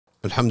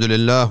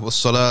Alhamdulillah,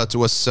 wassalatu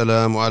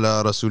wassalamu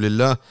ala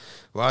rasulillah,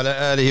 wa ala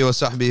alihi wa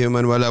sahbihi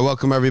man wala.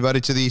 Welcome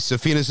everybody to the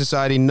Safina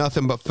Society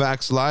Nothing But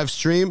Facts live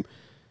stream.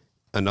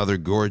 Another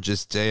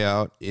gorgeous day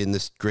out in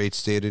this great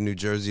state of New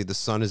Jersey. The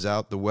sun is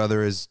out. The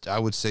weather is, I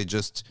would say,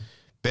 just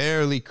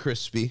barely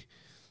crispy.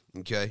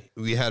 Okay,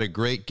 we had a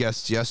great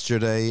guest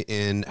yesterday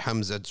in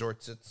Hamza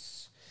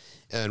Zortzitz,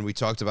 and we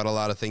talked about a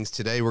lot of things.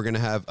 Today we're going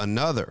to have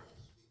another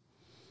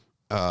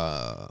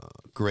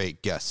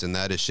great guest, and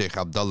that is Sheikh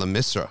Abdullah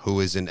Misra, who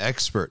is an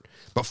expert.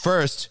 But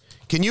first,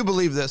 can you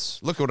believe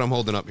this? Look what I'm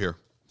holding up here.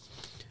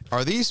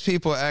 Are these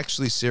people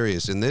actually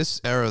serious in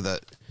this era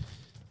that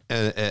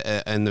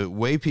and the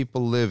way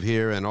people live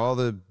here and all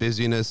the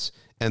busyness,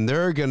 and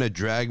they're going to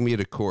drag me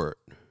to court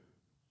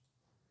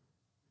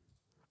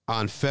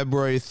on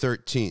February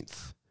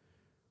 13th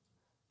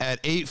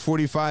at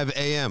 8:45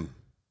 a.m.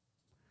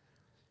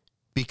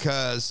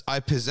 because I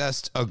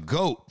possessed a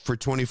goat for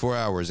 24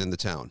 hours in the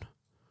town.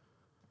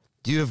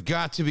 You have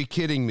got to be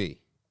kidding me.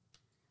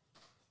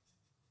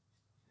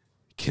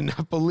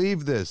 Cannot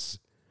believe this.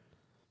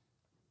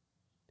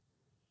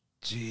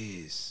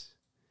 Jeez.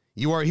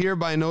 You are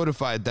hereby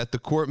notified that the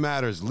court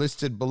matters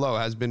listed below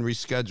has been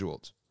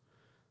rescheduled.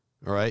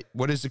 All right.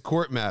 What is the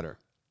court matter?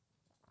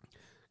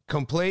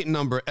 Complaint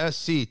number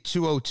SC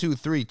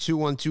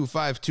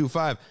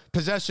 2023-212525.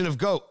 Possession of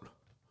goat.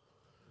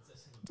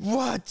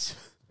 What?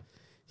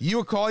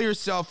 You call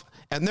yourself,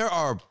 and there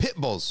are pit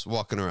bulls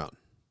walking around.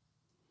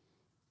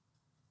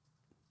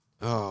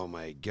 Oh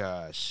my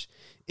gosh.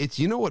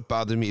 You know what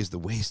bothered me is the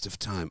waste of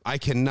time. I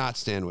cannot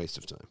stand waste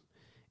of time.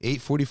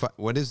 8:45.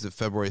 What is the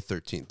February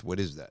 13th? What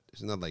is that?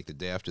 Isn't that like the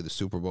day after the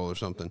Super Bowl or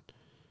something?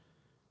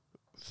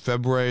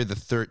 February the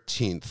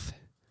 13th.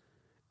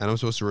 And I'm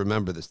supposed to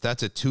remember this.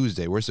 That's a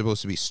Tuesday. We're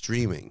supposed to be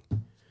streaming.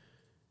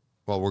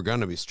 Well, we're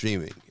going to be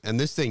streaming. And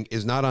this thing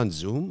is not on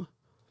Zoom.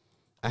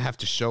 I have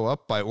to show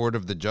up by order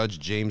of the judge,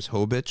 James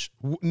Hobich.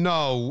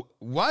 No.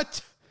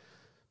 What?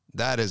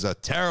 That is a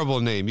terrible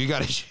name. You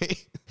got to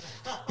shave.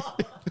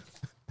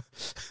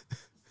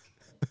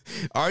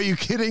 Are you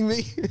kidding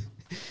me?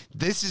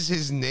 This is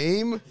his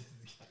name?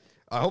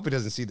 I hope he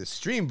doesn't see the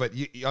stream, but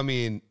I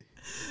mean,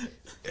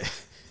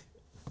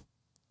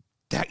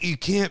 that you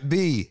can't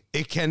be.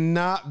 It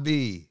cannot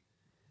be.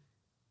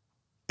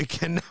 It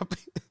cannot be.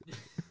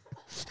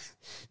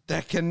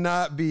 That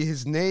cannot be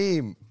his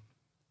name.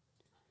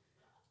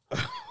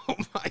 Oh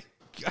my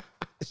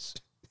gosh.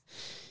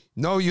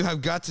 No, you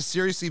have got to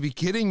seriously be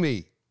kidding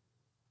me.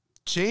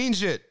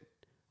 Change it.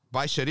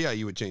 By Sharia,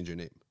 you would change your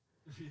name.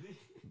 Really?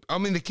 I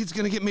mean, the kid's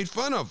going to get made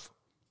fun of.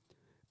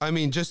 I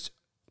mean,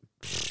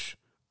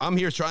 I'm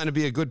here trying to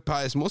be a good,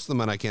 pious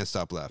Muslim, and I can't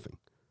stop laughing.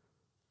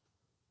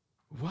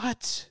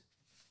 What?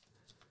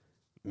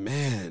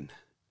 Man.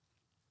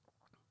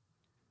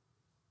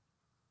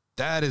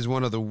 That is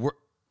one of the worst.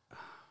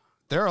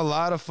 There are a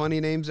lot of funny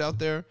names out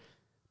there.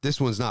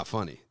 This one's not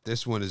funny.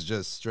 This one is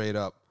just straight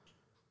up.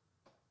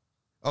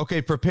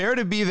 Okay, prepare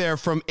to be there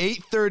from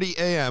 8:30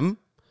 a.m.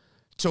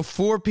 to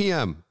 4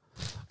 p.m.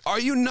 Are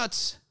you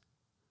nuts?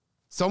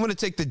 So I'm going to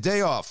take the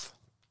day off.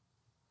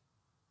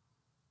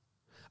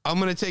 I'm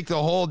going to take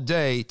the whole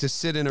day to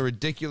sit in a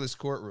ridiculous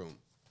courtroom.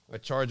 I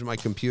charge my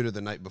computer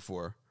the night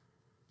before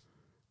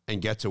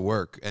and get to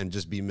work and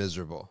just be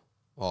miserable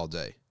all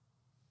day.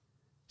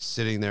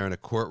 Sitting there in a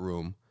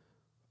courtroom.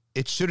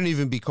 It shouldn't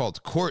even be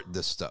called court,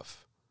 this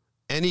stuff.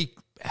 Any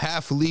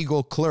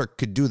half-legal clerk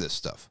could do this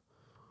stuff.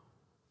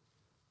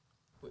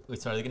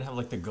 Wait, so are they going to have,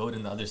 like, the goat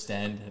in the other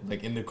stand,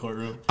 like, in the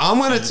courtroom? I'm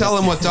going to tell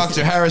him what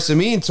Dr. Harris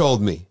Amin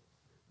told me.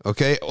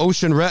 Okay?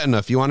 Ocean Retina,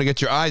 if you want to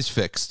get your eyes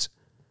fixed.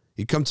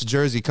 You come to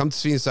Jersey, come to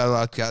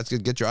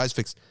Safina, get your eyes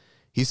fixed.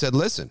 He said,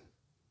 listen,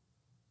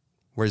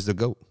 where's the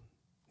goat?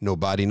 No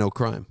body, no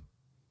crime.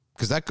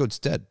 Because that goat's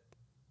dead.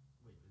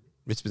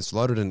 It's been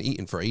slaughtered and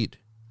eaten for Eid.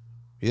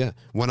 Yeah.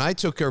 When I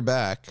took her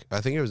back,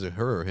 I think it was a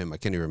her or him. I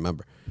can't even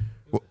remember.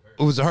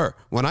 It was a her.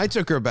 When I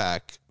took her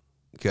back,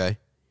 okay,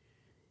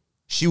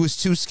 she was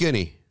too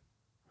skinny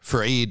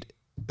for Eid.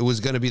 It was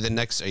going to be the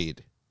next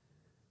Eid.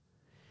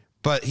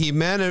 But he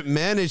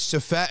managed to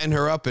fatten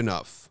her up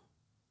enough.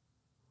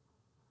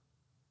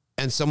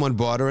 And someone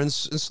bought her and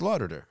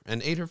slaughtered her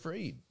and ate her for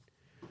Eid.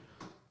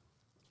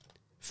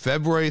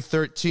 February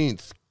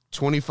 13th,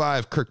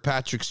 25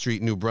 Kirkpatrick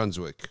Street, New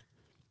Brunswick.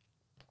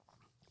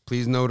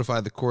 Please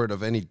notify the court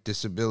of any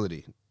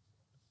disability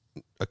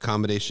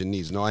accommodation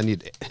needs. No, I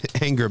need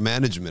anger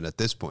management at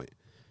this point.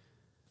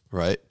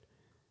 Right?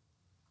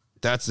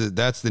 That's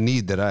the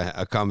need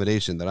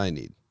accommodation that I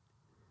need.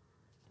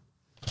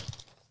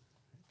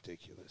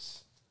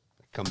 Ridiculous.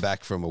 I come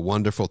back from a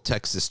wonderful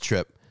Texas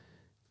trip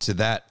to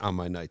that on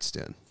my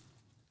nightstand.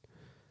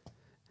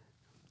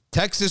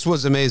 Texas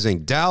was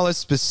amazing. Dallas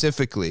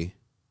specifically,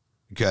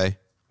 okay,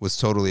 was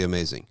totally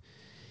amazing.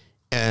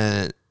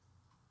 And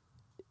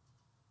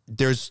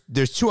there's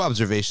two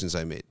observations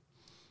I made.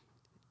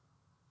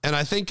 And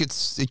I think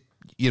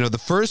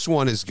the first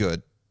one is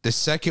good. The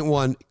second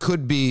one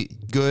could be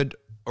good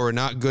or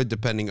not good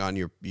depending on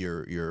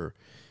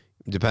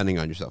depending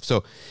on yourself.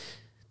 So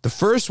The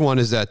first one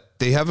is that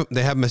they have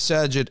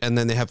masajid, and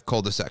then they have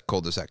cul-de-sac,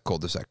 cul-de-sac,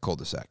 cul-de-sac,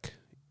 cul-de-sac.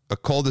 A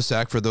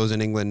cul-de-sac, for those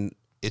in England,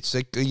 it's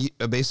like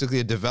basically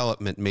a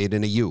development made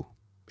in a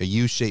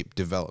U-shaped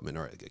development,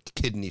 or a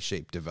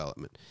kidney-shaped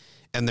development.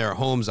 And there are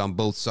homes on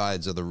both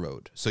sides of the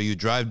road. So you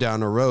drive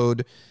down a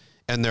road,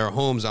 and there are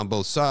homes on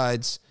both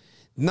sides,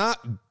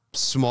 not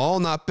small,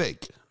 not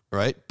big,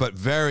 right? But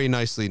very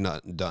nicely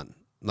done.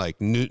 Like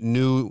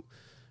new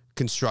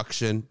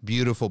construction,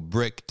 beautiful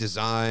brick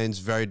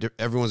designs,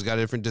 everyone's got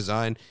a different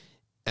design,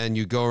 and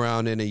you go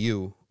around in a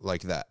U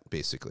like that,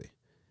 basically.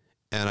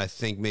 And I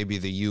think maybe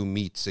the U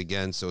meets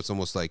again, so it's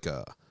almost like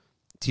a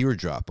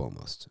teardrop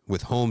almost,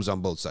 with homes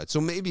on both sides.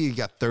 So maybe you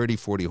got 30,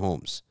 40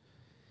 homes.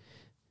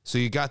 So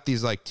you got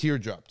these like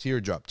teardrop,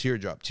 teardrop,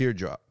 teardrop,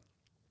 teardrop,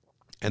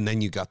 and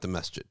then you got the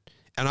masjid.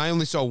 And I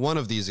only saw one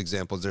of these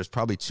examples. There's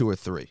probably 2 or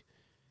 3.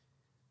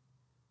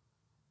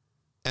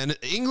 And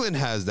England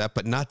has that,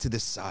 but not to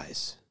this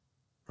size,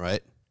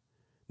 right?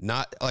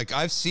 Not like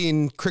I've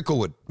seen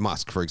Cricklewood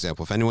Mosque, for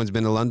example. If anyone's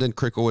been to London,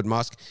 Cricklewood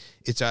Mosque,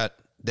 it's at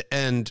the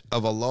end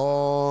of a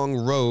long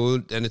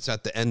road, and it's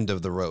at the end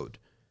of the road.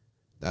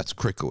 That's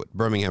Cricklewood.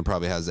 Birmingham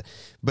probably has it.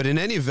 But in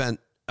any event,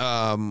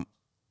 that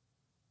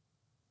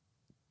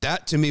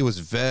to me was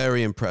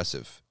very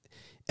impressive.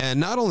 And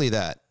not only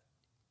that,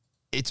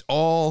 it's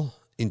all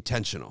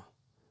intentional.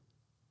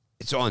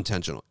 It's all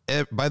intentional.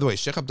 By the way,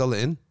 Sheikh Abdullah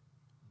in?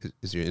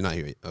 Is you're not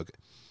here yet? Okay.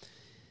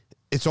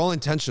 It's all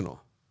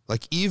intentional.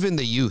 Like even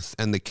the youth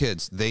and the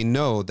kids, they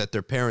know that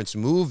their parents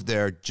moved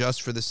there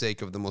just for the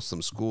sake of the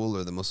Muslim school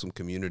or the Muslim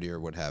community or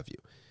what have you.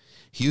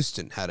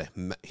 Houston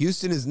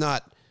is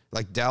not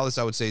like Dallas,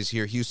 I would say, is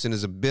here. Houston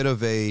is a bit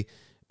of a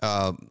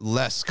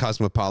less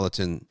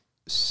cosmopolitan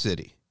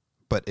city,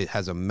 but it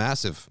has a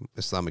massive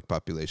Islamic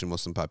population,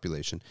 Muslim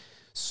population.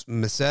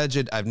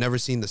 Masajid, I've never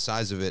seen the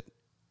size of it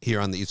here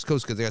on the East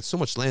Coast because they got so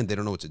much land, they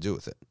don't know what to do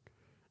with it.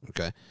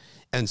 Okay.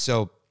 And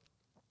so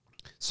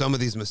some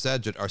of these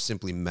masajid are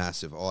simply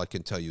massive. All I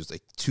can tell you is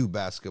like 2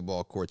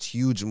 basketball courts,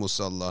 huge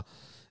musalla,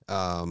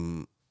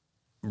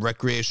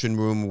 recreation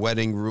room,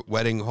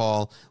 wedding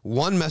hall.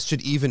 One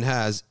masjid even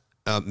has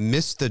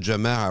missed the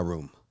jama'ah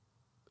room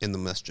in the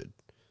masjid.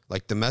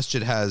 Like the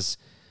masjid has,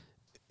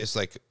 it's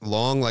like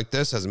long like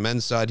this, has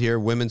men's side here,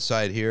 women's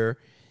side here,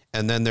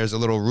 and then there's a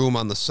little room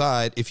on the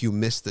side if you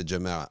miss the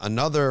jama'ah.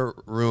 Another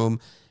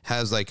room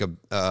has like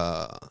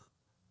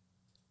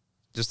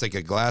just like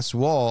a glass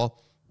wall,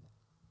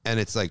 and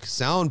it's like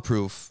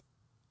soundproof,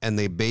 and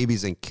the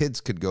babies and kids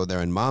could go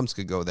there and moms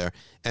could go there,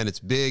 and it's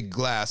big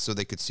glass so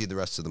they could see the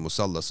rest of the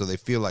musalla, so they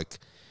feel like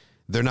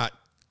they're not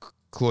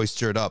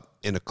cloistered up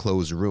in a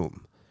closed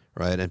room,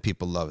 right? And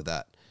people love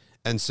that.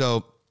 And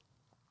so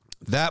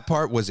that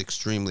part was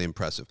extremely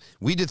impressive.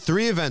 We did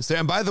 3 events there,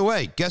 and by the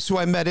way, guess who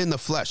I met in the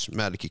flesh?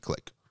 Maliki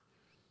Click.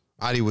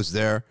 Adi was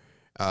there,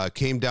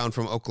 came down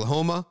from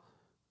Oklahoma,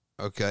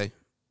 okay?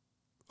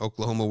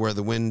 Oklahoma, where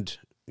the wind,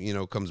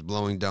 comes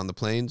blowing down the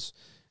plains.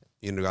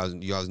 You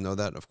guys know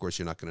that. Of course,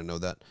 you're not going to know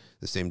that.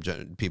 The same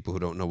people who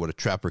don't know what a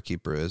trapper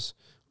keeper is,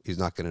 he's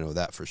not going to know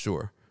that for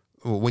sure.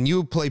 When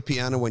you play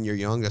piano when you're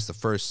young, that's the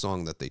first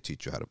song that they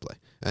teach you how to play.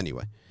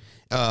 Anyway,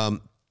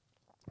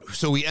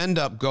 so we end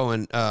up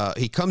going.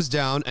 He comes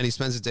down and he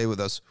spends the day with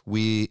us.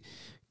 We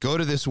go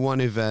to this one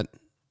event,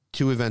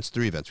 2 events,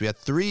 3 events. We had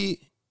 3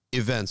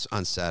 events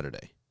on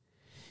Saturday.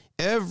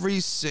 Every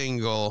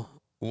single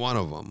one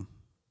of them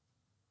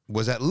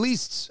was at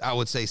least, I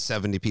would say,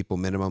 70 people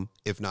minimum,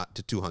 if not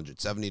to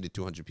 200, 70 to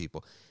 200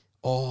 people,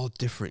 all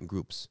different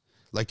groups.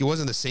 Like it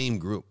wasn't the same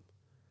group.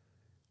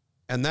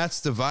 And that's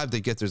the vibe they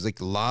get. There's like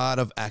a lot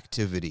of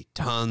activity,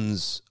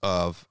 tons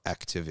of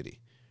activity,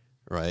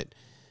 right?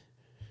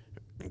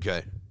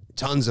 Okay.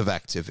 Tons of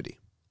activity.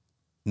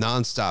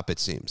 Nonstop, it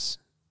seems,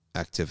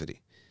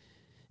 activity.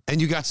 And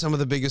you got some of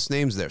the biggest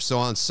names there. So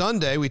on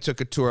Sunday, we took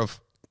a tour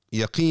of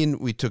Yaqeen,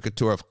 we took a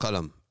tour of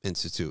Qalam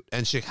Institute,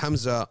 and Sheikh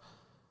Hamza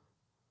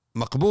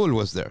Maqbool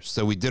was there.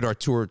 So we did our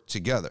tour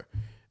together.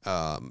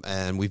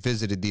 And we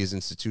visited these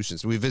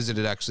institutions. We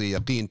visited actually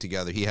Yaqeen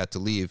together. He had to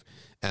leave,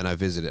 and I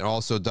visited.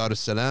 Also, Dar es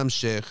Salaam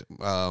Sheikh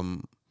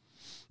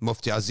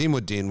Mufti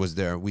Azimuddin was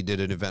there. We did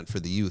an event for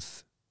the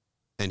youth,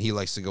 and he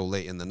likes to go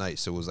late in the night,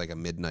 so it was like a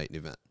midnight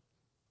event.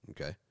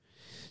 Okay,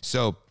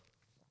 so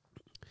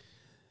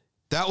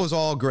that was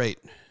all great.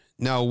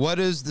 Now, what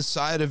is the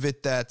side of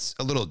it that's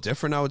a little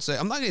different, I would say?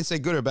 I'm not going to say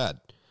good or bad.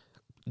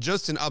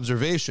 Just an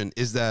observation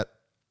is that,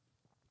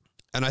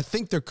 and I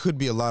think there could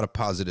be a lot of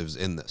positives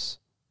in this,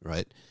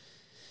 right?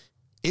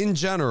 In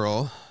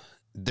general,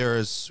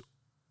 there's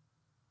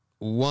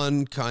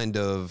one kind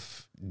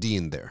of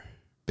deen there,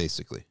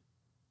 basically,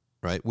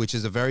 right? Which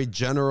is a very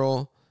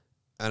general,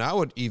 and I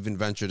would even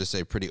venture to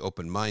say pretty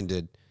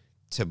open-minded,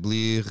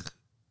 tabligh,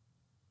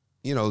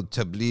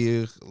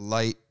 tabligh,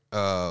 light,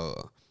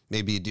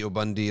 maybe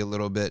Deobandi a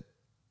little bit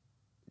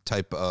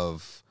type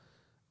of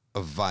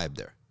vibe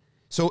there.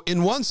 So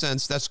in one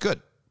sense, that's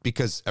good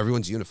because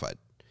everyone's unified.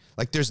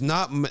 Like there's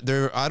not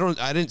there. I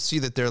didn't see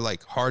that they're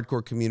like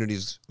hardcore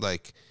communities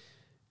like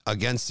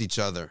against each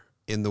other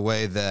in the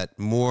way that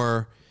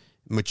more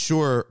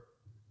mature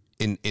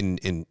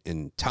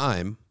in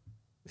time,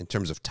 in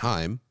terms of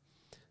time,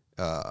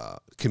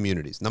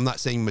 communities. And I'm not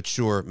saying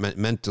mature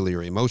mentally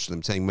or emotionally.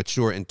 I'm saying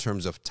mature in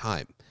terms of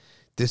time.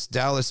 This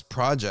Dallas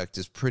project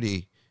is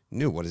pretty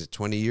new. What is it,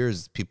 20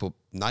 years? People,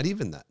 not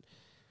even that,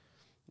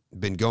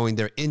 been going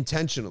there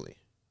intentionally,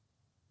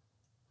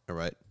 all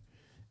right,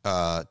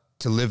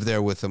 to live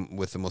there with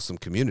the Muslim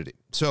community.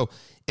 So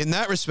in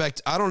that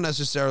respect, I don't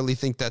necessarily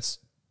think that's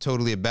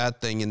totally a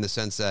bad thing in the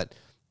sense that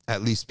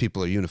at least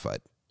people are unified.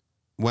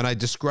 When I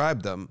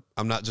describe them,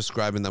 I'm not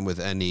describing them with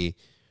any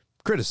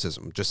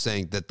criticism, just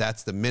saying that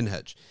that's the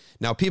minhaj.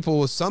 Now,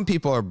 some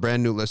people are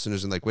brand new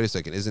listeners and like, wait a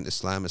second, isn't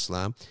Islam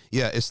Islam?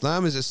 Yeah,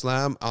 Islam is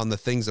Islam on the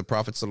things the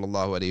Prophet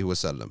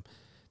ﷺ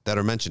that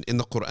are mentioned in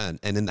the Quran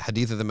and in the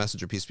hadith of the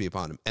Messenger, peace be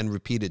upon him, and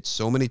repeated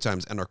so many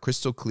times and are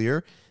crystal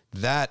clear.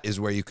 That is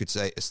where you could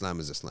say Islam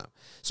is Islam.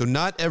 So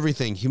not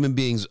everything human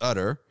beings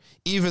utter,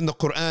 even the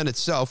Quran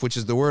itself, which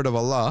is the word of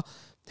Allah,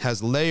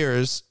 has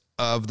layers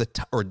of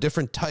or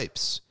different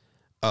types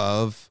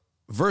of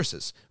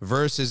verses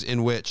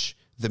in which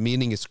the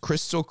meaning is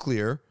crystal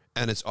clear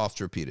and it's oft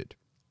repeated.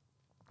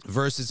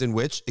 Verses in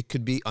which it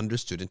could be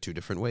understood in two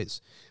different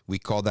ways. We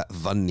call that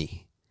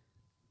dhanni,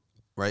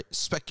 right?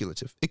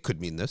 Speculative. It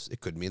could mean this,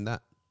 it could mean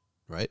that,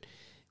 right?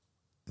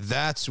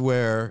 That's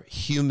where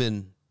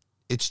human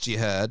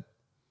ijtihad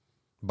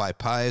by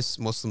pious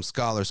Muslim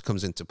scholars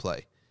comes into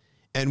play.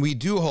 And we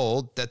do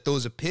hold that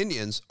those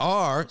opinions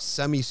are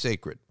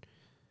semi-sacred.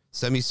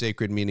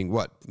 Semi-sacred meaning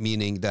what?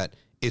 Meaning that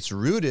it's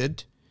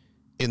rooted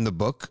in the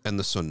book and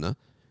the sunnah,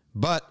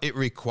 but it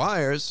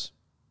requires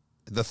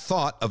the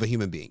thought of a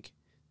human being.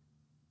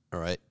 All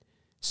right?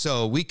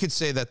 So we could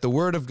say that the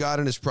word of God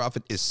and his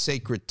prophet is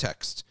sacred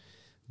text.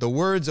 The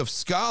words of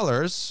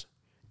scholars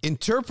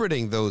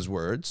interpreting those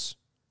words,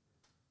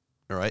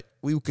 all right,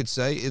 we could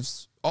say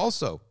is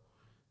also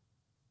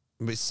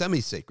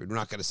semi-sacred. We're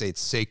not going to say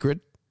it's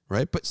sacred,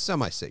 right? But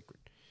semi-sacred.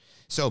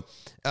 So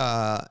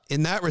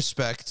in that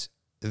respect,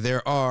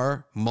 there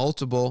are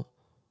multiple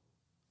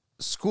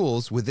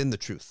schools within the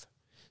truth.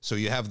 So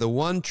you have the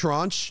one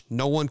tranche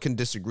no one can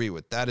disagree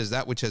with. That is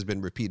that which has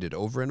been repeated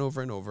over and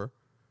over and over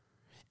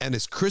and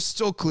is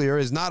crystal clear,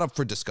 is not up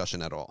for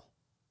discussion at all.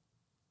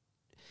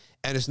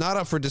 And it's not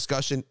up for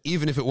discussion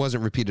even if it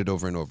wasn't repeated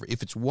over and over.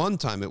 If it's one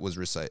time it was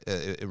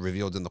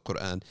revealed in the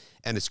Quran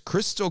and it's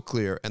crystal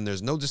clear and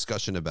there's no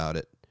discussion about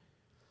it,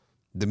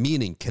 the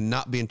meaning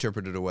cannot be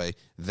interpreted away,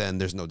 then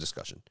there's no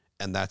discussion.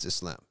 And that's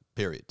Islam,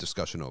 period.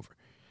 Discussion over.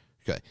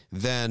 Okay.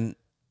 Then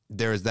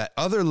there's that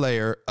other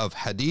layer of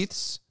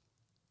hadiths,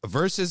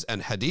 verses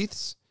and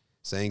hadiths,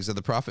 sayings of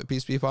the Prophet,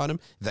 peace be upon him,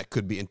 that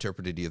could be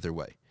interpreted either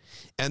way.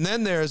 And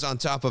then there's, on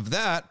top of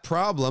that,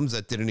 problems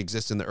that didn't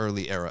exist in the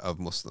early era of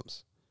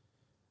Muslims.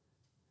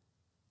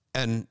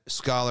 And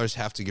scholars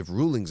have to give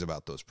rulings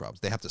about those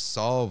problems. They have to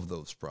solve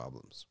those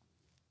problems.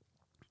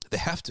 They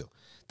have to.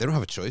 They don't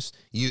have a choice.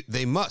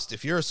 They must.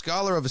 If you're a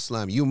scholar of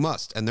Islam, you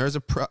must. And there's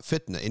a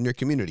fitna in your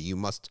community. You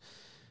must.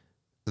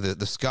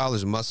 The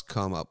scholars must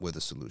come up with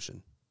a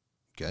solution.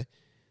 Okay?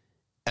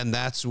 And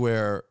that's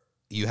where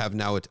you have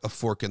now a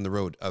fork in the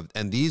road.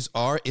 And these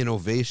are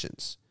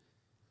innovations.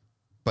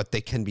 But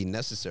they can be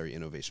necessary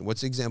innovation.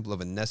 What's the example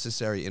of a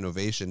necessary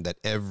innovation that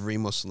every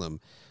Muslim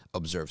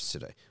observes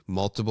today?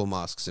 Multiple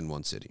mosques in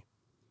one city.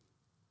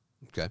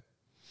 Okay?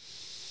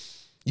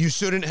 You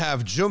shouldn't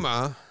have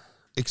Jummah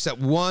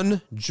except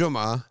one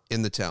Jummah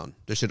in the town.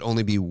 There should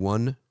only be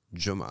one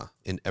Jummah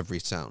in every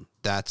town.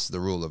 That's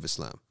the rule of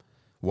Islam.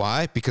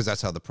 Why? Because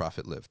that's how the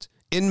Prophet lived.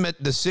 In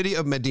the city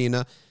of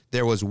Medina,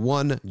 there was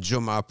one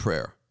Jummah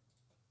prayer.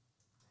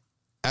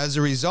 As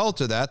a result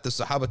of that, the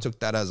Sahaba took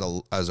that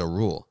as a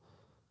rule,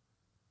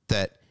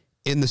 that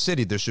in the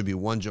city there should be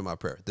one Jummah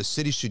prayer. The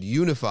city should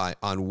unify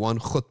on one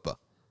khutbah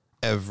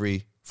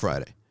every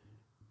Friday.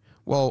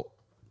 Well,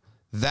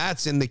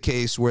 that's in the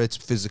case where it's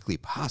physically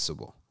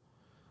possible.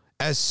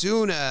 As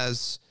soon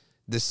as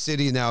the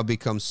city now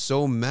becomes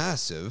so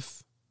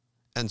massive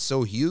and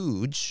so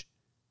huge,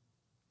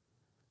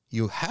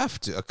 you have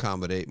to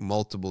accommodate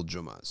multiple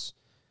Jummahs.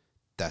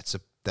 That's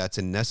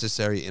a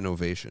necessary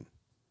innovation.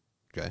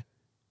 Okay?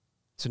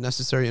 It's a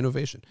necessary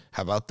innovation.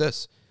 How about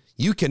this?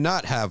 You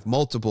cannot have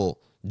multiple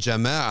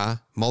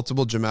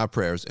Jama'ah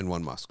prayers in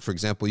one mosque. For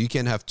example, you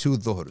can't have two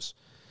dhuhrs.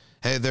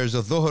 Hey, there's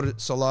a dhuhr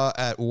salah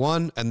at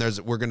 1, and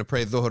we're going to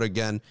pray dhuhr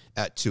again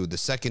at 2. The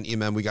second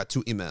imam, we got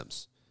 2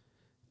 imams.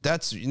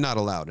 That's not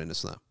allowed in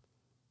Islam.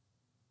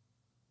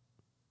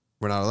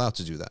 We're not allowed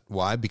to do that.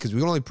 Why? Because we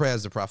can only pray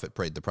as the Prophet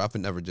prayed. The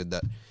Prophet never did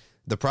that.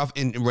 The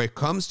Prophet, when it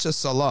comes to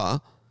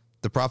salah,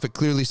 the Prophet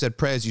clearly said,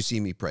 pray as you see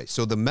me pray.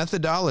 So the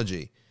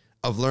methodology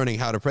of learning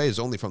how to pray is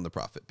only from the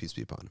Prophet, peace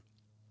be upon him.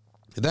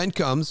 Then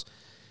comes,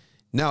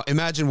 now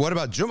imagine, what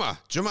about Jummah?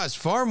 Jummah is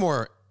far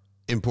more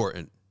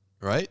important,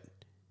 right?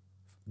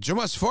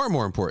 Jummah is far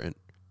more important.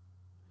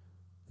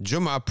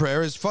 Jummah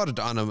prayer is fard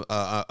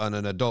on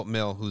an adult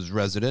male who's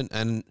resident,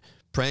 and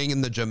praying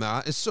in the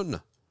Jama'ah is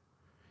sunnah.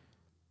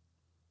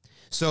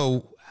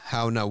 So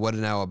what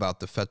now about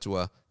the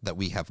fatwa that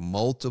we have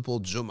multiple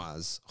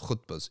Jummahs,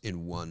 khutbahs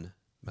in one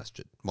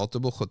masjid.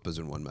 Multiple khutbahs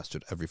in one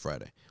masjid every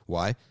Friday.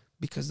 Why?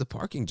 Because the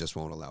parking just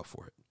won't allow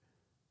for it.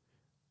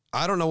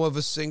 I don't know of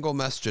a single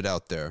masjid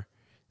out there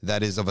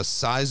that is of a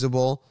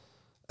sizable,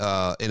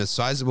 in a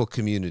sizable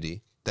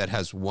community that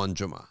has one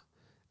Jummah.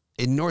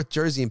 In North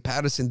Jersey, in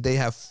Patterson, they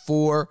have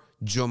 4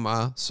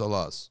 Jummah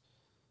salahs.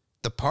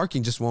 The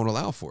parking just won't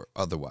allow for it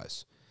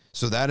otherwise.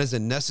 So that is a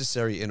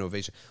necessary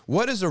innovation.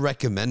 What is a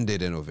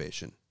recommended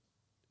innovation?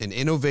 An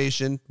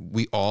innovation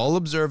we all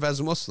observe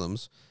as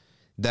Muslims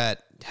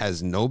that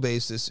has no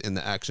basis in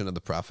the action of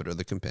the Prophet or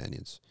the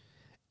companions.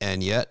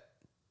 And yet,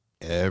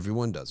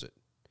 everyone does it.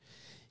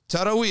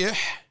 Taraweeh,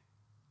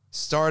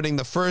 starting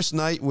the first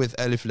night with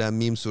Alif Lam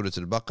Mim, Surah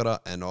Al-Baqarah,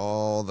 and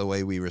all the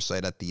way we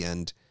recite at the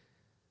end,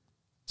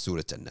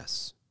 Surah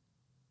An-Nas.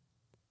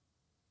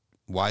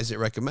 Why is it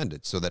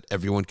recommended? So that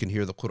everyone can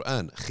hear the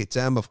Quran.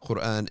 Khitam of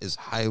Quran is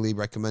highly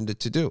recommended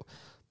to do.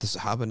 The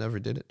Sahaba never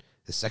did it.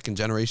 The second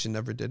generation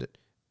never did it.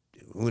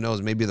 Who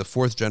knows, maybe the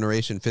 4th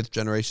generation, 5th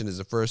generation is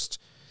the first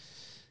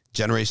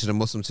generation of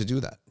Muslims to do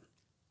that.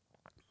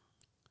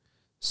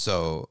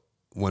 So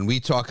when we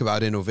talk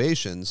about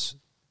innovations,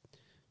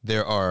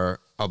 there are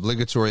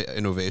obligatory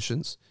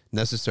innovations,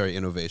 necessary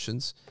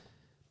innovations,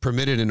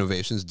 permitted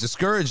innovations,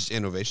 discouraged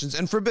innovations,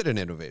 and forbidden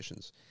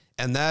innovations.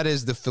 And that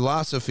is the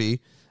philosophy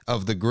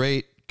of the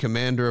great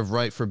commander of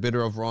right,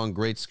 forbidder of wrong,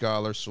 great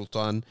scholar,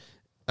 Sultan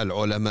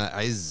al-Ulama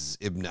Izz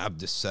ibn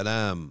Abd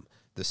salam,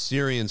 the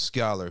Syrian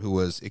scholar who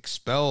was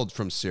expelled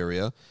from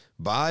Syria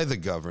by the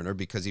governor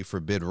because he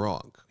forbid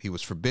wrong. He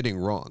was forbidding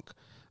wrong.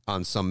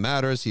 On some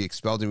matters, he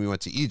expelled him. He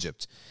went to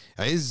Egypt.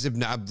 Izz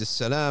ibn Abd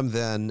salam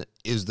then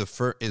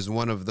is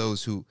one of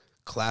those who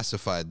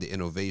classified the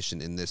innovation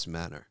in this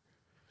manner.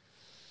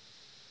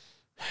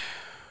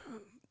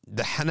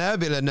 The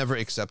Hanabila never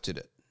accepted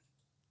it.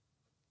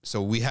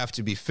 So we have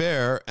to be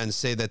fair and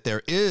say that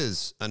there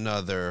is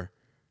another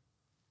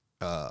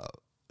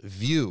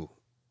view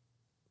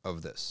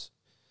of this.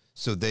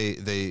 So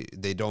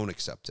they don't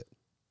accept it.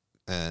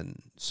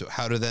 And so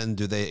how do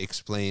they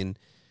explain?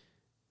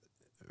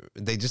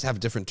 They just have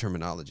different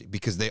terminology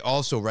because they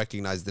also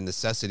recognize the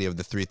necessity of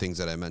the 3 things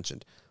that I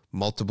mentioned.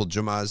 Multiple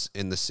Jummahs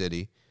in the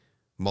city,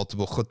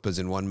 multiple khutbahs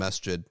in one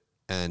masjid,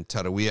 and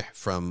Taraweeh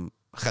from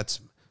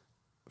Khatm,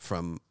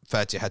 from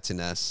Fatiha to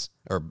Nas,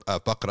 or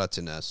Baqarah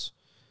to Nas.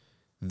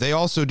 They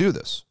also do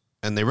this,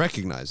 and they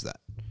recognize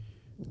that.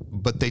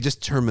 But they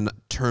just term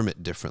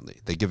it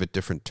differently. They give it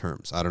different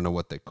terms. I don't know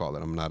what they call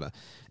it. I'm not an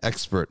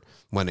expert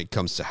when it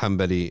comes to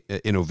Hanbali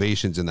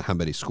innovations in the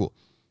Hanbali school.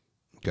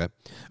 Okay.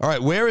 All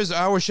right. Where is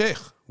our sheikh?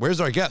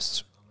 Where's our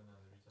guest?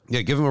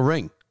 Yeah, give him a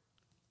ring.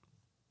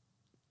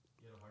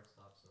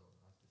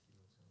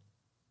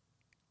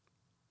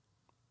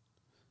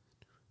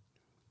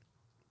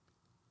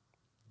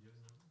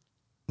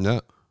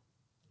 No.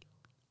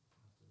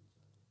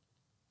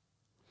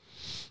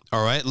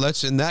 All right.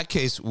 In that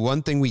case,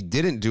 one thing we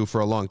didn't do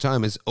for a long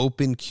time is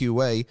open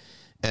QA.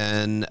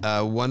 And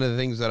one of the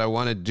things that I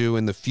want to do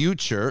in the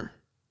future,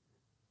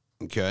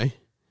 okay,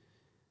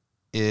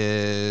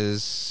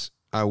 is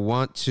I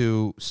want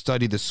to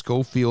study the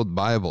Schofield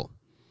Bible,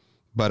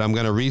 but I'm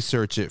going to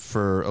research it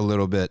for a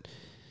little bit.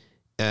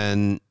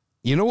 And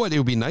you know what? It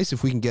would be nice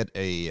if we can get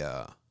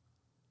an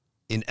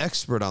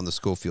expert on the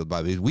Schofield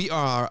Bible. We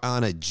are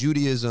on a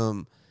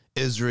Judaism,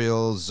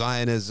 Israel,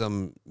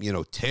 Zionism,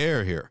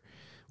 tear here.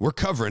 We're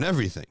covering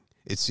everything,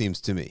 it seems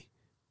to me,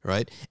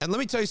 right? And let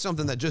me tell you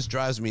something that just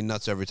drives me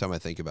nuts every time I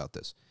think about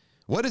this.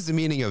 What is the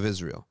meaning of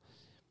Israel?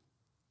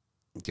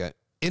 Okay.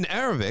 In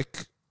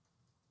Arabic,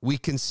 we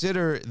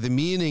consider the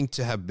meaning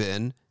to have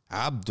been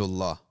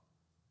Abdullah,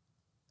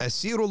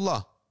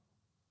 Asirullah,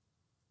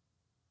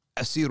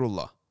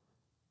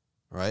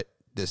 right?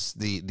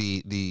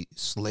 The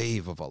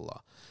slave of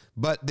Allah.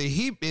 But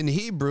in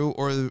Hebrew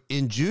or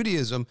in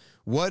Judaism,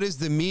 what is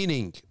the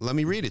meaning? Let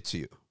me read it to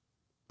you.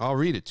 I'll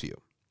read it to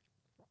you.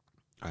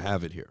 I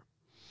have it here.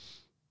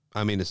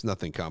 I mean, it's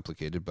nothing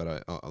complicated,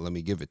 but let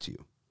me give it to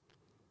you.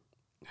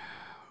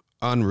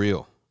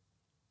 Unreal.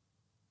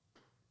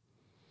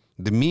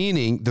 The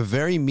meaning, the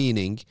very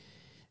meaning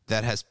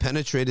that has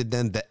penetrated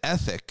then the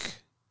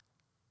ethic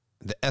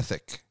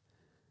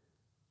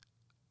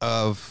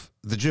of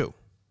the Jew.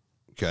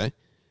 Okay?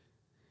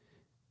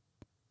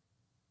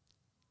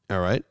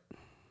 All right?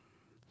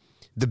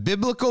 The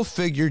biblical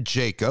figure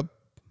Jacob,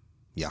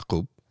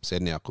 Yaqub,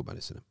 Sayyidina Yaqub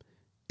alayhi salam,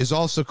 is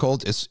also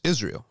called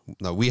Israel.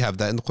 Now, we have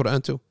that in the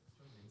Quran too.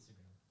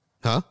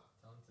 Huh?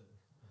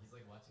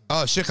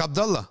 Oh, Sheikh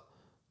Abdullah,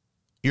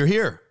 you're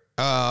here.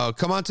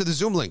 Come on to the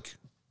Zoom link.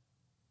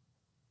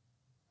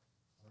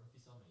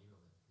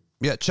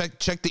 Yeah,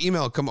 check the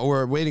email. Come,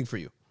 we're waiting for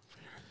you.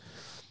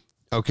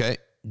 Okay.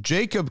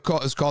 Jacob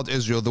is called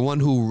Israel, the one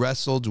who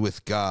wrestled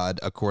with God,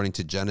 according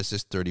to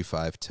Genesis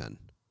 35:10.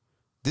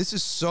 This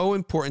is so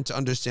important to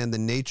understand the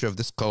nature of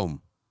this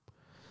qawm.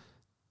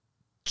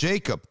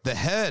 Jacob, the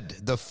head,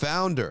 the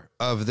founder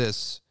of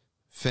this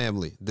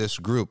family, this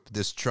group,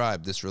 this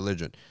tribe, this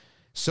religion,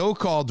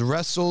 so-called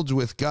wrestled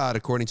with God,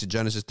 according to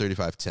Genesis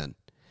 35:10.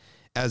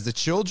 As the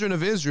children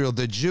of Israel,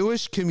 the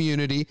Jewish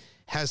community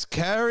has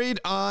carried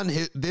on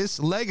this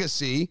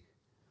legacy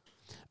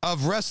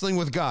of wrestling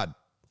with God.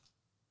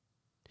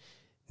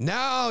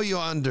 Now you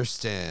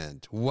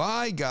understand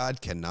why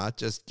God cannot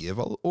just give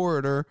an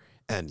order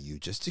and you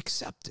just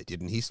accept it.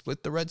 Didn't he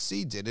split the Red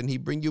Sea? Didn't he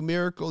bring you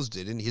miracles?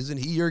 Isn't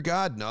he your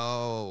God?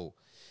 No.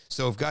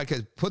 So if God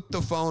can put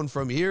the phone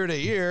from here to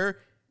here,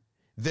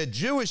 the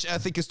Jewish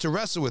ethic is to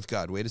wrestle with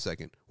God. Wait a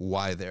second.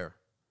 Why there?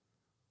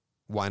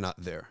 Why not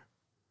there?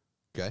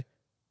 Okay.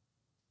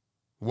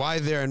 Why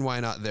there and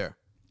why not there?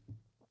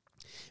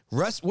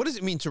 What does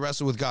it mean to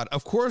wrestle with God?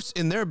 Of course,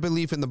 in their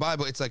belief in the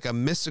Bible, it's like a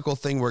mystical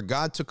thing where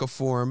God took a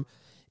form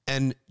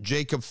and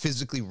Jacob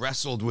physically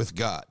wrestled with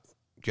God,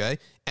 okay?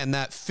 And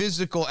that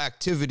physical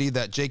activity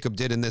that Jacob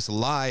did in this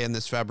lie and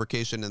this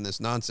fabrication and this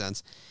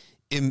nonsense,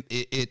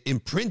 it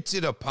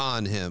imprinted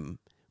upon him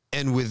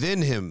and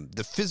within him,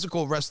 the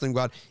physical wrestling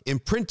God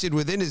imprinted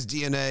within his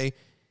DNA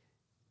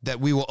that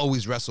we will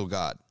always wrestle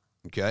God,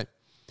 okay?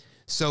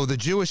 So the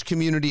Jewish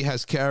community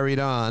has carried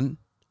on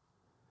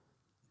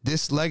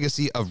this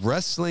legacy of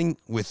wrestling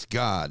with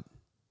God,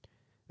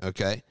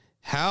 okay?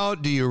 How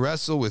do you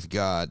wrestle with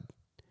God?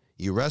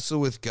 You wrestle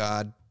with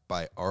God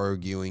by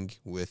arguing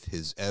with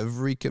his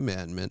every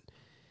commandment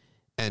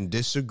and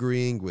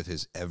disagreeing with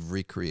his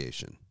every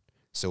creation.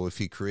 So if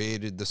he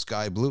created the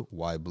sky blue,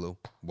 why blue?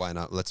 Why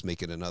not? Let's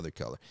make it another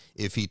color.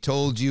 If he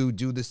told you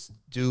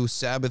do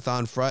Sabbath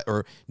on Friday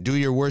or do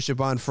your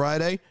worship on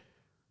Friday,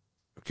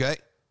 okay?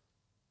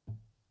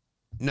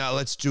 Now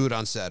let's do it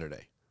on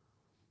Saturday.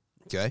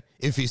 Okay.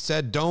 If he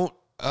said don't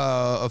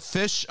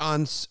fish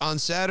on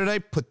Saturday,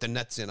 put the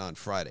nets in on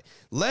Friday.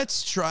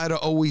 Let's try to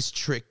always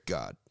trick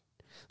God.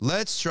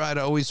 Let's try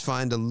to always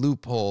find a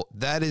loophole.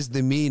 That is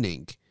the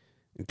meaning.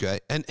 Okay.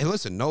 And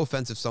listen, no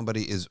offense if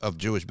somebody is of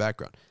Jewish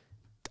background.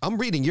 I'm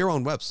reading your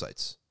own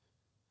websites.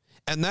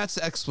 And that's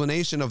the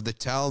explanation of the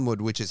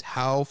Talmud, which is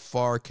how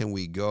far can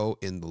we go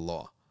in the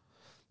law?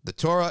 The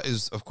Torah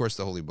is, of course,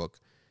 the holy book.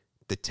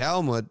 The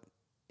Talmud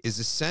is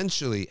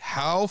essentially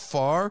how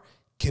far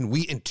can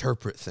we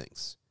interpret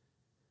things?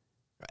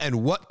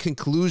 And what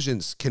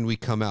conclusions can we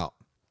come out?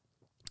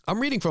 I'm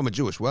reading from a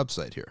Jewish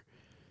website here.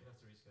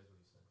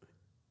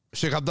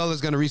 Sheikh Abdullah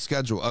is going to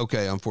reschedule.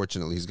 Okay,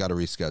 unfortunately, he's got to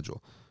reschedule.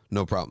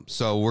 No problem.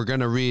 So we're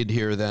going to read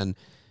here then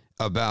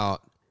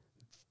about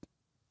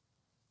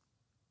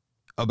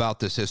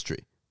this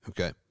history.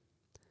 Okay.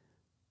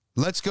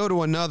 Let's go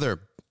to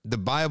the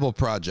Bible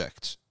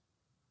Project.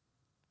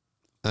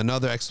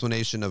 Another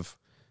explanation of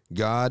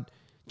God.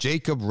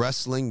 Jacob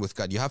wrestling with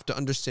God. You have to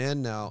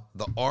understand now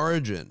the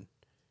origin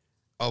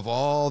of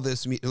all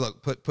this.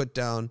 Look, put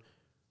down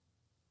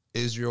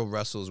Israel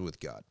wrestles with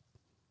God.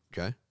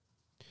 Okay?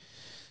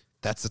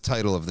 That's the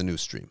title of the new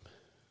stream.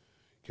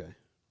 Okay?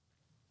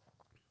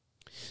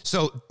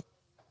 So,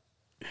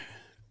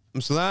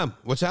 Salam,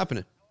 what's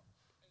happening?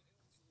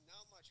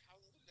 Not much. How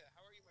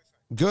are you, my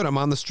friend? Good. I'm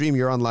on the stream.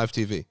 You're on live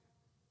TV.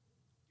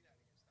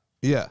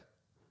 Yeah.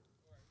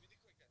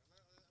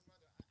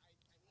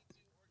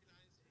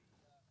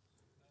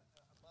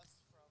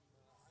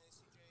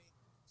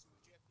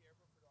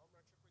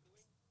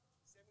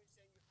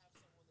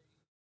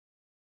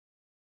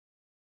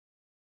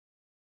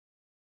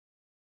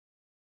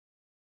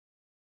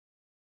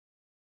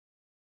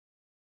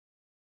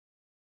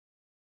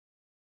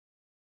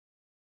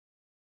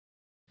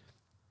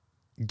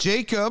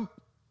 Jacob,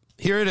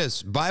 here it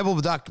is,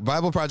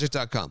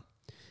 BibleProject.com.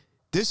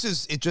 This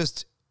is,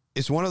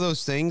 it's one of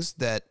those things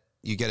that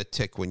you get a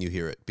tick when you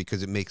hear it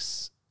because it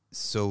makes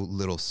so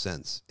little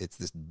sense. It's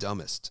this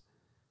dumbest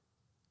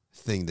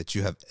thing that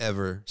you have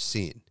ever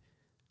seen.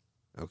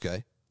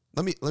 Okay?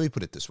 Let me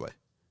put it this way.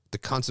 The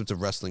concept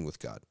of wrestling with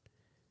God.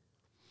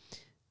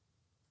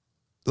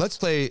 Let's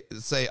say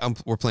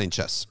we're playing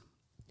chess.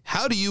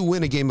 How do you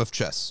win a game of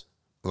chess?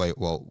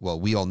 Well,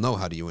 we all know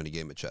how do you win a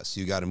game of chess.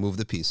 You got to move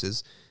the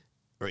pieces,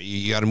 or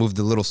you got to move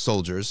the little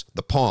soldiers,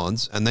 the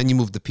pawns, and then you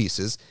move the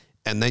pieces,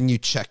 and then you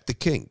check the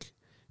king.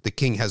 The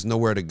king has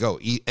nowhere to go.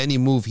 Any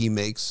move he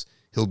makes,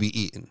 he'll be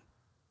eaten.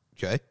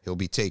 Okay? He'll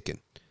be taken.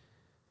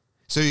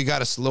 So you got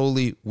to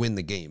slowly win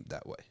the game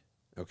that way.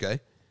 Okay?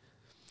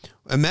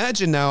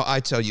 Imagine now I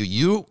tell you,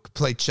 you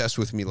play chess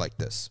with me like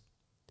this.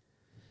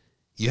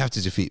 You have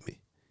to defeat me.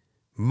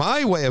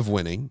 My way of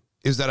winning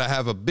is that I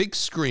have a big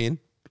screen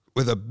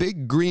with a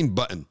big green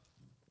button.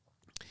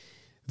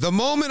 The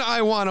moment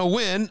I want to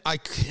win, I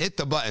hit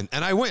the button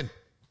and I win.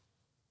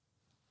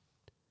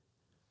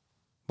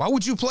 Why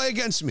would you play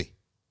against me?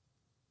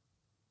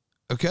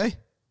 Okay?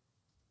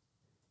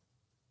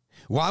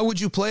 Why would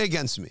you play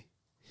against me?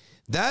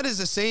 That is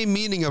the same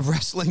meaning of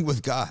wrestling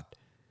with God.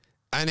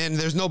 And then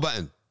there's no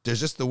button. There's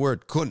just the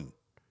word kun.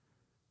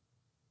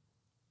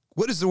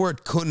 What is the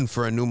word kun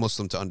for a new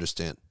Muslim to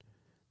understand?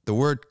 The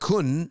word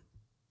kun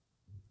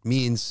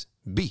means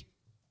be.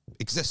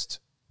 Exist.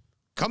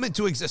 Come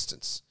into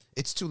existence.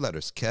 It's two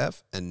letters,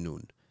 kaf and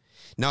nun.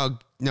 Now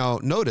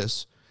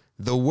notice,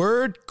 the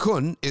word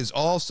kun is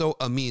also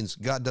a means.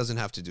 God doesn't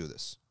have to do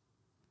this.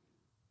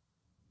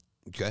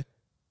 Okay?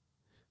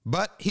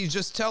 But he's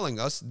just telling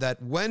us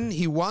that when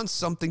he wants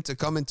something to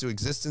come into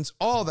existence,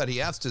 all that he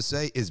has to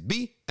say is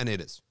be, and it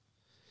is.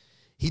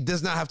 He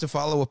does not have to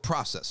follow a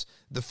process.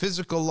 The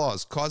physical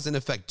laws, cause and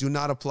effect, do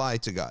not apply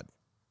to God.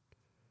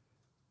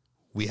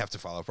 We have to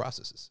follow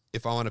processes.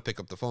 If I want to pick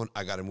up the phone,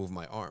 I got to move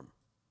my arm.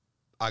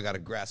 I got to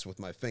grasp with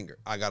my finger.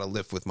 I got to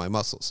lift with my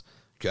muscles.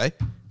 Okay?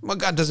 Well,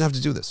 God doesn't have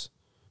to do this.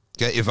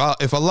 Okay?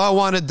 If Allah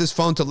wanted this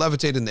phone to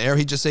levitate in the air,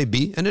 he'd just say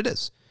be, and it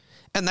is.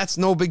 And that's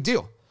no big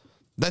deal.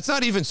 That's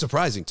not even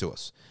surprising to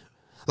us.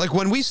 Like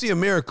when we see a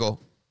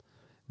miracle,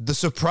 the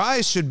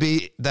surprise should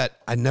be that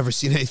I've never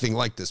seen anything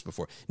like this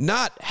before.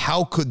 Not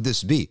how could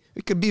this be?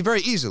 It could be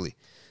very easily.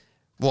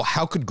 Well,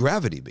 how could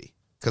gravity be?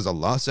 Because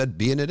Allah said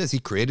be, and it is. He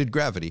created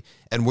gravity.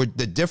 And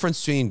the difference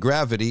between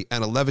gravity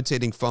and a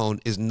levitating phone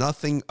is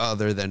nothing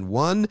other than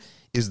one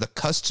is the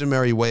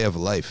customary way of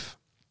life.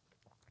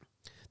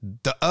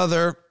 The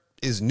other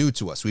is new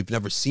to us. We've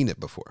never seen it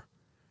before.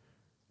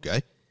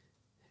 Okay?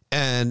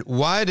 And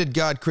why did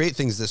God create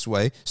things this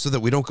way? So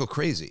that we don't go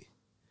crazy.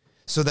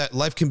 So that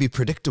life can be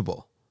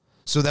predictable.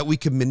 So that we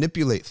can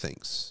manipulate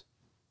things.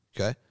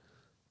 Okay?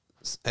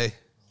 Hey,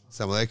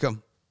 assalamu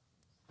alaikum.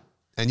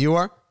 And you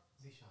are?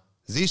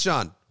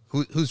 Zishan.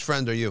 Whose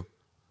friend are you?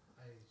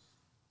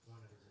 I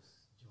wanted to just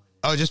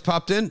join in. Oh, just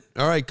popped in?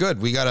 All right,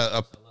 good. We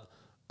got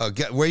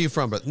where are you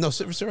from, brother? No,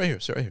 sit right here.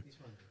 Sit right here.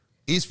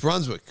 East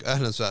Brunswick.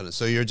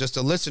 So you're just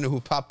a listener who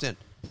popped in.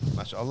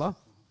 MashaAllah.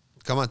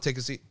 Come on, take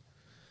a seat.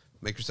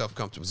 Make yourself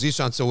comfortable.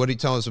 Zishan, so what do you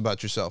tell us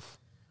about yourself?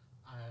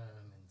 I'm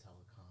in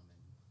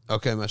telecom.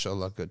 Okay,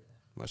 MashaAllah, good.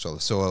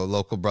 MashaAllah. So a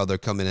local brother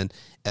coming in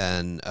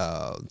and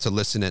to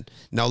listen in.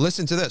 Now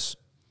listen to this.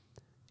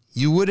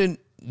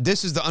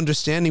 This is the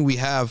understanding we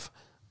have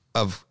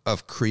of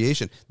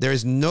creation. There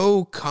is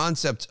no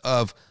concept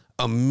of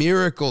a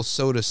miracle,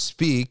 so to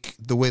speak,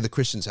 the way the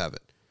Christians have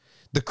it.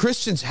 The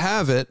Christians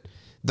have it.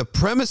 The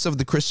premise of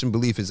the Christian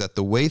belief is that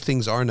the way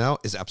things are now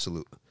is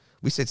absolute.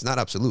 We say it's not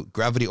absolute.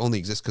 Gravity only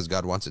exists because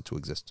God wants it to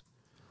exist.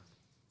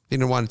 If he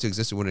didn't want it to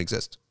exist, it wouldn't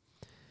exist.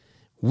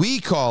 We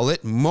call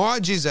it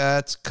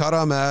mu'jizat,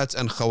 karamat,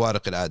 and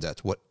khawariq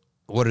al-adat.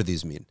 What do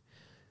these mean?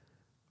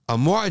 A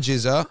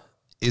mu'jiza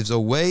is a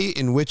way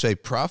in which a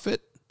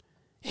prophet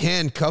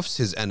handcuffs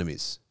his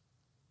enemies.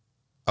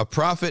 A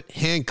prophet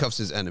handcuffs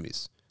his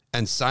enemies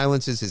and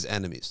silences his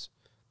enemies.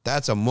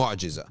 That's a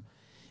mu'jiza.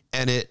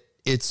 And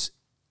it's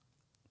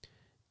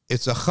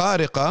a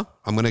khariqah.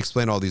 I'm going to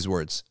explain all these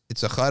words.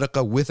 It's a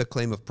khariqah with a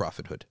claim of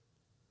prophethood.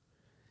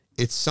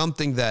 It's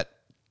something that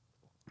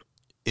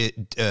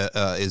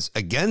is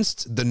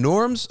against the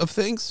norms of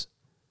things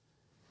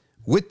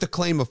with the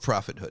claim of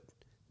prophethood.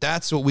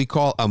 That's what we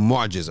call a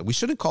mu'jiza. We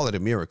shouldn't call it a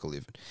miracle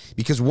even.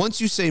 Because once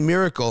you say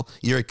miracle,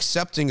 you're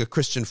accepting a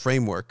Christian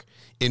framework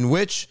in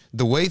which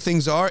the way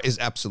things are is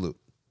absolute.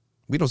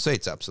 We don't say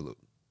it's absolute.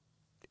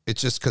 It's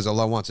just because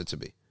Allah wants it to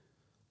be.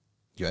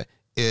 Okay?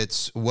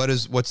 It's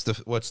what's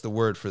the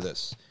word for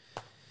this?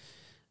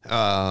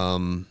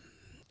 Subhanallah.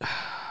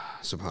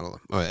 All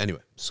right, anyway,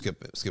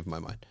 skip my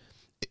mind.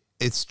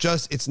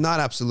 It's not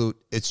absolute.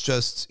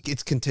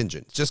 It's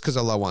contingent. Just because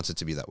Allah wants it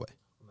to be that way.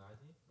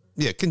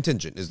 Yeah,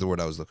 contingent is the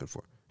word I was looking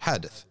for.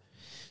 Hadith.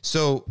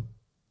 So,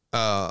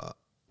 for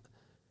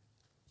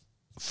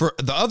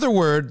the other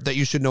word that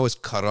you should know is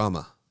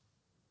karamah.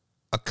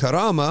 A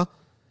karamah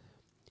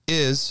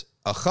is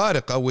a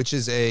khariqah, which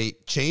is a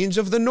change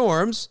of the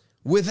norms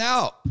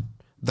without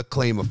the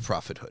claim of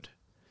prophethood.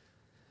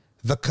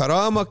 The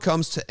karamah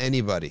comes to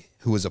anybody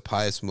who is a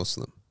pious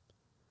Muslim.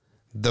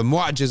 The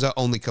mu'jiza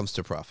only comes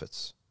to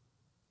prophets.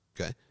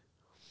 Okay?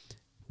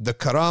 The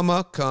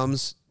karamah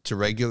comes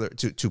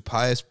to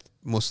pious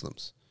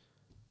Muslims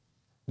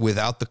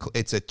without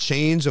it's a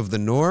change of the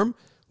norm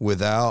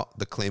without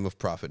the claim of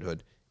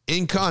prophethood.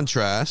 In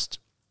contrast,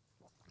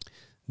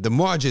 the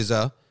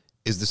mu'jiza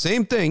is the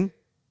same thing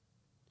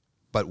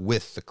but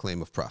with the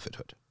claim of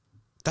prophethood.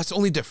 That's the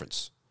only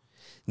difference.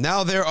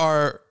 Now there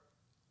are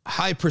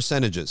high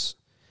percentages.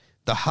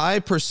 The high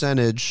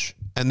percentage,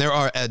 and there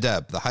are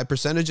adab, the high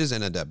percentages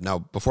and adab. Now,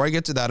 before I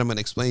get to that, I'm going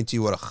to explain to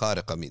you what a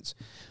khariqah means.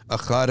 A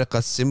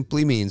khariqah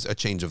simply means a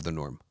change of the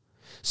norm.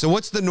 So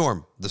what's the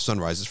norm? The sun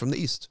rises from the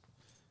east.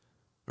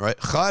 All right?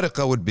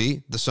 Khariqah would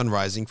be the sun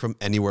rising from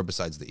anywhere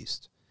besides the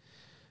east.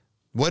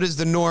 What is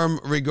the norm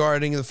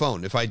regarding the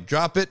phone? If I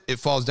drop it, it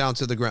falls down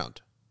to the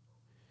ground.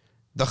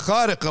 The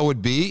khariqah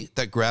would be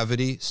that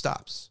gravity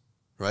stops,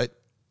 right?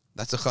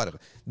 That's a khariqah.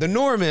 The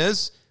norm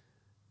is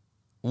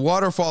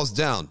water falls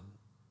down.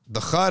 The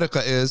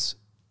khariqah is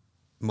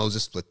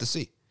Moses split the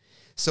sea.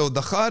 So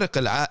the khariq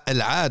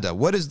al-aadah,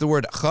 what is the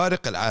word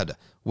khariq al-aadah?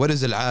 What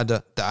is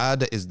al-aadah? The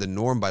aadah is the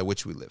norm by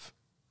which we live.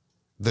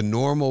 The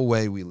normal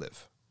way we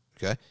live,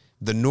 okay?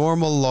 The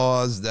normal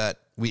laws that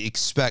we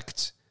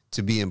expect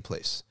to be in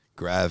place.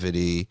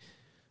 Gravity,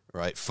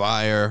 right?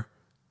 Fire.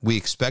 We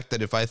expect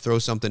that if I throw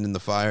something in the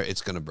fire,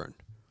 it's going to burn.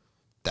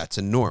 That's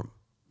a norm.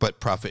 But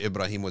Prophet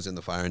Ibrahim was in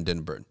the fire and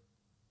didn't burn,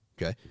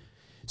 okay?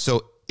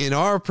 So in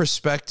our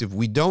perspective,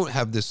 we don't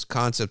have this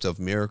concept of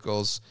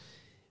miracles.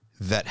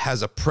 that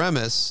has a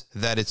premise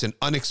that it's an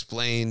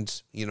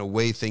unexplained,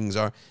 way things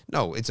are.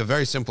 No, it's a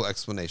very simple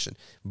explanation.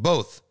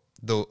 Both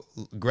the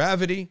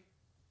gravity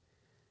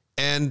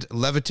and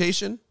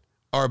levitation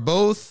are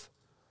both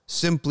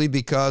simply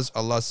because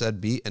Allah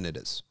said be, and it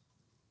is.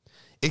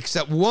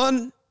 Except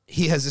one,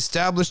 he has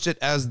established it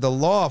as the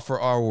law for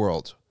our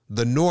world,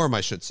 the norm,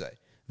 I should say,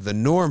 the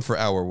norm for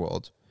our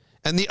world.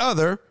 And the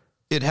other,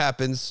 it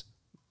happens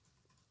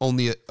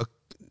only a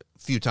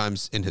few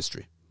times in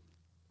history.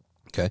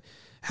 Okay?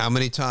 How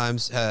many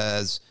times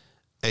has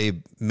a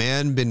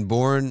man been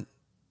born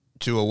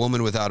to a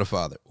woman without a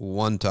father?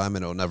 One time,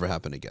 and it'll never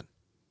happen again.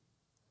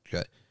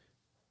 Okay?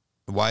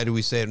 Why do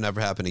we say it'll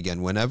never happen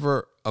again?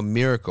 Whenever a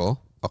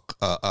miracle, a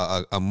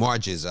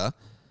mu'jiza,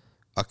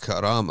 a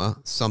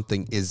karamah,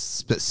 something is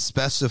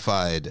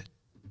specified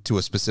to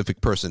a specific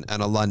person,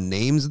 and Allah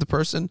names the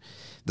person,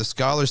 the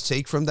scholars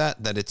take from that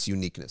it's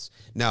uniqueness.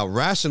 Now,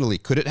 rationally,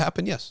 could it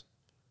happen? Yes.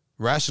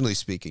 Rationally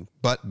speaking.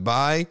 But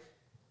by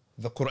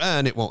the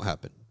Quran, it won't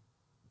happen.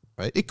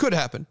 Right? It could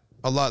happen.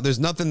 Allah, there's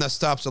nothing that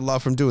stops Allah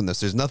from doing this.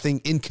 There's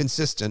nothing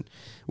inconsistent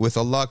with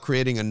Allah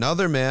creating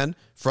another man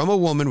from a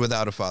woman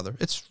without a father.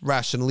 It's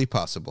rationally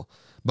possible.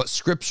 But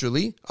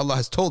scripturally, Allah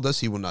has told us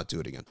he will not do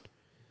it again.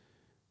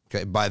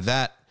 Okay, by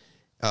that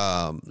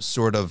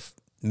sort of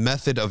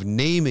method of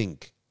naming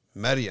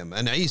Maryam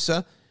and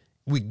Isa,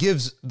 we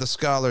gives the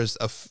scholars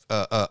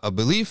a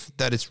belief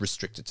that it's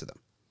restricted to them.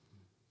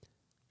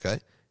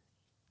 Okay?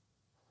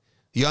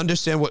 You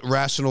understand what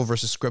rational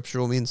versus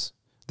scriptural means?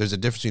 There's a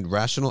difference between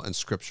rational and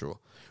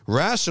scriptural.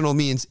 Rational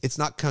means it's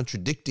not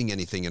contradicting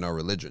anything in our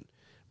religion.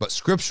 But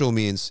scriptural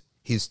means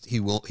he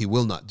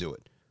will not do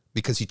it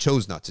because he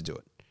chose not to do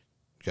it.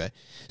 Okay?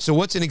 So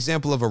what's an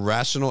example of a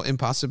rational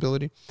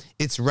impossibility?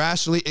 It's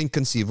rationally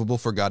inconceivable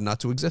for God not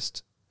to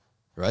exist.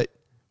 Right?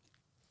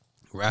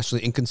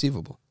 Rationally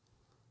inconceivable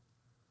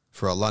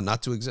for Allah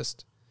not to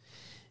exist.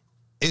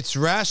 It's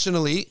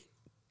rationally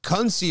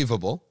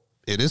conceivable,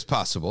 it is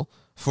possible,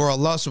 for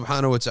Allah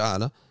subhanahu wa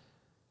ta'ala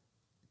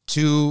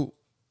to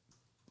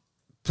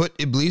put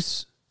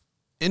Iblis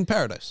in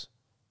paradise.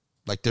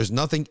 Like there's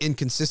nothing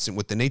inconsistent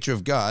with the nature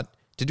of God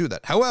to do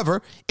that.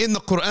 However, in the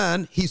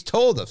Quran, he's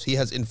told us, he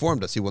has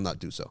informed us he will not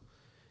do so.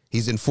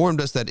 He's informed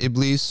us that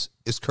Iblis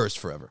is cursed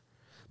forever.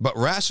 But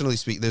rationally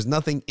speaking, there's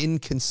nothing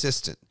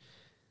inconsistent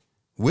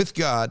with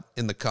God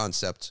in the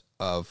concept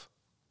of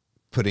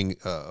putting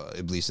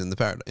Iblis in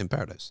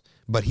paradise.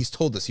 But he's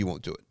told us he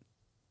won't do it.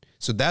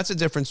 So that's a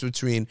difference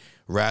between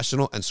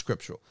rational and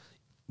scriptural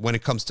when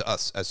it comes to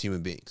us as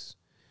human beings.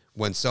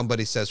 When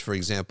somebody says, for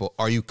example,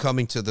 are you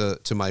coming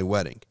to my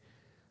wedding?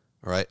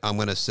 All right, I'm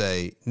going to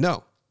say,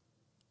 no.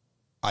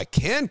 I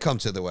can come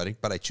to the wedding,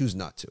 but I choose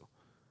not to.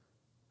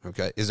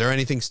 Okay, is there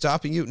anything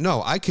stopping you?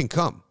 No, I can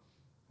come,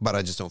 but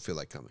I just don't feel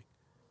like coming.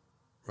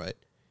 Right?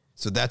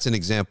 So that's an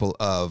example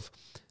of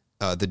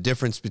the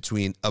difference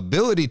between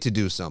ability to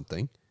do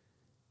something.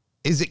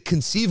 Is it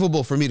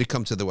conceivable for me to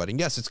come to the wedding?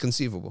 Yes, it's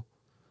conceivable,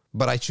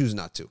 but I choose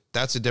not to.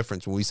 That's the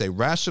difference when we say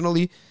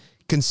rationally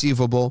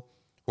conceivable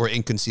or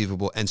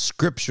inconceivable and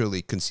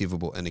scripturally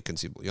conceivable and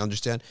inconceivable. You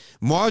understand?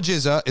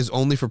 Mu'jiza is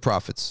only for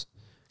prophets.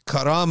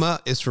 Karamah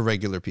is for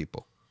regular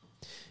people.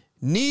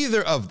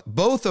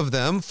 Both of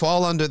them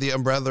fall under the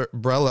umbrella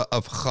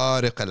of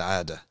khariq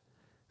al-aadah,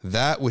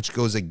 that which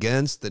goes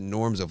against the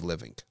norms of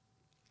living,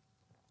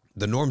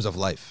 the norms of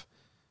life,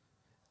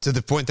 to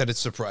the point that it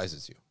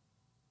surprises you.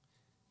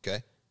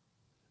 Okay?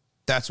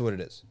 That's what it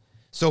is.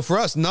 So for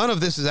us, none of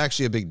this is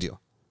actually a big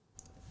deal.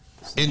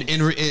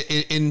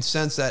 In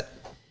sense that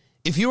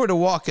if you were to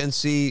walk and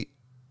see,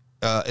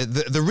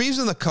 the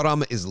reason the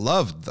karamah is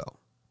loved, though,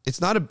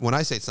 it's not when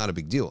I say it's not a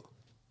big deal,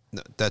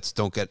 no,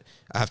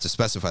 I have to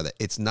specify that.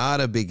 It's not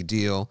a big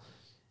deal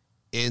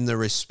in the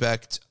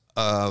respect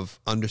of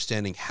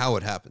understanding how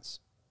it happens.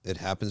 It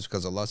happens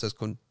because Allah says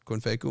kun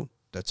fayakun.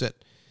 That's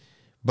it.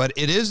 But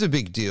it is a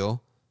big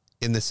deal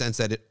in the sense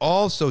that it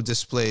also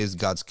displays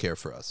God's care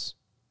for us.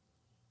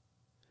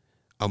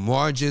 A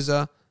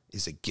mu'jiza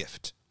is a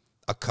gift.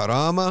 A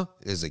karamah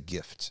is a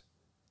gift.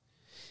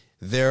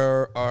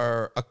 There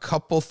are a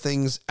couple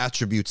things,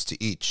 attributes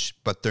to each,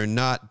 but they're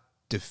not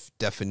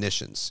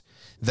definitions.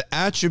 The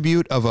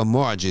attribute of a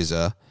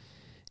mu'jiza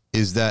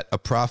is that a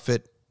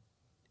prophet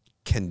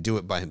can do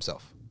it by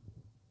himself.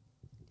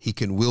 He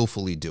can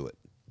willfully do it.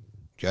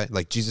 Okay?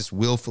 Like Jesus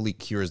willfully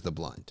cures the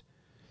blind.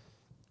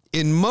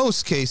 In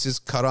most cases,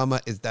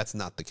 karamah that's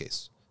not the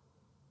case.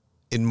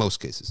 In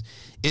most cases.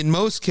 In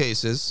most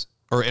cases,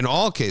 or in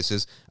all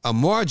cases, a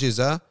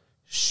mu'jiza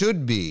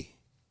should be,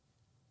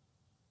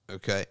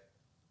 okay,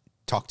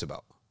 talked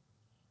about.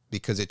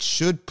 Because it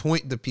should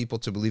point the people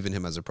to believe in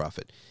him as a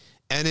prophet.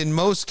 And in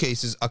most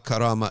cases, a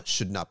karamah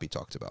should not be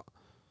talked about.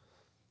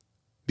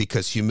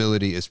 Because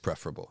humility is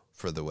preferable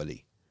for the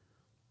wali.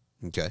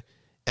 Okay?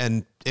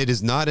 And it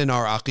is not in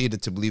our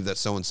aqeedah to believe that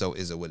so-and-so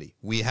is a wali.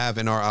 We have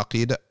in our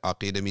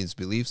aqeedah means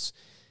beliefs,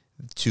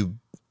 to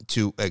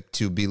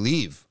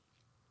believe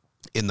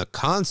in the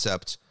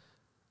concept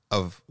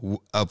of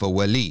a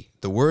wali.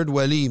 The word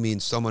wali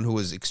means someone who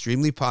is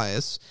extremely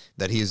pious,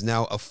 that he is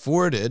now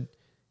afforded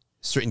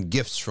certain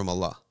gifts from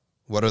Allah.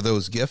 What are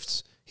those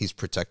gifts? He's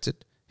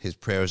protected. His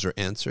prayers are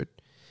answered.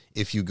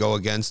 If you go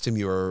against him,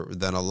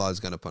 then Allah is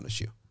going to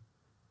punish you.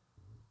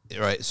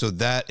 Right? So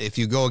that if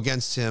you go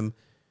against him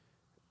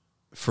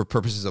for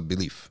purposes of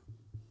belief,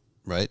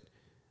 right?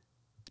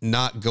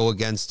 Not go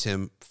against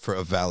him for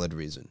a valid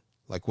reason.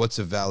 Like, what's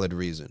a valid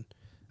reason?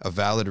 A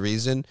valid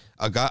reason?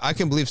 I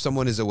can believe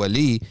someone is a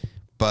wali,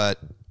 but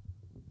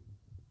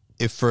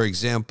if, for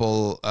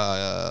example,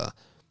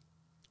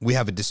 we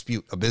have a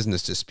dispute, a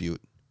business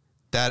dispute,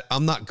 that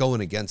I'm not going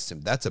against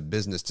him. That's a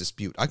business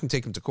dispute. I can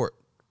take him to court,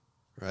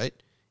 right?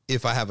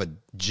 If I have a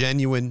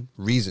genuine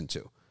reason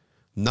to,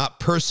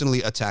 not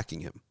personally attacking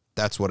him.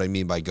 That's what I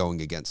mean by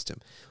going against him.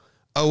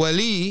 A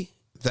wali,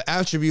 the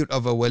attribute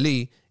of a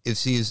wali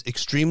is he is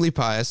extremely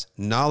pious,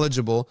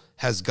 knowledgeable,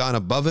 has gone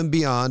above and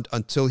beyond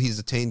until he's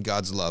attained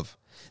God's love.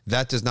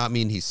 That does not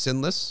mean he's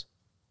sinless.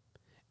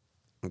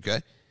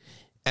 Okay?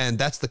 And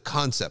that's the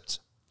concept.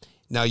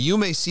 Now, you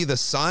may see the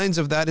signs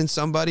of that in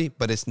somebody,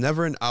 but it's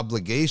never an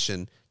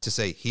obligation to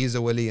say, he's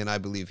a wali and I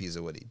believe he's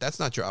a wali. That's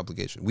not your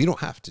obligation. We don't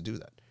have to do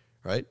that,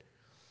 right?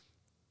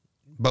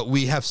 But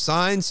we have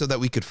signs so that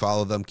we could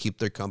follow them, keep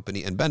their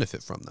company, and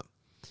benefit from them.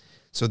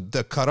 So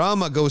the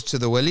karamah goes to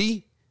the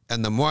wali,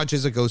 and the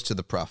mu'jiza goes to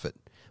the prophet.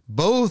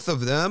 Both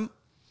of them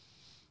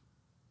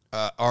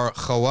are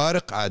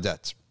khawariq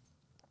adat,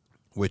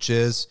 which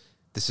is,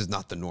 this is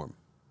not the norm.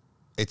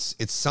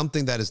 It's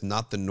something that is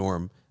not the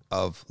norm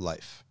of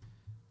life.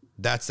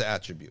 That's the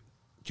attribute,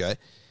 okay?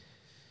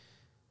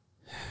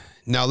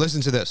 Now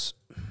listen to this.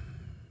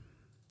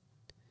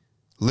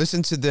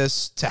 Listen to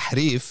this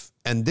tahrif,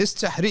 and this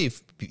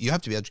tahrif, you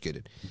have to be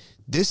educated.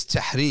 This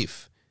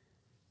tahrif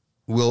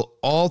will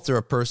alter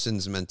a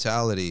person's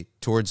mentality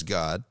towards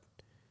God,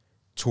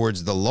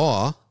 towards the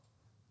law,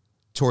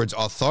 towards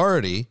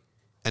authority,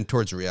 and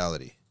towards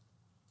reality.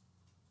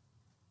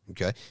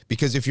 Okay?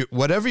 Because if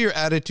whatever your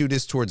attitude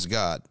is towards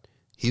God,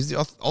 he's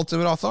the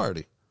ultimate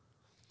authority.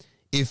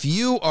 If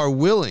you are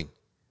willing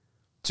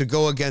to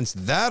go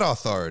against that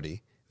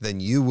authority, then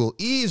you will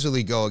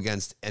easily go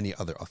against any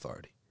other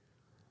authority.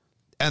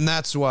 And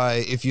that's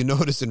why, if you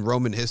notice in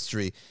Roman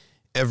history,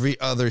 every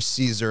other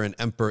Caesar and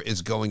emperor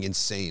is going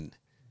insane,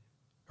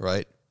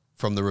 right?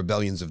 From the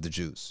rebellions of the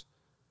Jews,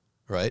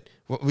 right?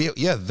 Well,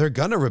 yeah, they're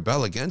going to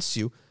rebel against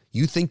you.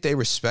 You think they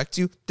respect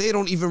you? They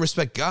don't even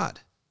respect God,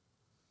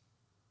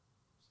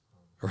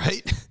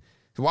 right?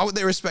 Why would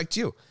they respect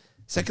you?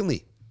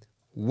 Secondly,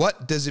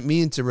 what does it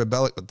mean to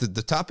rebel?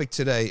 The topic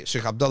today,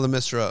 Sheikh Abdullah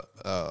Misra,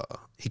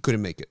 he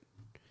couldn't make it.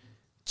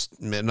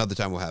 Another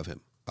time we'll have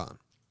him on.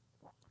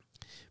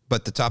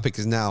 But the topic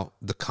is now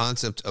the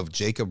concept of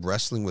Jacob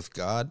wrestling with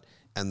God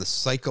and the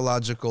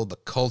psychological, the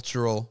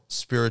cultural,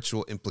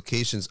 spiritual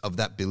implications of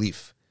that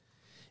belief.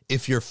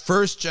 If your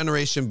first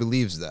generation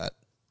believes that,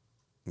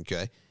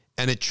 okay,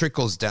 and it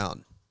trickles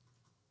down.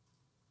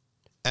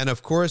 And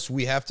of course,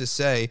 we have to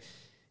say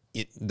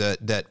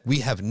that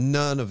we have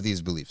none of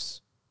these beliefs.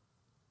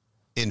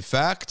 In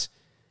fact,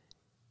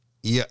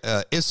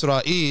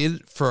 Israel,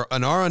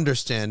 in our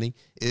understanding,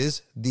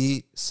 is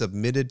the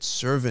submitted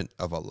servant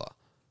of Allah.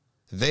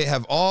 They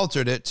have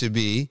altered it to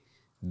be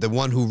the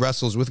one who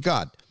wrestles with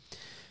God.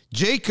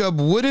 Jacob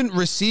wouldn't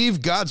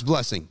receive God's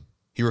blessing.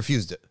 He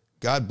refused it.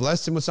 God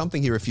blessed him with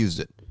something, he refused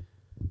it.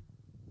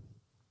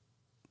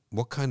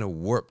 What kind of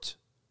warped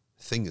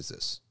thing is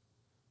this?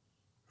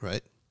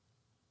 Right?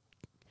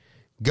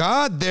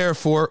 God,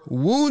 therefore,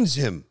 wounds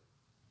him,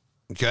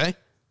 okay,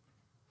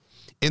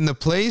 in the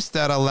place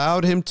that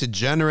allowed him to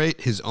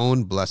generate his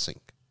own blessing.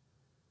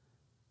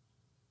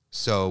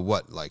 So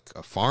what, like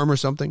a farm or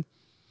something?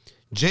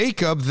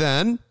 Jacob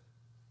then,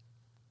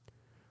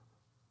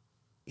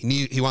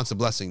 he wants a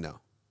blessing now.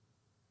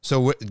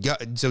 So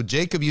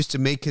Jacob used to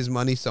make his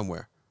money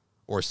somewhere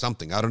or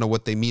something. I don't know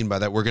what they mean by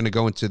that. We're going to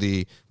go into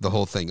the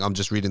whole thing. I'm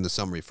just reading the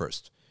summary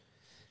first.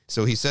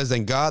 So he says,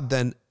 then God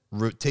then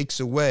takes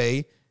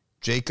away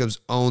Jacob's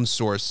own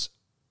source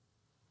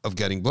of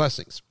getting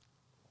blessings.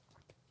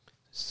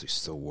 It's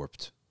so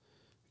warped.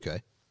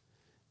 Okay.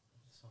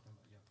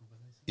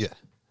 Yeah.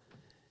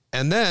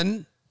 And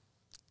then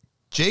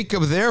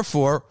Jacob,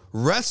 therefore,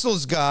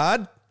 wrestles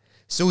God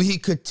so he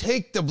could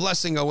take the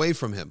blessing away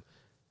from him.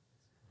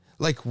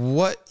 Like,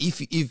 what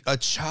if a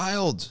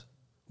child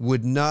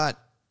would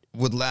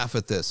laugh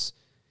at this?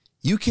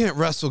 You can't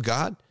wrestle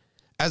God.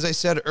 As I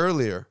said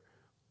earlier,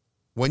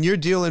 when you're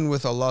dealing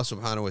with Allah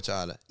subhanahu wa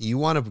ta'ala, you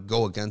want to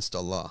go against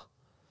Allah.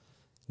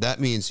 That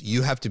means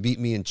you have to beat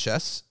me in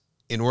chess.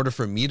 In order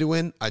for me to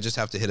win, I just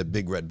have to hit a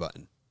big red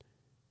button.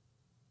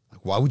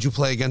 Like, why would you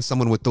play against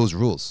someone with those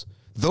rules?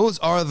 Those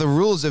are the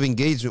rules of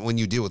engagement when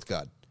you deal with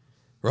God,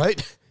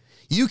 right?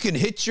 You can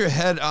hit your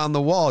head on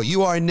the wall.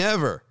 You are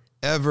never,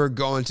 ever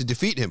going to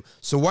defeat him.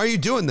 So why are you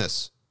doing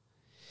this?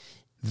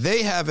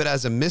 They have it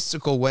as a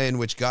mystical way in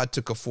which God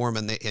took a form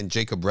and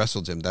Jacob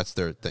wrestled him. That's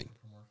their thing.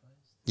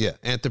 Yeah,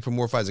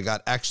 anthropomorphized.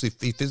 God actually,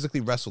 he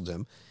physically wrestled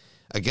him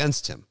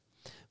against him.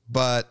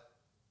 But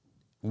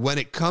when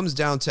it comes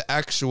down to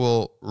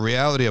actual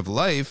reality of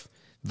life,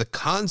 the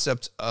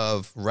concept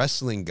of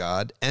wrestling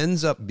God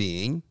ends up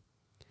being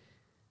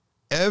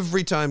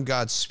Every time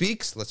God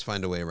speaks, let's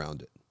find a way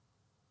around it.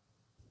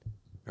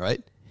 All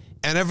right?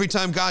 And every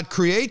time God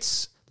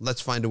creates,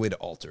 let's find a way to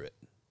alter it.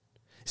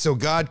 So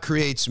God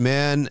creates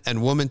man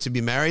and woman to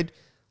be married.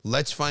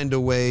 Let's find a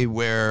way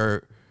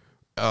where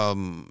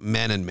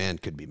man and man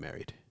could be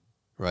married,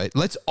 right?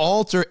 Let's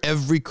alter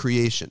every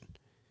creation.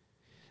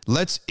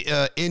 Let's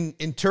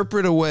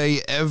interpret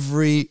away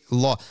every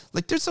law.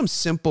 Like there's some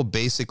simple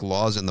basic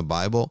laws in the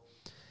Bible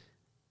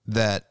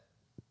that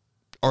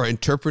are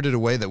interpreted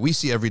away that we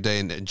see every day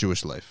in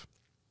Jewish life.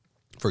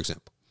 For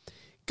example,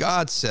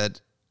 God said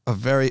a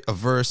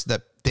verse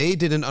that they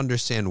didn't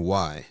understand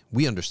why.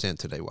 We understand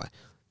today why.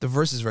 The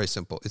verse is very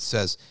simple. It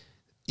says,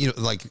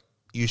 like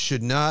you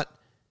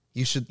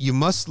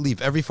must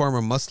leave, every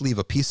farmer must leave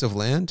a piece of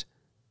land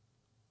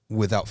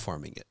without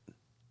farming it.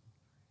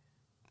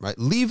 Right?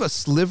 Leave a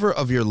sliver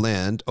of your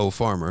land, O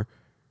farmer,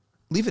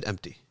 leave it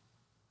empty.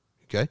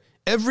 Okay?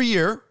 Every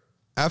year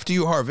after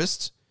you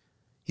harvest,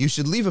 you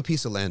should leave a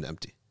piece of land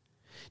empty.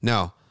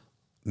 Now,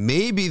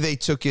 maybe they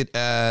took it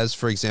as,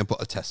 for example,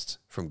 a test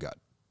from God,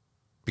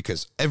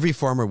 because every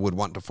farmer would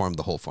want to farm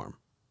the whole farm,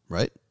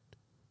 right?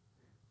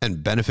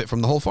 And benefit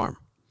from the whole farm.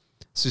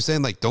 So you're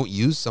saying, like, don't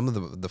use some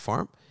of the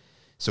farm?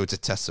 So it's a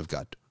test of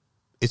God.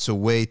 It's a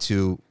way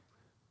to,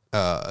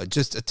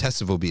 just a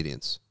test of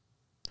obedience.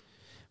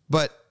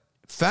 But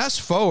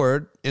fast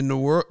forward in the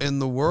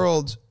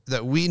world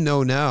that we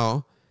know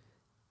now,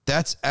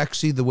 that's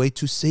actually the way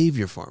to save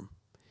your farm.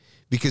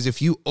 Because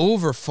if you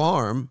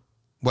over-farm,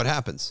 what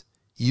happens?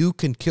 You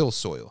can kill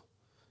soil.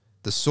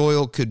 The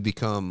soil could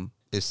become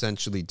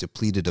essentially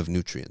depleted of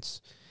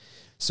nutrients.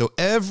 So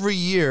every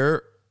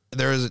year,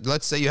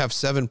 let's say you have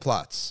 7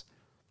 plots.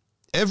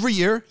 Every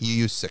year, you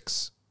use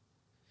 6.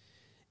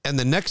 And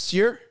the next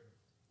year,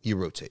 you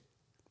rotate.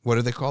 What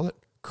do they call it?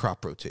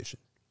 Crop rotation.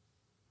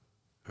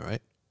 All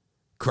right?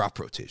 Crop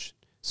rotation.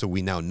 So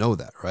we now know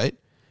that, right?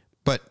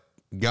 But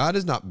God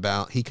is not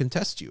bound. He can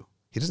test you.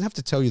 He doesn't have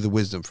to tell you the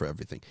wisdom for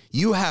everything.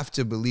 You have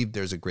to believe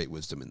there's a great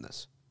wisdom in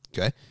this.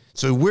 Okay?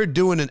 So we're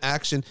doing an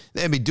action.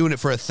 They've been doing it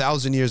for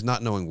 1,000 years,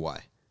 not knowing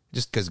why.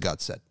 Just because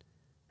God said.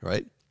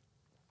 Right?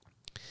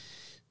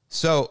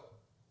 So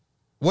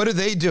what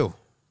do?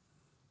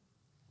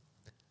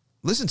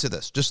 Listen to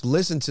this. Just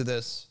listen to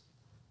this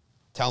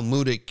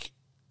Talmudic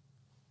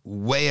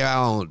way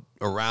out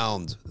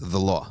around the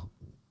law.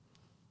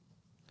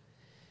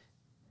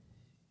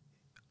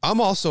 I'm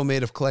also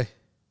made of clay,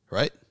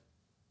 right?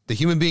 The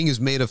human being is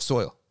made of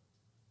soil.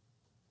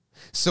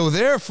 So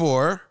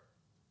therefore,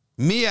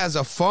 me as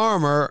a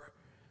farmer,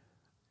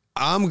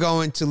 I'm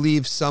going to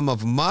leave some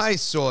of my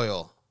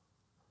soil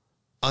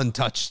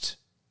untouched.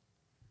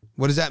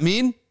 What does that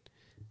mean?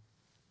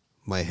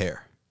 My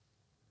hair.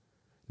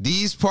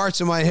 These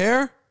parts of my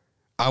hair,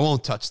 I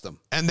won't touch them.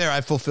 And there,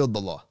 I fulfilled the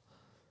law.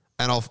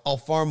 And I'll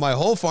farm my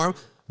whole farm,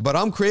 but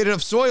I'm created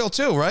of soil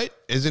too, right?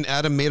 Isn't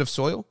Adam made of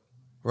soil,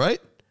 right?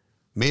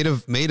 Made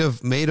of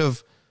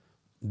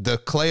the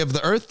clay of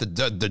the earth, the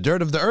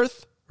dirt of the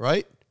earth,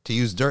 right? To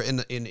use dirt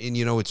in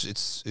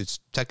its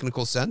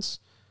technical sense,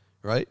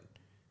 right?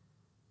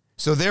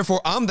 So therefore,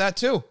 I'm that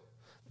too.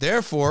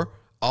 Therefore,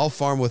 I'll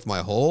farm with my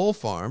whole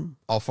farm.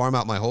 I'll farm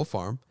out my whole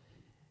farm,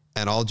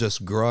 and I'll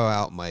just grow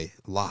out my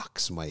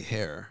locks, my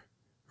hair,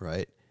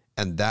 right?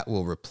 And that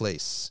will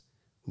replace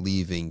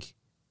leaving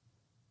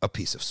a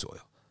piece of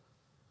soil.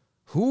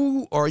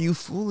 Who are you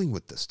fooling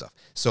with this stuff?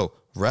 So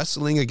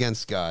wrestling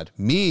against God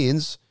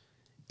means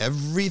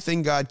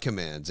everything God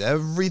commands,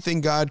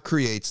 everything God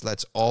creates,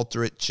 let's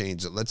alter it,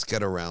 change it, let's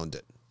get around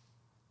it.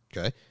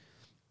 Okay?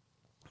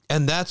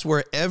 And that's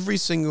where every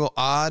single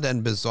odd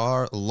and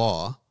bizarre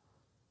law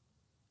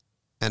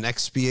and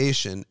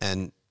expiation,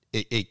 and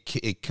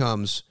it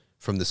comes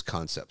from this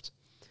concept.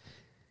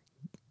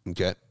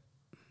 Okay?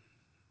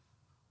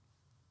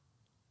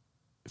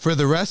 For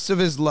the rest of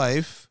his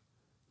life,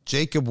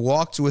 Jacob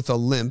walked with a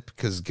limp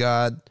because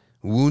God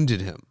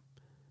wounded him.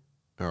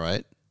 All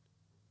right?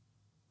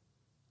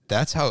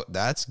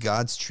 That's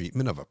God's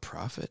treatment of a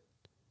prophet.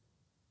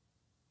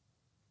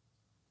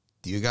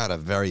 You got a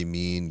very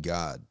mean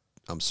God.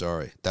 I'm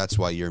sorry. That's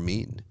why you're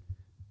mean.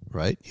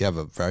 Right? You have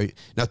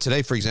now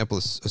today, for example,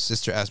 a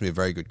sister asked me a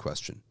very good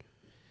question.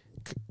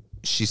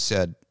 She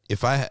said,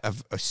 if I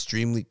have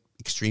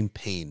extreme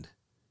pain,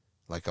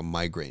 like a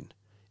migraine,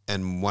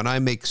 and when I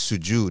make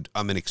sujood,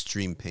 I'm in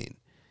extreme pain,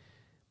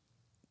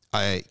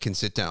 I can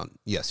sit down.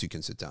 Yes, you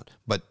can sit down.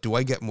 But do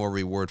I get more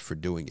reward for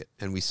doing it?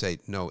 And we say,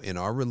 no, in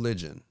our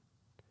religion,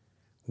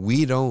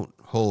 we don't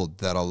hold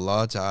that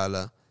Allah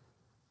Ta'ala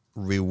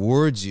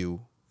rewards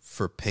you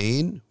for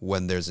pain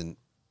when there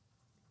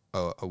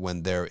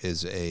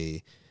is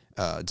a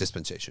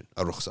dispensation,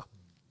 a rukhsa.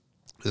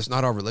 That's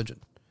not our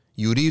religion.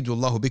 يُرِيدُ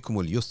اللَّهُ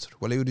بِكُمُ الْيُسْرَ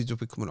وَلَا يُرِيدُ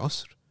بِكُمُ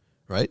الْعُسْرَ.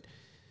 Right?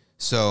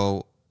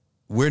 So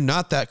we're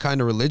not that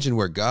kind of religion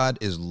where God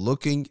is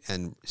looking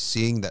and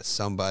seeing that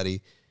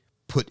somebody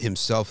put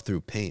himself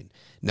through pain.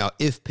 Now,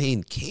 if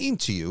pain came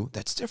to you,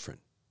 that's different.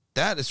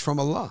 That is from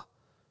Allah.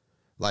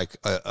 Like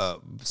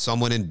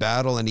someone in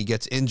battle and he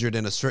gets injured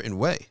in a certain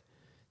way.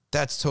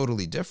 That's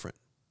totally different.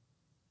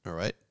 All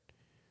right?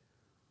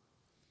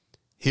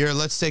 Here,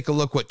 let's take a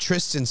look what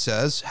Tristan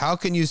says. How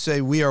can you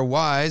say we are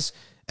wise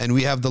and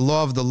we have the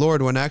law of the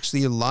Lord when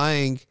actually the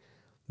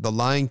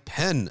lying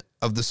pen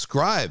of the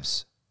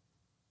scribes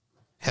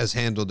has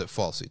handled it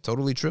falsely?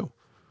 Totally true.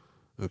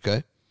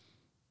 Okay.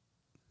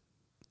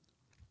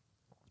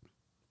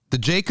 The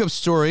Jacob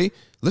story,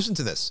 listen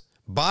to this.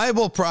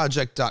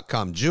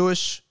 BibleProject.com,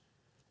 Jewish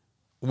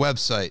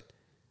website.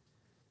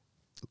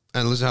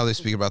 And listen how they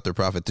speak about their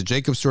prophet. The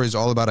Jacob story is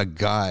all about a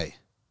guy.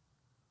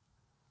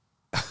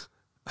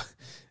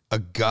 A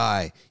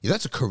guy. Yeah,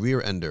 that's a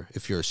career ender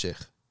if you're a sheikh.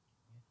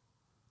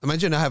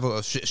 Imagine I have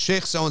a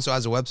sheikh so-and-so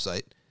has a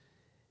website.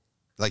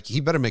 Like, he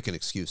better make an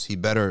excuse. He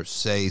better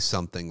say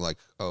something like,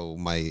 oh,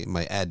 my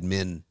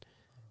admin,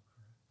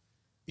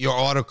 your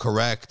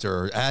autocorrect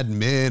or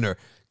admin, or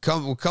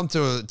come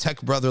to a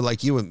tech brother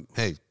like you and,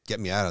 hey, get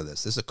me out of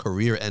this. This is a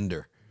career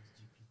ender.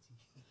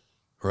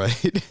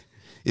 Right?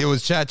 It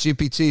was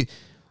ChatGPT.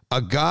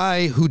 A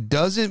guy who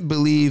doesn't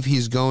believe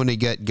he's going to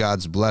get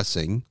God's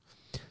blessing,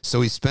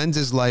 so he spends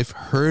his life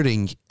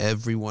hurting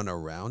everyone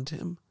around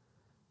him.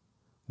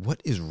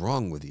 What is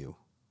wrong with you?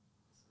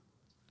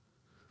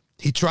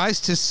 He tries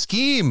to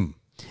scheme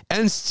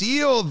and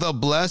steal the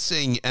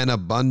blessing and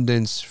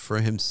abundance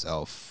for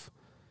himself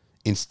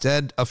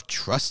instead of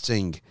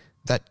trusting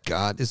that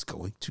God is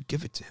going to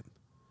give it to him.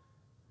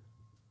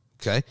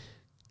 Okay?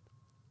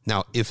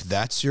 Now, if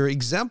that's your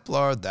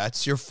exemplar,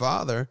 that's your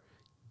father,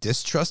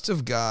 distrust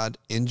of God,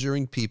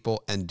 injuring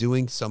people, and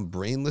doing some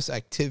brainless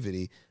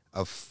activity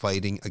of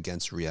fighting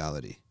against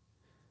reality.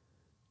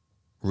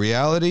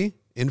 Reality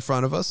in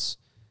front of us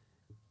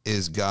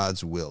is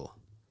God's will.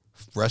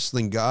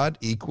 Wrestling God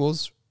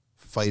equals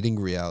fighting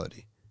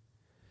reality.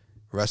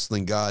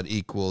 Wrestling God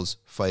equals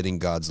fighting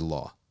God's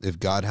law. If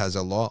God has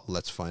a law,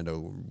 let's find a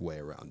way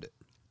around it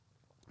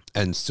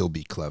and still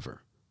be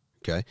clever.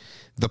 Okay?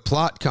 The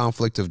plot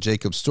conflict of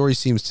Jacob's story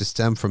seems to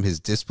stem from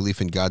his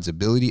disbelief in God's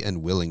ability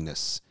and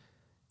willingness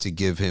to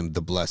give him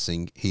the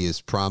blessing he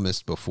is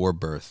promised before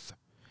birth.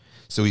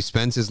 So he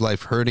spends his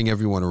life hurting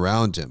everyone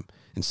around him.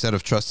 Instead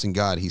of trusting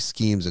God, he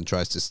schemes and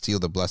tries to steal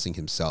the blessing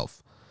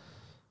himself.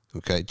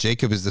 Okay,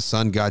 Jacob is the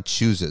son God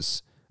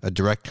chooses, a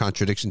direct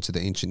contradiction to the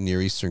ancient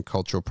Near Eastern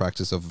cultural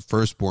practice of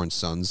firstborn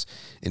sons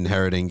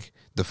inheriting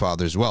the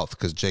father's wealth,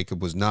 because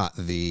Jacob was not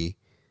the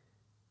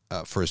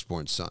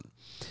firstborn son.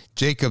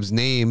 Jacob's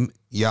name,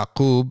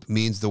 Yaqub,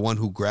 means the one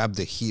who grabbed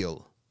the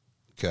heel.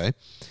 Okay,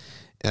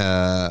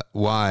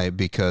 why?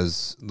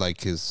 Because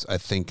I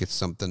think it's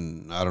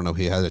something, I don't know,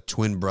 he had a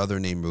twin brother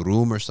named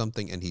Rum or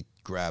something, and he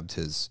grabbed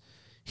his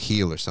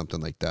heel or something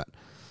like that.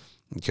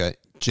 Okay,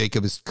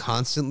 Jacob is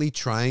constantly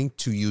trying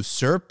to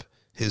usurp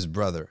his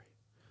brother.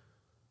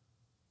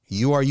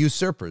 You are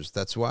usurpers,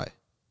 that's why,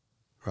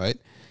 right?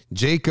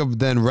 Jacob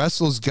then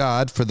wrestles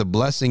God for the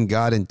blessing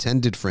God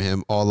intended for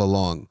him all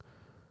along.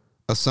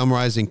 A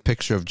summarizing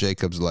picture of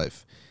Jacob's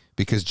life.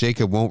 Because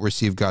Jacob won't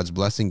receive God's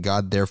blessing,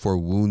 God therefore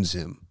wounds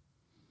him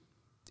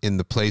in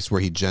the place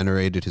where he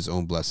generated his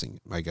own blessing.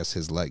 I guess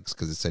his legs,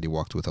 because it said he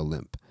walked with a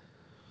limp.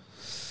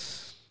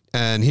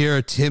 And here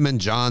Tim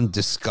and John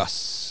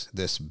discuss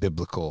this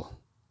biblical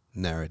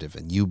narrative,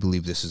 and you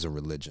believe this is a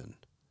religion.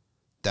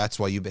 That's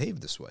why you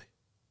behave this way.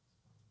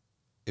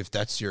 If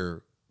that's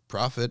your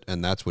prophet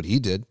and that's what he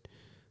did,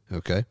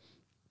 okay?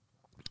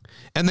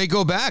 And they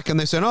go back and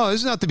they say, oh, this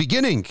is not the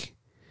beginning.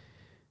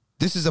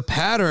 This is a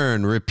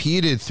pattern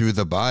repeated through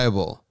the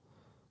Bible,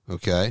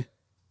 okay?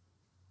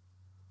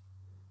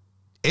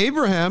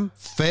 Abraham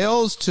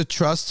fails to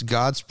trust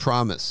God's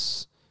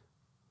promise,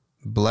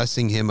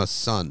 blessing him a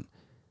son.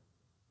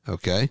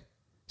 Okay?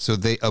 So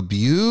they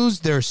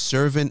abuse their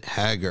servant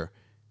Hagar.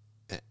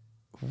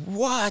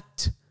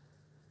 What?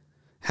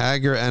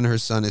 Hagar and her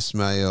son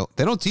Ishmael.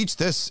 They don't teach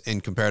this in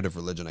comparative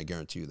religion, I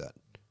guarantee you that.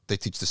 They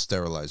teach the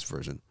sterilized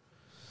version.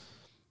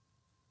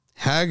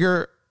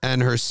 Hagar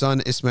and her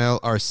son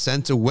Ishmael are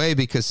sent away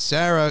because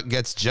Sarah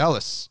gets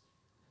jealous.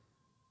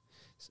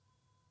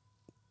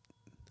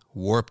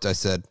 Warped, I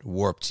said.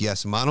 Warped.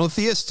 Yes,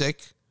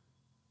 monotheistic.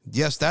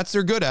 Yes, that's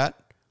they're good at.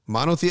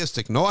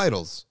 Monotheistic, no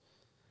idols.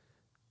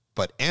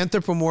 But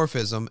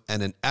anthropomorphism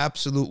and an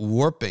absolute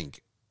warping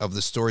of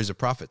the stories of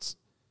prophets.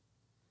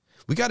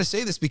 We got to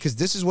say this because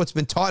this is what's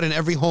been taught in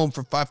every home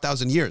for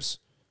 5,000 years.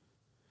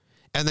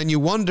 And then you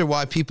wonder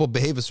why people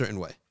behave a certain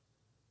way.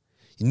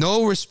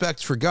 No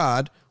respect for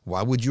God.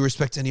 Why would you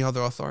respect any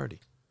other authority?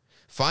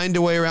 Find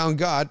a way around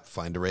God.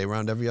 Find a way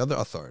around every other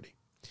authority.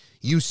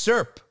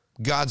 Usurp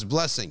God's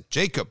blessing.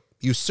 Jacob,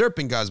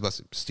 usurping God's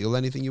blessing. Steal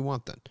anything you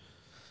want then.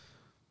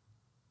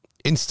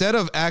 Instead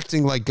of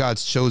acting like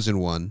God's chosen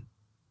one,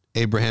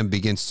 Abraham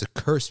begins to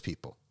curse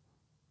people.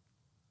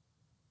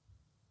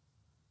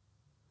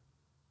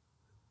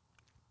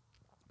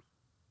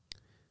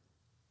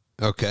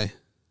 Okay.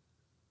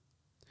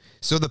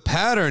 So the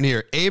pattern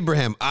here,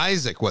 Abraham,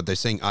 Isaac, what they're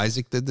saying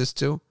Isaac did this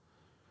too?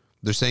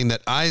 They're saying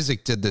that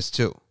Isaac did this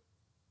too.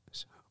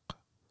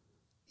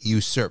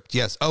 Usurped.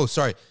 Yes. Oh,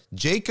 sorry.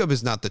 Jacob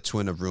is not the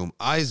twin of Rum.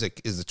 Isaac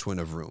is the twin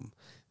of Rum.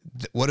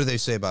 What do they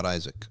say about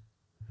Isaac?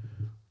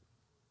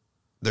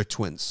 They're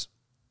twins.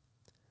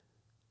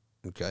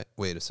 Okay,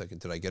 wait a second.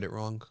 Did I get it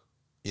wrong?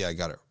 Yeah, I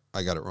got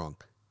it wrong.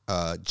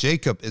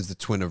 Jacob is the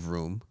twin of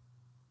Rum.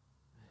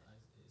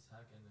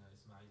 Ishaq and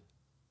Ismail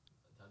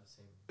have the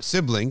same.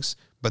 Siblings,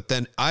 but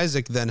then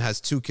Isaac then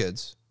has two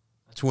kids,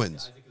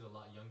 twins. Isaac is a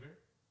lot younger,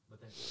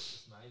 but then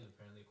Ismail,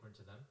 apparently, according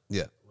to them,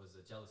 Yeah, was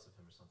jealous of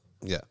him or something.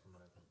 yeah, From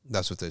what I've heard.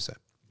 that's what they say.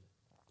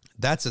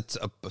 That's a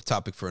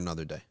topic for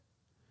another day.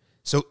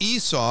 So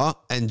Esau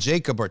and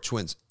Jacob are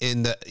twins.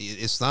 In the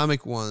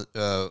Islamic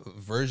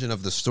version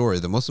of the story,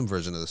 the Muslim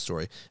version of the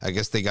story, I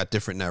guess they got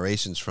different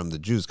narrations from the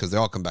Jews because they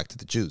all come back to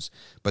the Jews.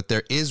 But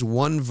there is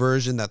one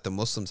version that the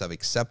Muslims have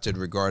accepted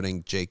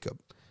regarding Jacob,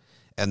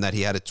 and that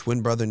he had a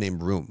twin brother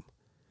named Rum.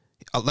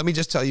 Let me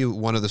just tell you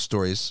one of the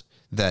stories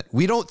that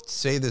we don't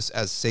say this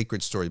as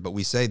sacred stories, but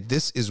we say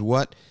this is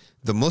what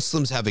the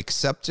Muslims have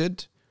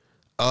accepted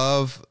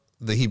of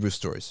the Hebrew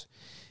stories,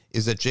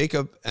 is that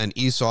Jacob and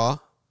Esau,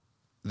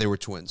 they were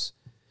twins.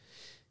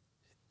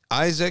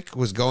 Isaac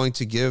was going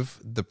to give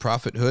the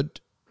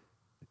prophethood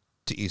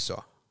to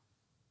Esau.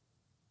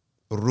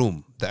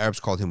 Rum. The Arabs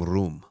called him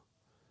Rum.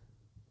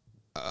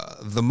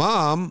 The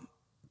mom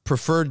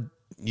preferred,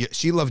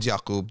 she loved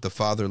Yaqub. The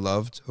father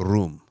loved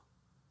Rum.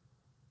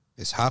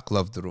 Ishaq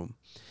loved the Rum.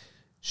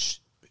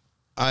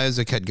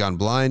 Isaac had gone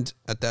blind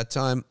at that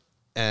time,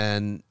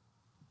 and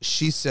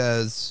she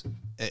says,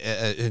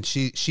 and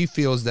she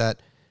feels that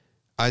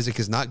Isaac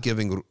is not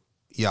giving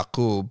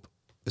Yaqub,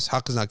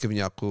 Ishaq is not giving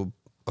Yaqub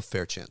a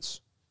fair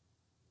chance.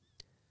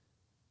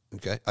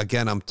 Okay?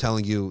 Again, I'm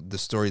telling you the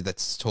story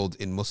that's told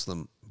in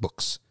Muslim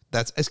books.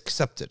 That's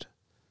accepted.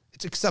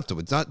 It's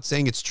acceptable. It's not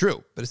saying it's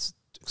true, but it's an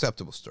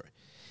acceptable story.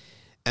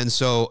 And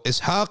so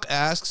Ishaq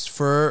asks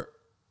for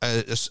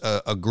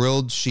a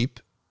grilled sheep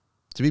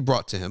to be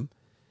brought to him,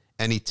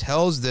 and he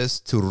tells this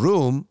to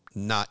Rum,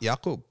 not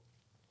Yaqub.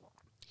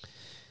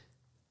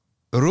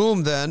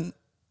 Rum then,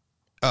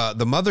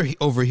 the mother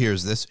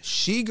overhears this.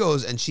 She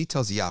goes and she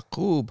tells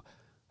Yaqub,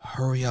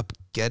 hurry up,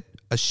 get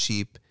a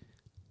sheep,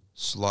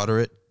 slaughter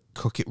it,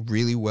 cook it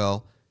really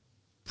well,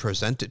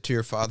 present it to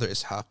your father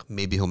Ishaq.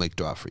 Maybe he'll make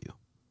dua for you.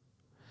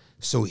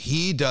 So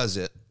he does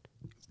it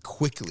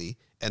quickly.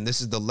 And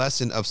this is the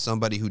lesson of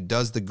somebody who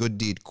does the good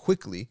deed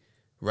quickly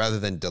rather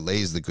than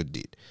delays the good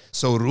deed.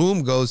 So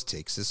Rum goes,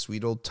 takes his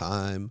sweet old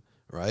time,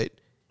 right?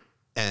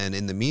 And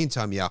in the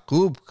meantime,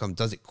 Yaqub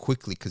does it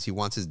quickly because he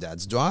wants his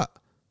dad's dua.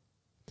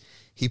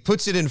 He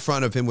puts it in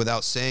front of him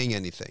without saying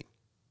anything.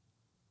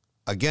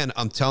 Again,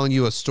 I'm telling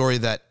you a story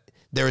that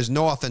there is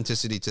no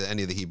authenticity to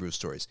any of the Hebrew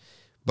stories,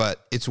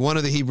 but it's one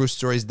of the Hebrew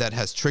stories that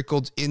has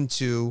trickled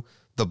into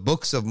the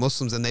books of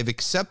Muslims, and they've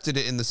accepted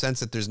it in the sense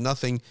that there's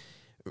nothing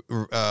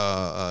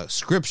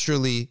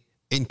scripturally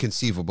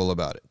inconceivable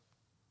about it.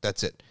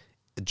 That's it.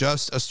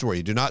 Just a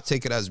story. Do not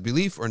take it as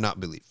belief or not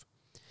belief.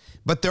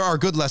 But there are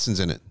good lessons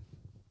in it.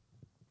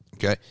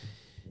 Okay?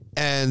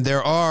 And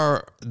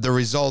the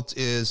result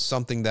is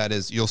something that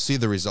is, you'll see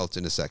the result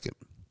in a second.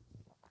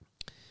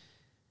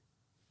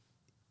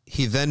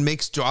 He then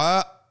makes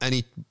dua and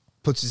he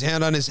puts his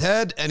hand on his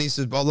head and he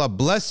says, Allah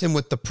bless him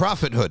with the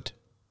prophethood.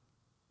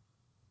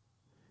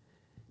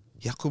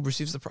 Yaqub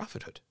receives the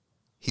prophethood.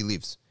 He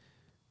leaves.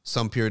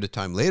 Some period of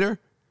time later,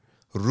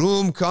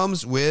 Rum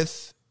comes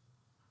with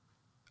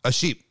a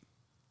sheep,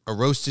 a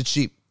roasted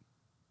sheep.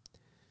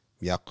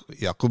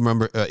 Yaqub,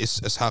 remember,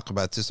 Ishaq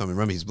about this time,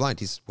 remember he's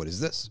blind. What is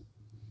this?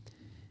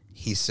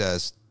 He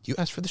says, you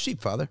asked for the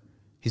sheep, father.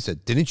 He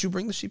said, didn't you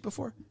bring the sheep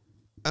before?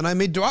 And I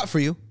made dua for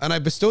you, and I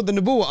bestowed the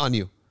nubuwwah on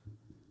you.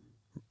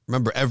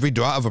 Remember, every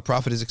dua of a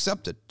prophet is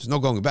accepted. There's no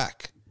going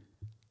back.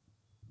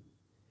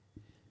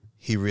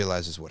 He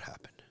realizes what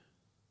happened.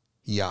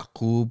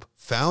 Yaqub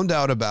found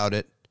out about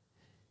it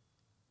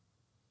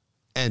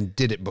and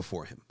did it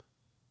before him.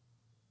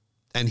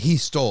 And he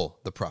stole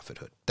the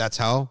prophethood. That's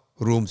how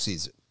Rum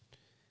sees it.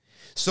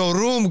 So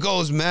Rum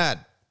goes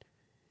mad.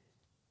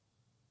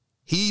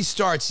 He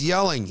starts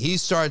yelling. He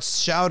starts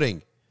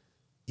shouting.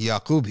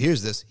 Yaqub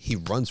hears this. He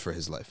runs for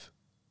his life.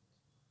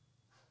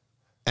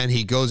 And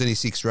he goes and he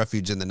seeks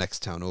refuge in the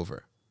next town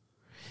over.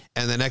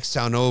 And the next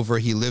town over,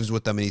 he lives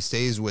with them and he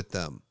stays with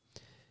them.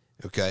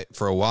 Okay,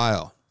 for a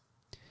while.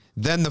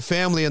 Then the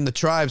family and the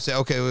tribe say,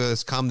 okay, well,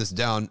 let's calm this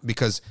down,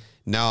 because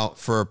now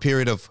for a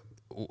period of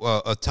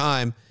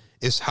time,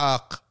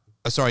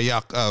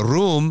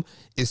 Rum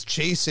is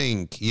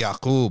chasing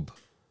Yaqub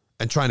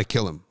and trying to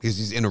kill him because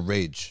he's in a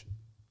rage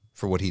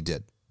for what he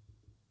did.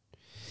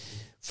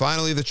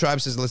 Finally, the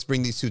tribe says, let's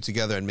bring these two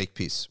together and make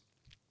peace.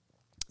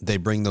 They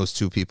bring those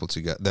two people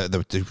together,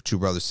 the two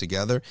brothers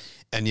together,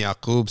 and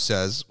Yaqub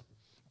says,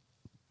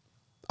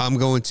 I'm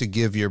going to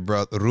give your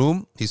brother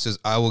Rum. He says,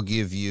 I will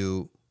give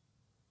you,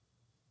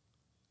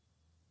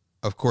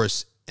 of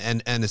course,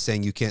 and is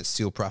saying you can't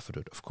steal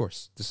prophethood. Of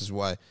course. This is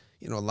why,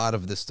 a lot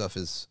of this stuff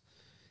is,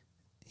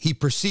 he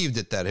perceived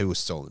it that it was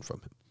stolen from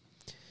him.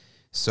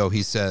 So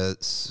he says,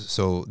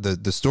 so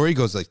the story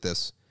goes like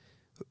this.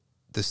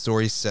 The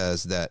story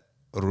says that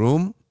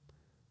Rum,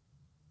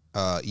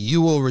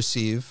 you will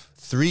receive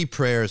 3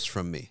 prayers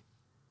from me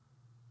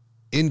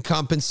in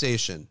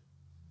compensation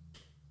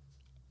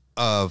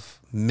of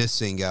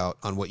missing out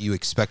on what you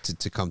expected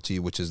to come to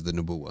you, which is the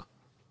nubuwah.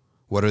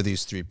 What are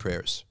these 3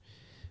 prayers?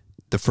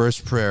 The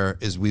first prayer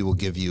is, we will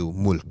give you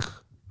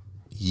mulk.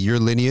 Your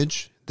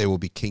lineage, they will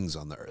be kings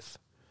on the earth.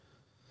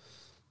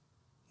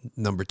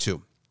 Number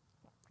 2,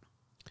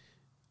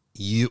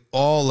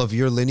 all of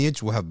your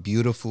lineage will have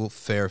beautiful,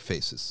 fair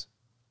faces.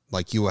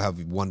 Like you will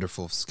have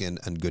wonderful skin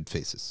and good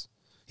faces.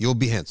 You'll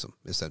be handsome,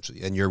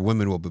 essentially, and your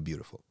women will be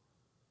beautiful.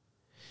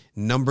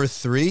 Number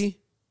 3,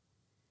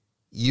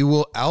 you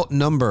will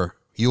outnumber.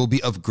 You will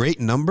be of great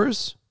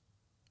numbers.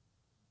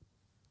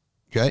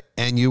 Okay?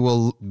 And you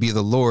will be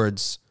the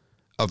lords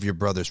of your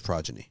brother's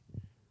progeny.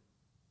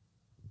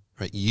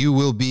 Right? You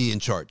will be in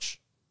charge.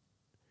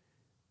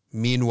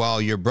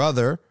 Meanwhile, your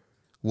brother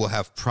will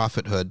have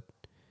prophethood,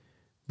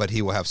 but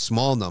he will have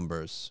small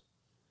numbers,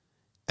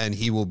 and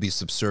he will be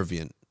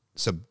subservient.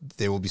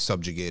 They will be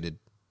subjugated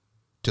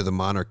to the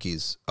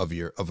monarchies of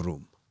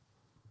Rum.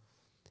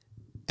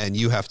 And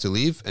you have to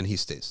leave, and he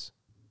stays.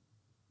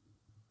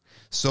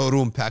 So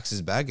Rum packs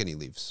his bag and he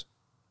leaves.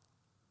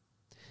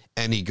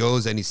 And he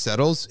goes and he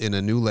settles in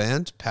a new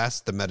land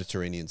past the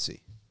Mediterranean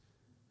Sea.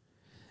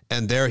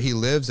 And there he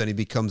lives, and he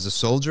becomes a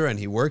soldier, and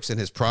he works, and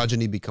his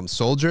progeny become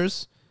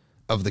soldiers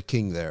of the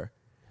king there.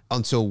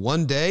 Until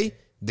one day,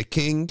 the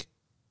king,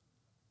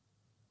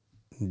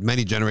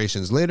 many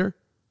generations later,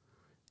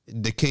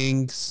 the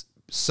king's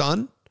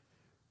son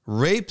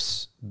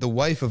rapes the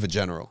wife of a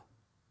general,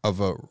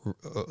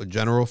 a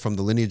general from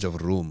the lineage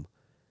of Rum.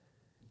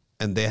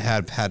 And they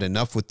had had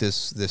enough with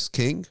this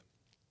king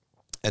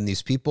and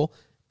these people.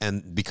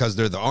 And because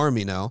they're the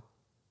army now,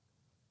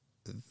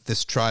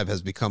 this tribe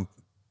has become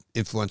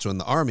influential in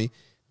the army.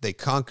 They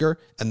conquer,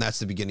 and that's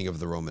the beginning of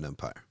the Roman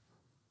Empire.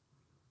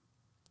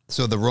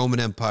 So the Roman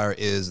Empire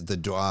is the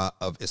dua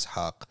of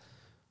Ishaq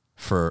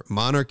for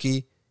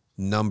monarchy,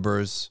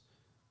 numbers,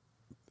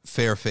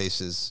 fair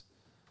faces,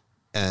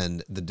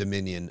 and the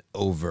dominion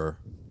over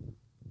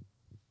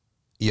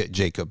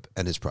Jacob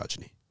and his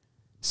progeny.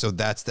 So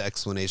that's the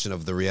explanation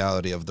of the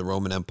reality of the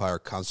Roman Empire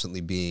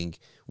constantly being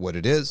what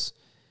it is,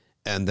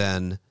 and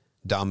then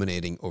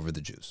dominating over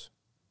the Jews.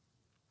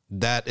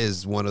 That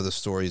is one of the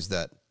stories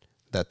that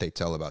they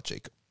tell about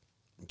Jacob.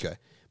 Okay.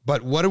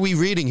 But what are we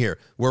reading here?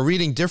 We're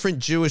reading different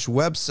Jewish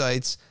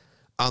websites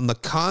on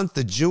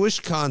the Jewish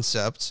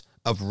concept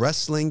of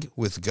wrestling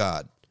with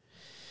God.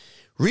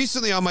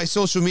 Recently on my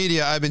social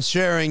media, I've been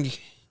sharing,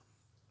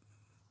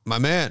 my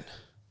man,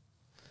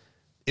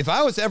 if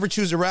I was to ever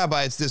choose a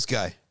rabbi, it's this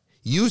guy,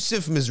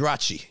 Yusuf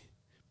Mizrachi,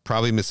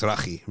 probably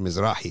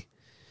Mizrachi.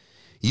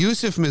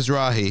 Yusuf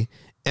Mizrachi,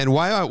 and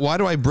why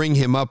do I bring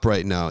him up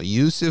right now?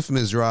 Yusuf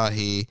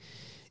Mizrachi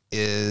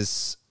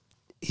he's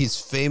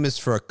famous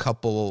for a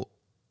couple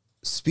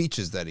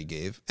speeches that he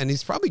gave, and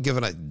he's probably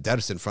given a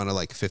ders in front of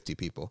like 50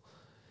 people,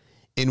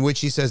 in which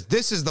he says,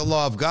 this is the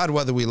law of God,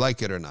 whether we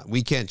like it or not.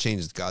 We can't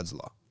change God's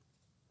law.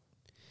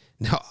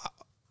 Now,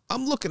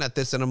 I'm looking at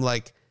this and I'm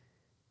like,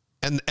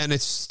 and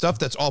it's stuff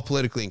that's all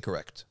politically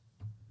incorrect,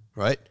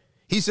 right?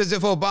 He says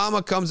if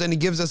Obama comes and he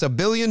gives us $1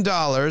 billion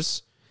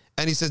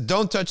and he says,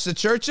 don't touch the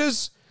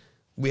churches,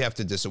 we have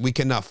to we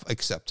cannot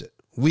accept it.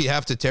 We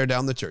have to tear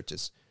down the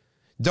churches.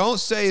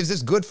 Don't say, is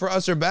this good for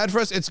us or bad for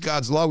us? It's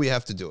God's law. We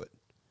have to do it.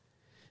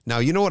 Now,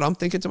 you know what I'm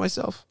thinking to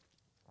myself?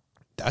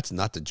 That's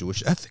not the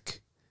Jewish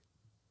ethic,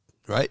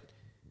 right?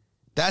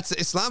 That's the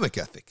Islamic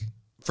ethic.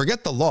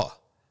 Forget the law.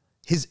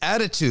 His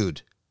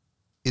attitude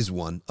is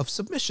one of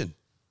submission,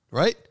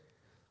 right?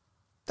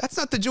 That's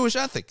not the Jewish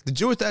ethic. The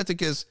Jewish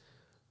ethic is,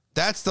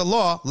 that's the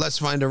law. Let's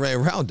find a way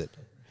around it.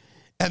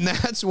 And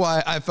that's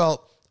why I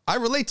felt I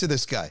relate to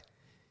this guy.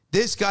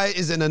 This guy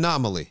is an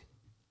anomaly.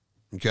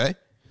 Okay?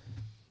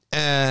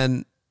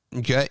 And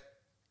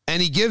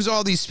he gives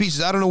all these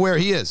speeches. I don't know where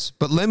he is,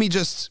 but let me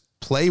just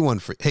play one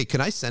for. Hey,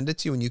 can I send it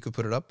to you and you could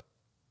put it up?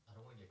 I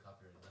don't want to get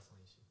copyrighted. That's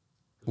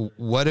the issue.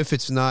 What if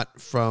it's not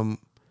from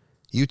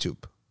YouTube?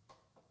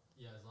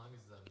 Yeah, as long as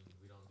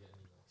we don't get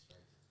any like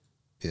strikes.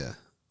 Yeah.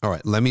 All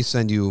right. Let me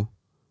send you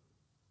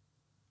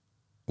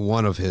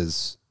one of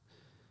his.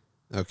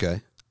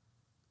 Okay.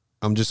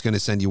 I'm just going to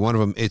send you one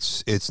of them.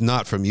 It's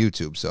not from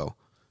YouTube, so.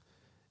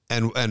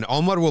 And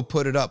Omar will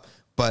put it up,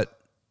 but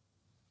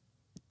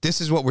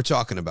this is what we're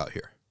talking about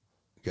here.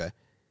 Okay.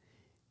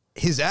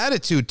 His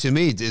attitude to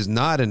me is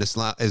not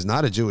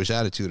a Jewish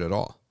attitude at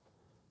all.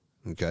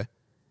 Okay.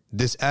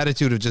 This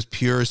attitude of just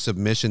pure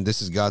submission,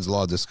 this is God's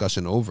law,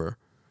 discussion over,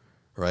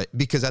 right?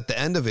 Because at the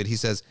end of it, he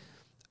says,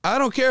 I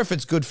don't care if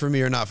it's good for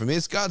me or not for me.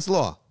 It's God's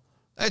law.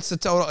 It's the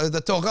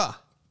Torah,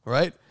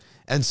 right?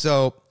 And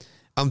so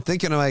I'm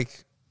thinking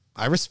like,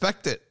 I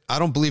respect it. I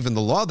don't believe in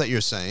the law that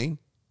you're saying.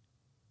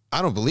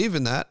 I don't believe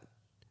in that,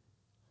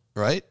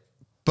 right?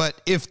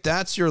 But if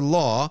that's your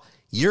law,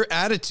 your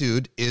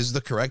attitude is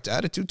the correct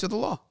attitude to the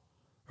law,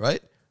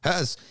 right?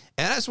 And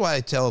that's why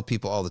I tell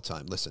people all the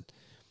time, listen,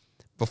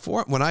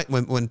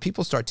 when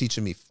people start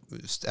teaching me,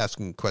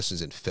 asking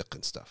questions in fiqh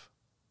and stuff,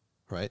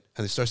 right?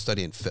 And they start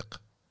studying fiqh,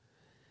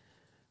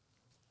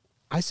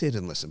 I say to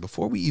them, listen,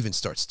 before we even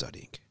start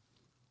studying,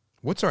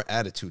 what's our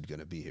attitude going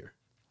to be here?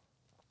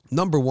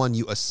 Number one,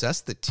 you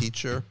assess the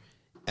teacher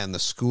and the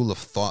school of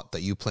thought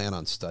that you plan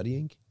on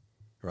studying,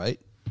 right?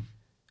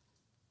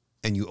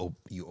 And you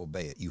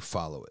obey it, you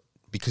follow it,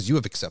 because you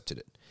have accepted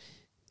it.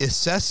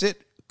 Assess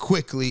it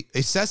quickly,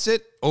 assess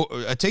it,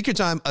 take your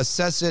time,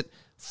 assess it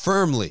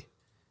firmly.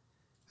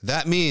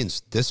 That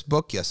means this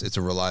book, yes, it's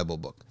a reliable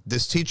book.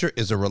 This teacher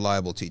is a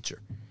reliable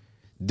teacher.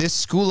 This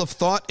school of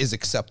thought is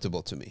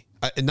acceptable to me.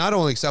 Not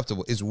only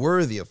acceptable, is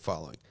worthy of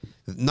following.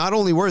 Not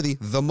only worthy,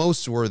 the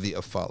most worthy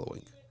of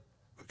following.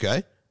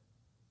 Okay?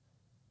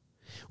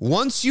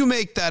 Once you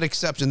make that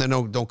exception, then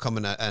don't come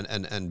in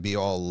and be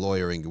all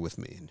lawyering with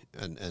me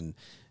and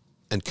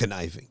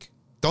conniving.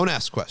 Don't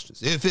ask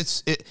questions.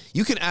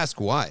 You can ask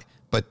why,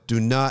 but do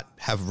not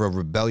have a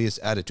rebellious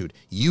attitude.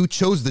 You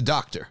chose the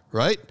doctor,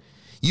 right?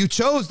 You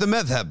chose the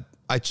madhab.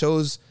 I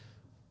chose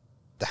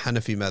the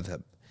Hanafi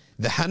madhab.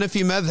 The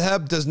Hanafi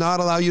madhab does not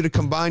allow you to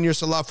combine your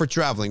salah for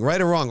traveling. Right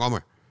or wrong,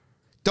 Omar?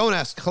 Don't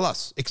ask.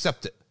 Khalas.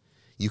 Accept it.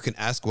 You can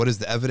ask, what is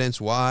the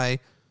evidence? Why?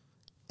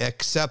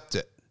 Accept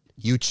it.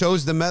 You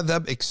chose the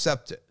madhab.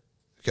 Accept it.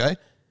 Okay?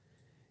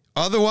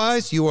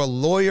 Otherwise, you will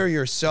lawyer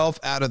yourself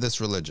out of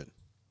this religion.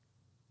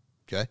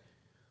 Okay?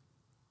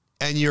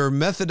 And your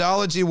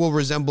methodology will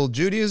resemble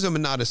Judaism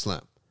and not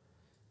Islam.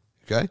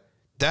 Okay?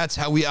 That's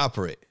how we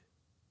operate.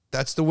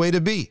 That's the way to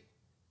be.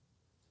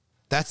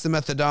 That's the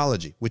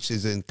methodology, which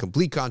is in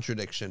complete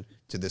contradiction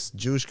to this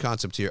Jewish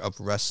concept here of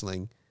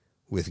wrestling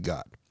with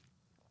God.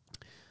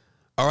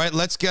 All right,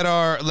 let's get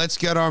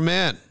our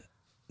man,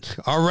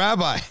 our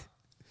rabbi.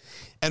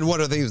 And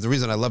one of the things, the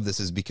reason I love this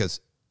is because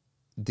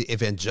the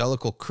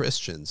evangelical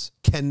Christians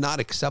cannot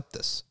accept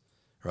this,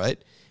 right?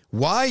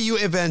 Why you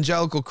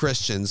evangelical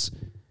Christians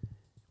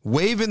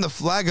waving the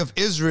flag of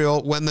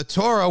Israel when the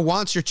Torah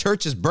wants your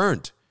churches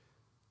burned?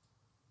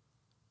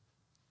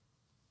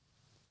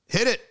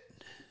 Hit it.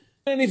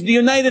 And if the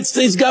United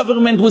States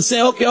government would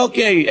say,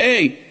 okay,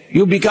 hey,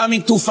 you're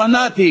becoming too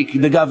fanatic,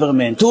 the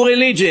government, too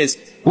religious,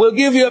 we'll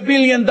give you $1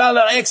 billion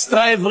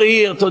extra every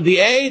year to the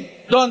aid,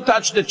 don't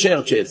touch the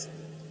churches.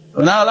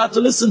 We're not allowed to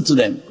listen to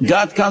them.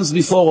 God comes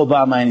before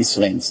Obama and his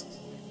friends.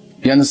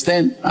 You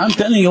understand? I'm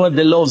telling you what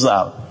the laws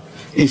are.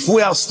 If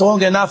we are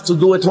strong enough to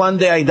do it one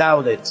day, I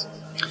doubt it.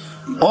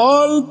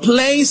 All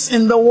place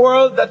in the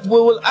world that we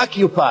will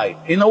occupy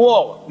in a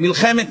war,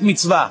 milchemet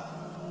mitzvah.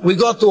 We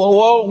go to a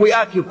war, we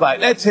occupy.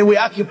 Let's say we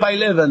occupy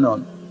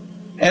Lebanon.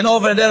 And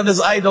over there,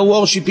 there's idol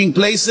worshipping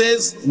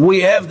places.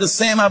 We have the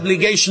same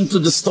obligation to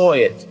destroy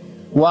it.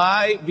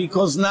 Why?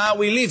 Because now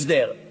we live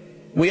there.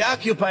 We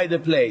occupy the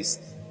place.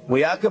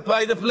 We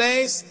occupy the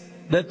place.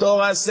 The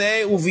Torah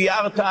say,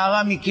 "Uvi'ar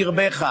ta'ara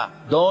mikirbecha."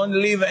 Don't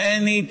leave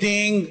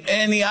anything,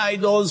 any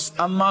idols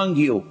among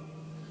you.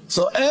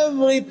 So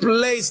every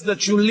place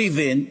that you live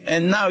in,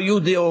 and now you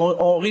the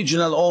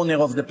original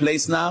owner of the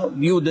place now,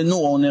 you the new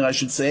owner, I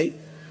should say,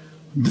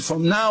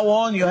 from now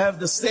on, you have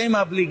the same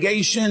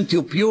obligation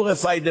to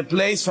purify the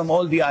place from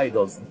all the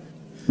idols.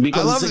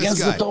 Because it's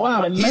against the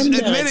Torah. Remember, He's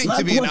admitting it's not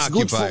to be an what's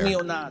good for occupier. me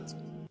or not.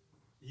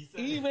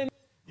 He went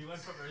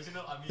from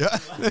original.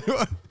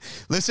 Yeah.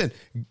 Listen,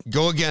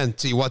 go again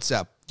to your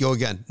WhatsApp. Go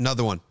again.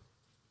 Another one.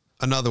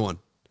 Another one.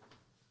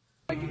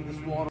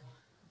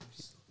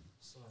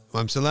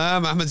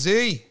 Salam, Ahmed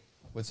Z.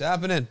 What's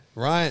happening?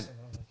 Ryan.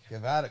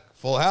 Give at it.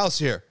 Full house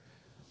here.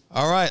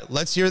 All right,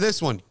 let's hear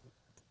this one.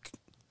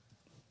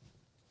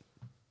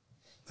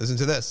 Listen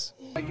to this.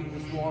 Fighting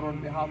this war on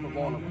behalf of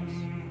all of us.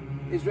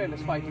 Israel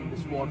is fighting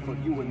this war for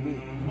you and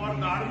me.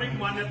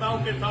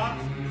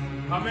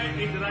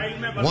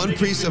 One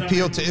priest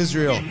appealed to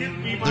Israel.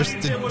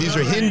 These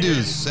are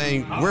Hindus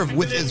saying, we're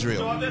with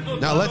Israel.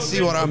 Now let's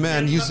see what our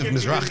man Yusuf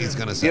Mizrachi is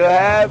going to say. You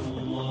have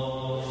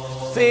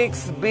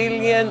 6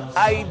 billion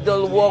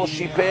idol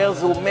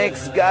worshippers who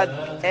makes God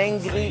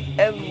angry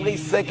every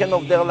second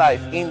of their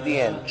life.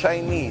 Indian,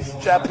 Chinese,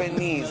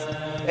 Japanese,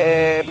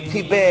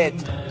 Tibet,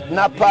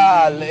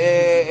 Nepal,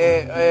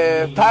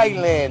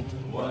 Thailand,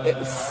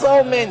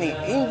 so many.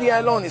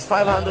 India alone is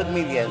 500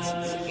 million.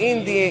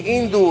 India,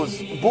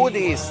 Hindus,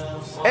 Buddhists,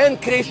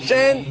 and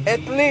Christian,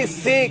 at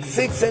least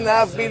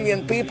 6.5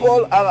 billion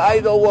people are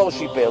idol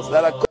worshippers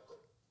that,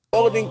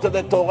 according to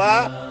the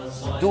Torah,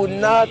 do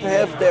not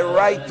have the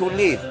right to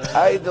live.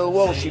 Idol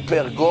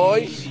worshipper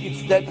goy,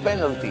 it's death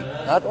penalty.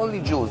 Not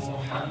only Jews,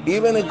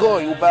 even a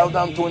goy who bow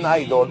down to an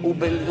idol, who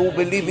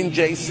believe in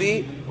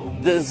JC,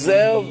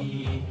 deserve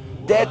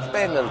death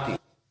penalty.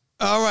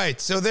 All right,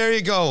 so there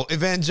you go.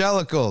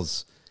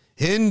 Evangelicals,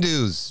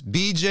 Hindus,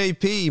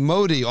 BJP,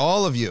 Modi,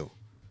 all of you.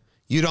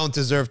 You don't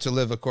deserve to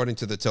live according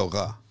to the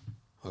Torah.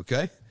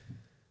 Okay?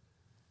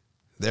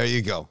 There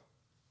you go.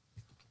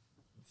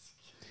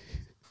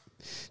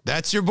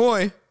 That's your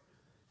boy.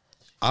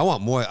 I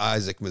want more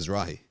Isaac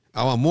Mizrahi.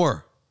 I want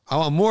more. I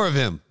want more of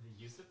him.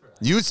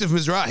 Yusuf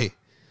Mizrahi.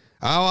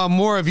 I want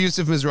more of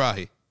Yusuf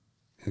Mizrahi.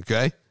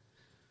 Okay?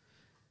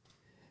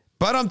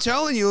 But I'm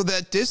telling you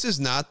that this is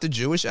not the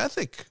Jewish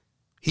ethic.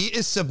 He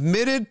is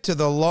submitted to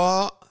the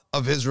law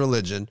of his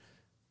religion.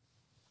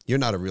 You're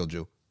not a real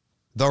Jew.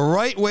 The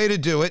right way to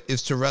do it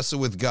is to wrestle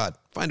with God.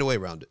 Find a way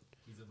around it.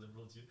 He's a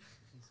liberal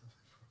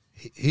Jew.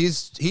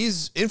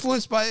 He's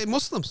influenced by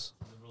Muslims.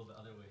 Liberal the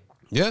other way.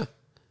 Yeah.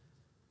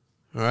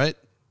 All right.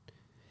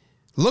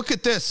 Look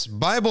at this,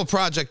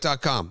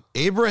 BibleProject.com.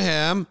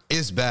 Abraham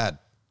is bad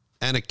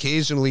and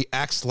occasionally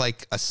acts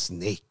like a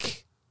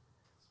snake.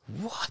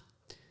 What?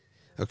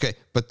 Okay,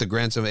 but the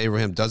grandson of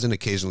Abraham doesn't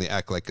occasionally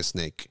act like a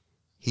snake.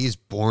 He's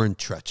born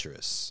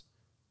treacherous.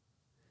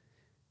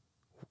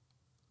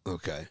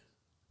 Okay.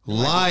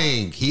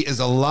 Lying. He is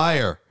a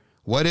liar.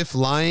 What if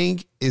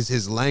lying is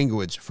his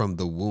language from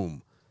the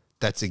womb?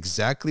 That's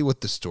exactly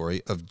what the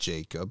story of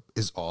Jacob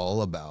is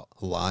all about.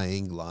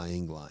 Lying,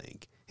 lying,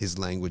 lying. His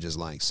language is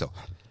lying. So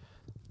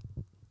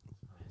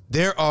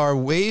there are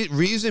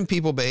reason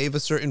people behave a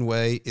certain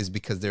way is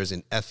because there's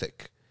an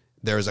ethic.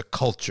 There is a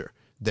culture.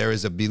 There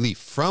is a belief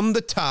from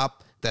the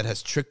top that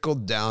has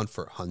trickled down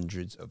for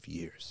hundreds of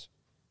years.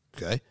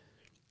 Okay?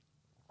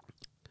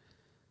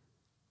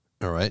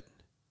 All right.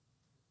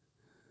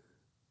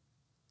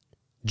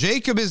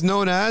 Jacob is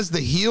known as the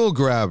heel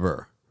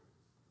grabber.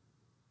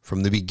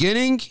 From the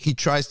beginning, he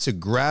tries to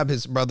grab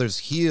his brother's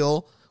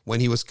heel. When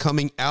he was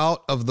coming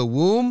out of the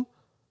womb,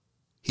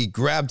 he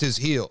grabbed his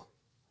heel.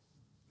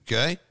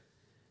 Okay?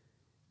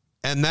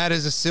 And that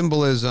is a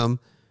symbolism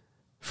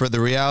for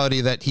the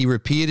reality that he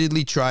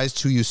repeatedly tries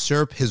to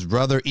usurp his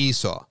brother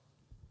Esau.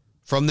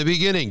 From the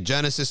beginning,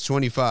 Genesis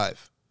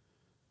 25.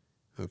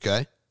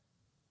 Okay?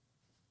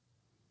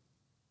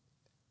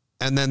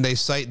 And then they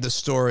cite the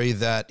story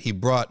that he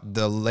brought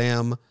the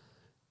lamb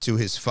to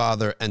his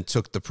father and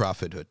took the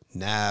prophethood,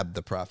 nabbed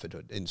the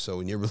prophethood. And so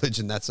in your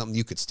religion, that's something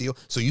you could steal.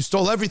 So you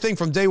stole everything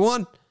from day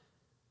one.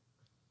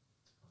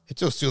 It's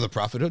still steal the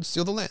prophethood,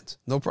 steal the land.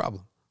 No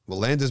problem. Well,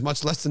 land is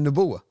much less than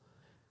Nebuah.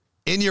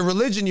 In your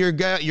religion, your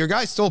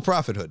guy stole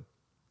prophethood.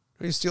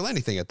 You can steal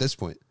anything at this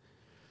point.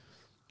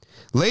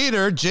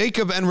 Later,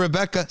 Jacob and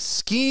Rebekah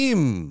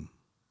scheme.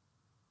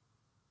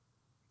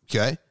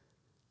 Okay?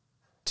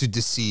 To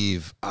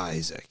deceive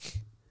Isaac.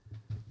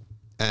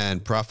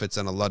 And prophets,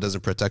 and Allah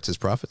doesn't protect his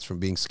prophets from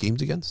being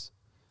schemed against.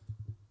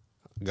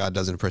 God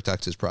doesn't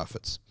protect his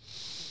prophets.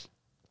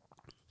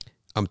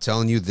 I'm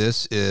telling you,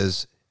 this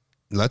is...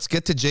 Let's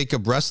get to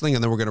Jacob wrestling,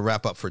 and then we're going to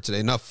wrap up for today.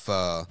 Enough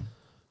of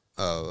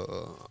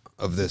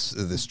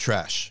this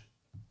trash.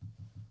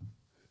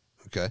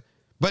 Okay?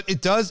 But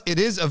it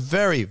is a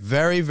very,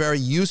 very, very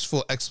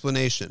useful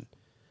explanation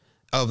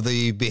of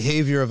the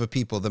behavior of a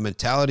people, the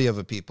mentality of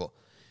a people.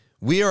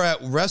 We are at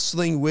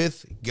wrestling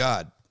with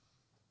God.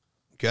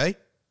 Okay?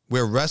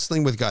 We're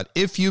wrestling with God.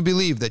 If you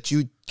believe that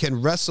you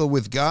can wrestle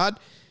with God,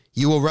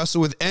 you will wrestle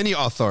with any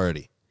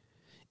authority.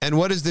 And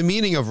what is the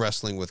meaning of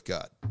wrestling with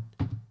God?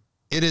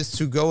 It is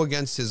to go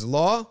against his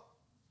law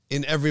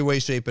in every way,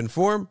 shape, and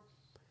form.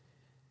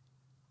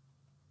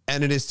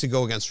 And it is to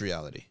go against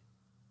reality.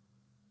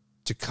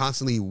 To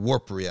constantly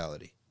warp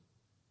reality.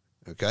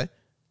 Okay?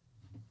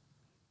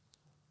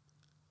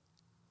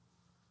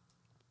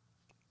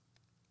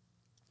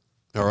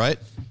 All right.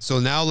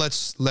 So now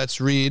let's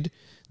read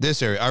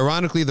this area.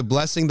 Ironically, the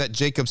blessing that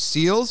Jacob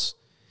seals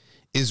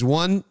is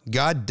one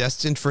God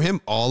destined for him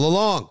all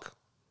along.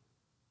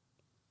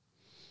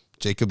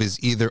 Jacob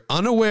is either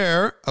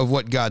unaware of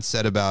what God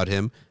said about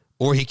him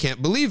or he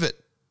can't believe it.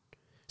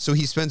 So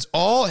he spends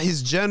all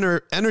his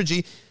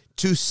energy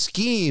to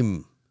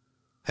scheme.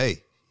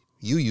 Hey,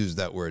 you used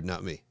that word,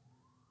 not me.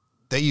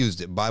 They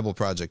used it,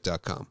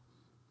 BibleProject.com.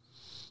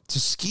 To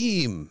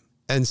scheme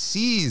and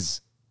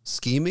seize.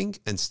 Scheming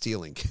and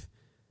stealing.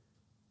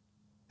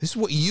 This is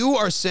what you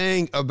are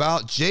saying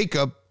about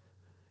Jacob,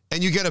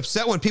 and you get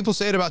upset when people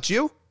say it about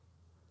you?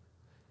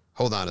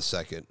 Hold on a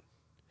second.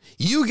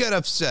 You get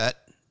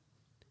upset,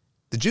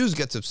 the Jews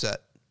gets upset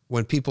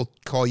when people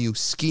call you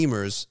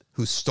schemers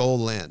who stole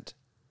land.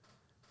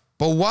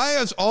 But why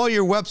is all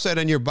your website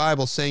and your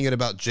Bible saying it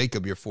about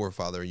Jacob, your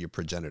forefather, your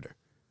progenitor?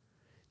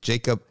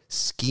 Jacob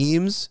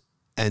schemes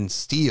and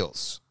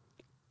steals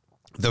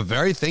the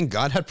very thing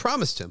God had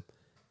promised him,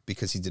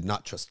 because he did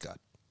not trust God.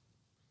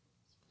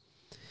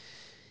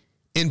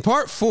 In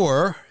part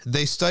 4,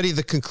 they study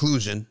the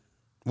conclusion.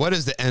 What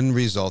is the end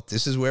result?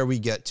 This is where we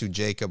get to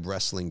Jacob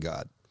wrestling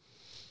God.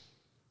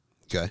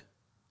 Okay.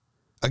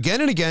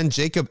 Again and again,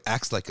 Jacob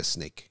acts like a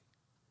snake.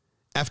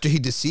 After he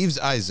deceives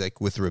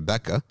Isaac with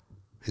Rebekah,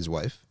 his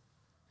wife,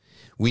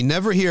 we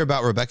never hear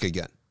about Rebekah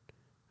again.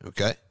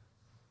 Okay.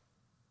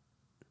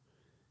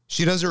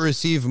 She doesn't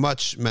receive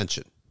much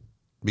mention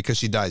because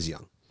she dies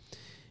young.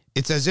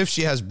 It's as if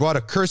she has brought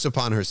a curse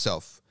upon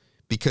herself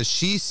because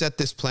she set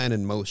this plan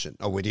in motion.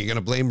 Oh, wait, are you going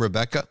to blame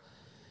Rebekah?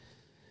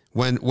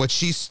 When what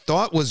she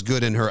thought was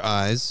good in her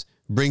eyes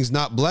brings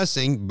not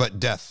blessing,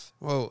 but death.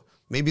 Well,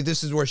 maybe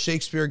this is where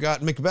Shakespeare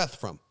got Macbeth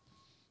from.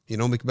 You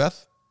know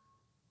Macbeth?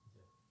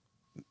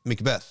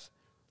 Macbeth.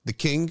 The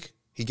king,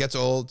 he gets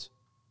old,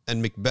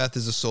 and Macbeth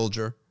is a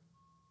soldier.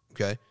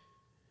 Okay?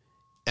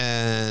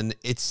 And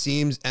it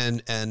seems,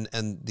 and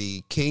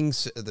the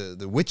kings,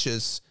 the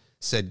witches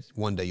said,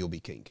 one day you'll be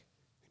king.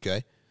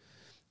 Okay?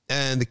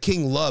 And the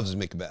king loves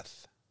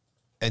Macbeth.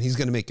 And he's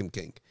going to make him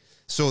king.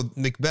 So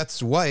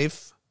Macbeth's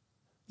wife,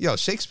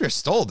 Shakespeare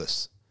stole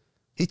this.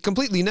 He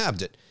completely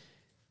nabbed it.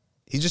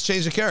 He just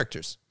changed the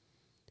characters.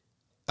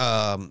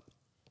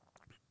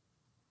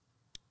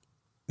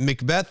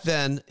 Macbeth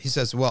then, he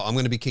says, well, I'm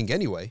going to be king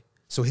anyway.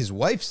 So his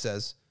wife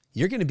says,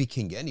 you're going to be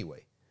king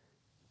anyway.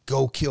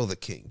 Go kill the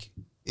king.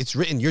 It's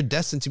written, you're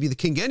destined to be the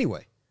king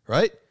anyway,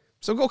 right?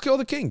 So go kill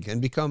the king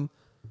and become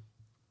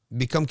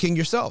king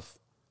yourself.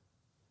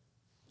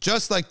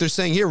 Just like they're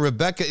saying here,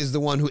 Rebecca is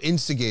the one who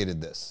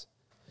instigated this.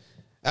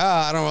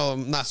 I don't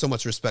know, not so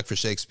much respect for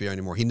Shakespeare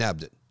anymore. He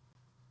nabbed it.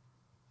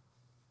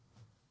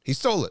 He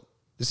stole it.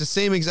 It's the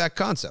same exact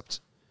concept,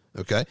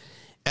 okay?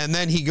 And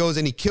then he goes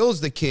and he kills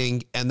the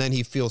king, and then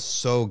he feels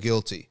so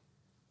guilty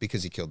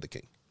because he killed the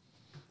king.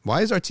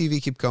 Why does our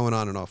TV keep going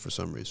on and off for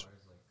some reason?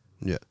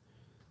 Yeah.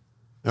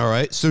 All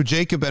right, so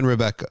Jacob and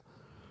Rebecca.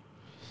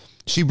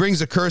 She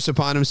brings a curse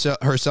upon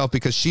herself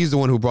because she's the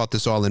one who brought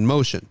this all in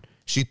motion.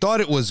 She thought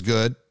it was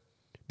good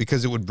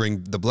because it would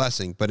bring the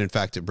blessing, but in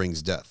fact it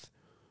brings death.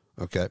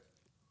 Okay?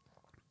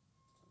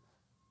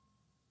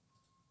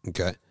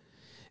 Okay.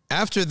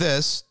 After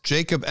this,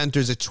 Jacob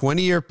enters a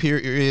 20-year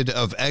period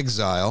of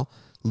exile,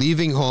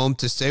 leaving home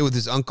to stay with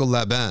his uncle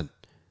Laban.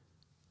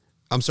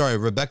 I'm sorry,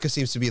 Rebecca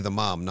seems to be the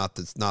mom, not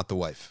the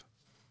wife.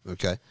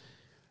 Okay?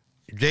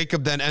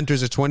 Jacob then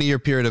enters a 20-year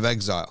period of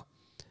exile,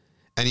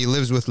 and he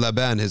lives with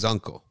Laban, his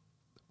uncle.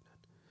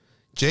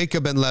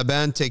 Jacob and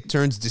Laban take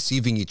turns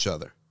deceiving each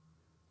other.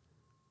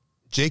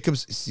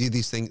 See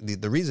these things,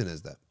 the reason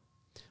is that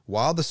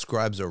while the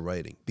scribes are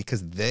writing,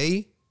 because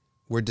they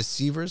were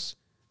deceivers,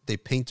 they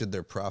painted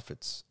their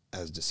prophets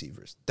as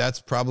deceivers. That's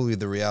probably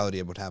the reality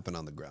of what happened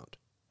on the ground.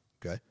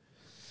 Okay?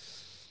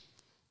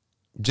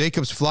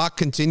 Jacob's flock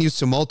continues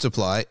to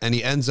multiply, and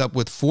he ends up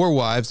with 4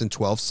 wives and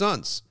 12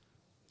 sons.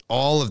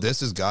 All of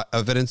this is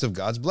evidence of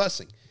God's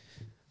blessing.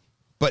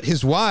 But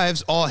his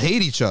wives all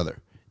hate each other,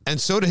 and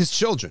so do his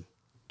children.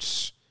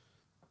 This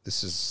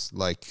is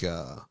like,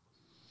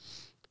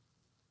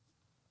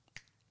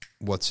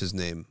 what's his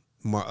name?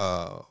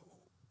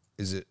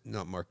 Is it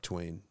not Mark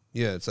Twain?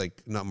 Yeah, it's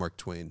like not Mark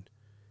Twain.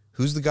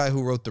 Who's the guy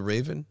who wrote The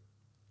Raven?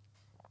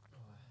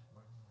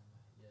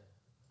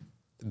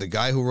 The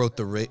guy who wrote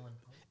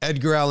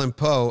Edgar Allan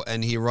Poe,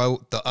 and he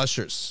wrote The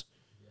Ushers.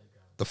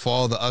 The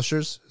Fall of the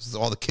Ushers.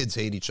 All the kids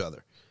hate each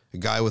other. A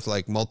guy with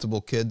like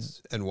multiple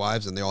kids and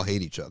wives, and they all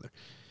hate each other.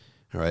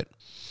 All right.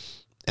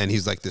 And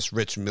he's like this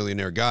rich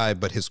millionaire guy,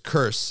 but his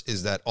curse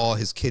is that all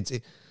his kids,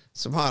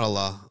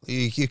 subhanAllah,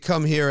 you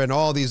come here and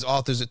all these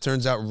authors, it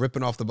turns out,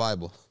 ripping off the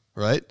Bible,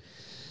 right?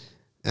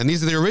 And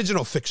these are the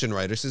original fiction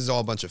writers. This is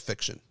all a bunch of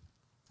fiction,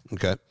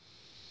 okay?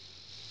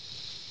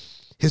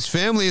 His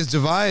family is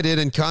divided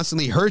and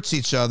constantly hurts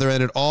each other,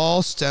 and it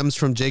all stems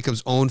from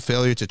Jacob's own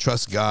failure to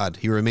trust God.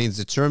 He remains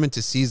determined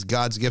to seize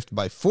God's gift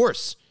by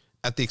force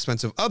at the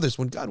expense of others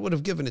when God would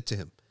have given it to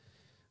him.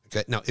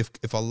 Okay, now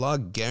if Allah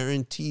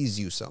guarantees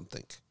you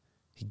something,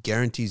 he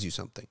guarantees you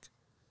something,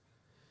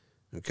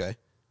 okay,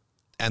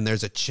 and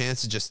there's a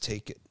chance to just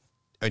take it,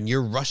 and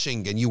you're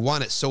rushing and you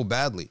want it so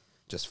badly,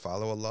 just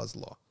follow Allah's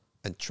law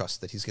and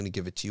trust that he's going to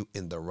give it to you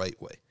in the right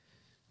way,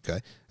 okay?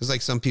 It's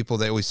like some people,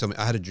 they always tell me,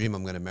 I had a dream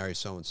I'm going to marry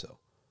so-and-so,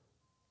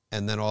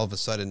 and then all of a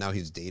sudden now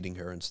he's dating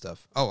her and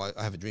stuff. Oh,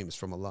 I have a dream, it's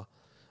from Allah.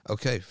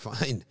 Okay,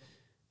 fine.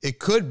 It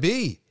could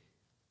be.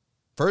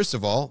 First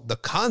of all, the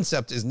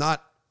concept is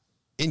not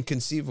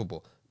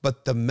inconceivable,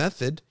 but the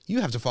method,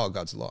 you have to follow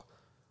God's law,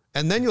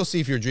 and then you'll see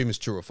if your dream is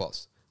true or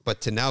false. But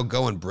to now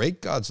go and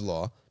break God's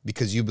law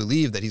because you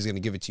believe that he's going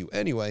to give it to you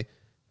anyway,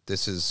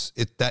 this is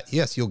it. That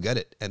yes, you'll get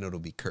it, and it'll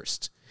be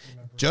cursed.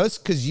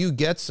 Just because you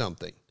get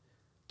something,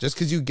 just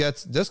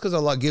because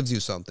Allah gives you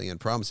something and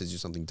promises you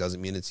something,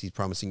 doesn't mean he's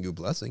promising you a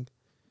blessing,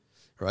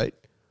 right?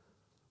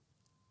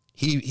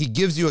 He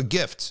gives you a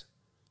gift.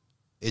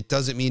 It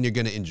doesn't mean you're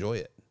going to enjoy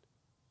it.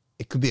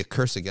 It could be a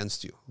curse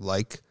against you,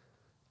 like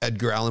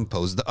Edgar Allan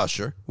Poe's The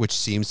Usher, which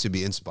seems to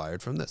be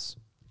inspired from this.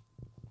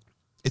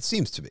 It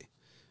seems to be.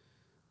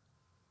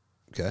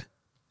 Okay.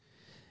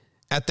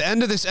 At the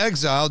end of this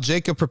exile,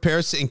 Jacob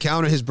prepares to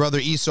encounter his brother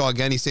Esau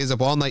again. He stays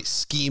up all night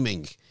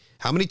scheming.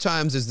 How many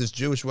times is this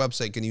Jewish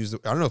website going to use I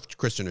don't know if it's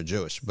Christian or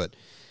Jewish, but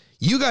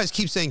you guys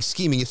keep saying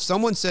scheming. If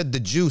someone said the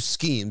Jew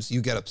schemes,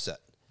 you get upset,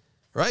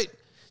 right?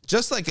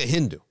 Just like a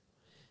Hindu.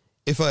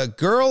 If a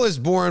girl is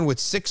born with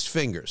 6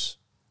 fingers,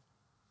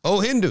 oh,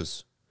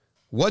 Hindus,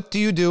 what do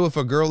you do if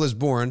a girl is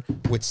born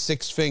with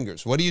 6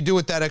 fingers? What do you do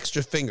with that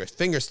extra finger?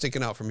 Finger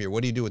sticking out from here.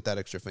 What do you do with that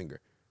extra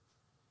finger?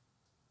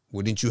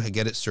 Wouldn't you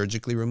get it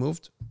surgically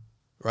removed?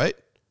 Right?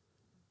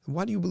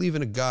 Why do you believe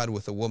in a God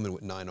with a woman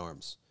with 9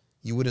 arms?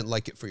 You wouldn't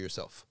like it for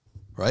yourself,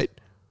 right?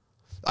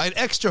 An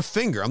extra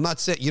finger. I'm not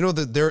saying, you know,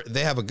 that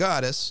they have a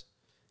goddess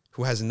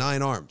who has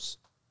 9 arms,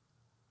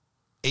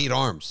 8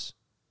 arms,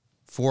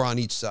 4 on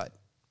each side,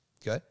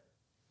 okay?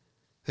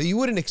 So you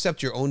wouldn't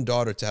accept your own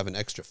daughter to have an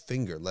extra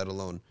finger, let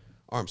alone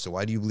arms. So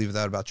why do you believe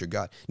that about your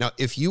God? Now,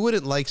 if you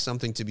wouldn't like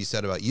something to be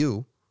said about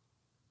you,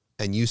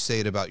 and you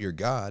say it about your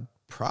God,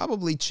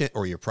 probably,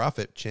 or your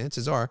prophet,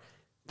 chances are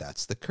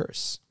that's the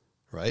curse,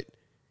 right?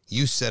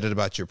 You said it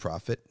about your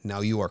prophet.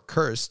 Now you are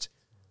cursed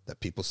that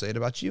people say it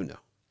about you now.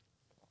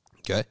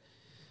 Okay?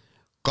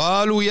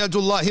 قالوا يد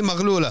الله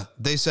مغلولة.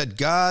 They said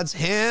God's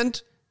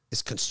hand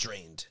is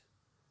constrained.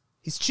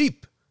 He's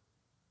cheap.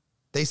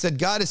 They said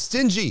God is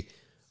stingy.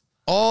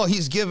 All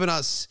he's given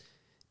us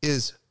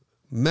is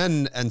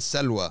men and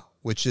salwa,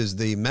 which is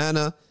the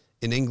manna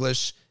in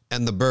English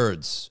and the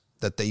birds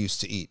that they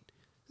used to eat.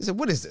 They said,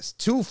 what is this?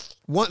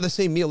 The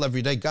same meal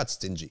every day. God's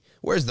stingy.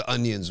 Where's the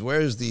onions?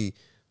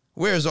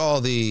 Where's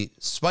all the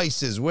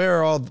spices?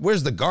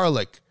 Where's the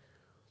garlic?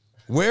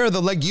 Where are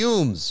the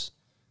legumes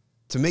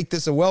to make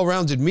this a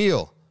well-rounded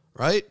meal,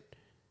 right?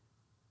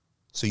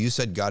 So you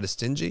said God is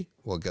stingy?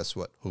 Well, guess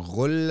what?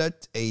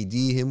 غُلَّتْ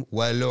أَيْدِيهِمْ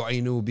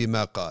وَلُعِنُوا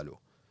بِمَا قَالُوا.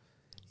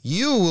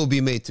 You will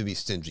be made to be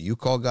stingy. You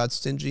call God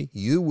stingy,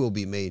 you will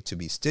be made to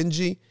be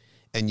stingy,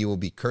 and you will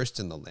be cursed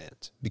in the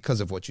land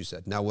because of what you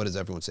said. Now, what does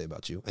everyone say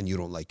about you? And you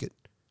don't like it?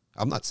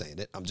 I'm not saying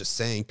it. I'm just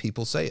saying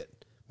people say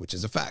it, which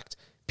is a fact.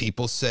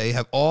 People say,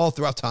 have all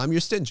throughout time,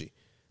 you're stingy,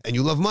 and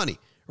you love money,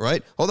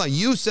 right? Hold on.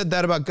 You said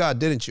that about God,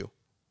 didn't you?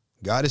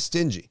 God is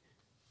stingy.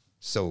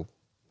 So,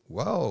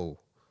 whoa,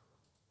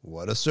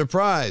 what a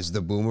surprise.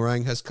 The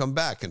boomerang has come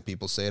back, and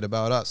people say it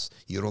about us.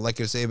 You don't like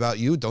it to say about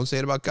you? Don't say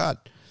it about God.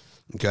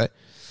 Okay?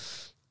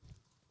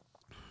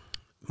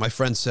 My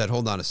friend said,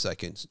 hold on a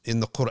second. In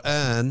the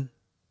Quran,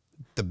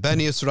 the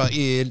Bani Israel,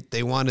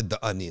 they wanted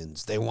the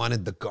onions. They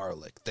wanted the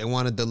garlic. They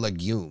wanted the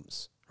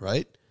legumes,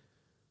 right?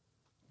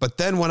 But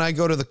then when I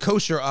go to the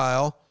kosher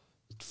aisle,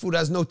 food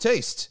has no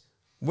taste.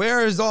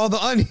 Where is all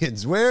the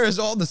onions? Where is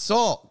all the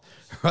salt,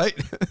 right?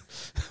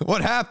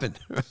 What happened?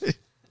 Right?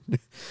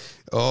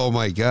 Oh,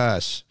 my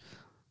gosh.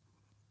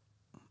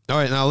 All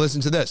right, now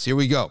listen to this. Here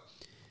we go.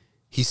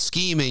 He's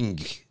scheming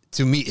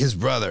to meet his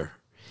brother.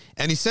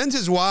 And he sends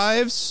his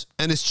wives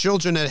and his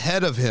children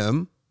ahead of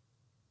him,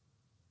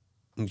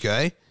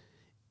 okay,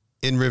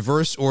 in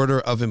reverse order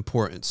of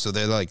importance. So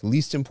they're like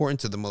least important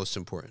to the most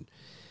important.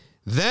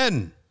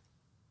 Then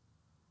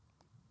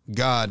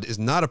God is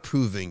not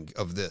approving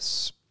of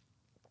this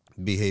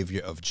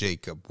behavior of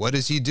Jacob. What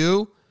does he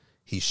do?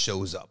 He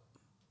shows up.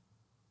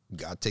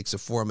 God takes a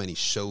form and he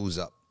shows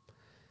up.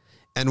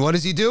 And what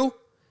does he do?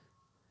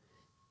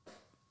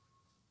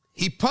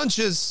 He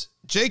punches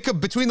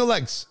Jacob between the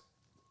legs.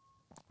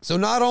 So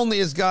not only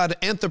is God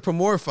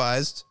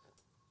anthropomorphized,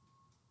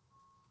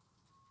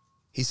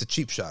 he's a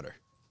cheap shotter.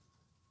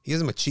 He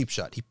gives him a cheap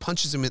shot. He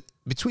punches him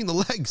between the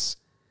legs.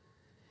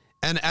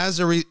 And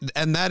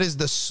and that is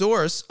the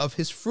source of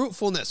his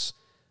fruitfulness.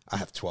 I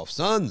have 12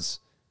 sons.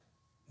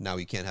 Now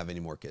he can't have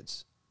any more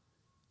kids.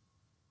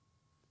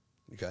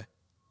 Okay?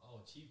 Oh,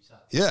 cheap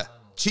shot. Yeah.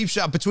 Cheap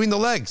shot between the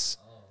legs.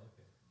 Oh,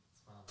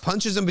 okay.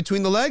 Punches him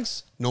between the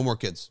legs. No more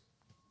kids.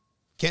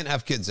 Can't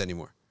have kids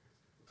anymore.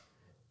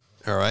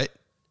 All right?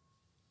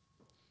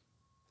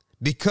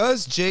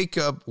 Because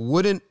Jacob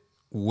wouldn't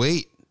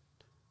wait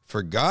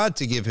for God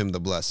to give him the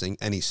blessing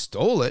and he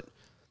stole it,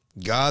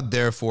 God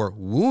therefore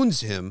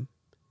wounds him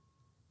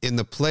in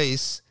the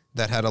place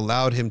that had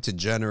allowed him to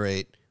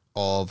generate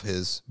all of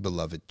his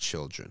beloved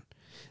children.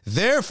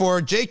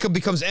 Therefore, Jacob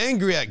becomes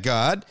angry at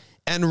God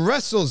and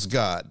wrestles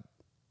God.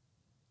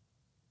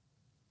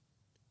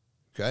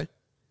 Okay?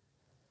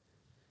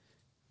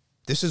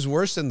 This is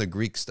worse than the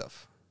Greek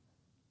stuff.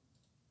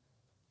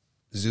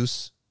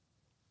 Zeus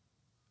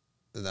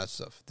and that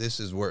stuff. This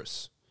is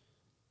worse.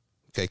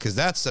 Okay, because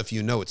that stuff,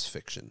 you know it's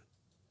fiction.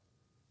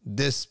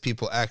 This,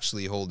 people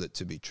actually hold it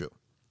to be true.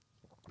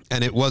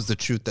 And it was the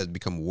truth that had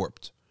become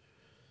warped.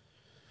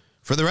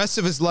 For the rest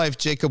of his life,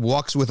 Jacob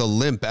walks with a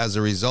limp as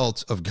a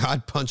result of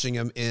God punching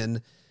him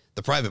in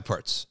the private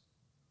parts.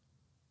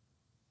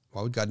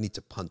 Why would God need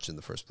to punch in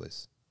the first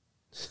place?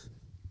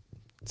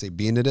 Say,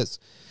 being it is.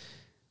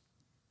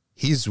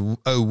 He's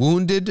a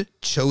wounded,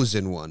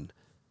 chosen one.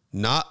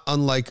 Not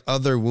unlike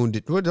other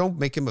wounded. Well, don't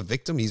make him a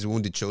victim. He's a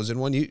wounded, chosen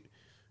one. He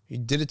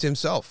did it to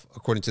himself,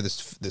 according to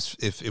this.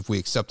 If we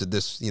accepted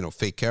this,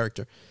 fake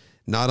character.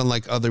 Not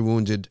unlike other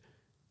wounded,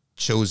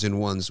 chosen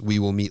ones we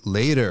will meet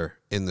later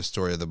in the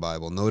story of the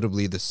Bible,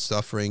 notably the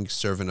suffering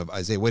servant of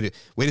Isaiah. Wait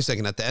a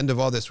second. At the end of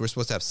all this, we're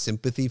supposed to have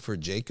sympathy for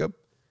Jacob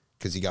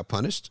because he got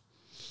punished.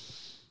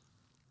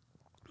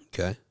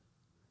 Okay.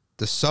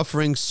 The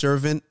suffering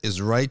servant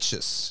is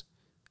righteous,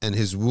 and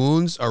his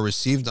wounds are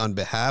received on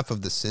behalf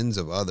of the sins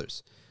of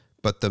others.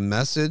 But the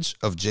message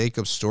of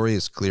Jacob's story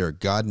is clear.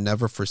 God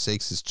never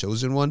forsakes his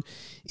chosen one,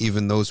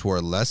 even those who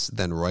are less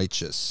than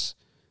righteous.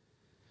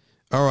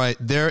 All right,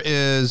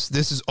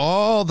 this is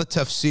all the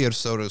tafsir,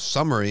 sort of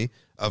summary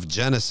of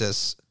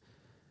Genesis,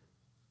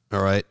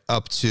 all right,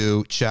 up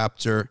to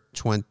chapter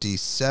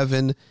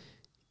 27.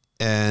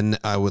 And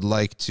I would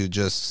like to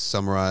just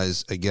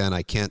summarize again.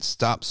 I can't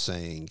stop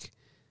saying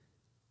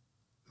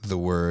the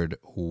word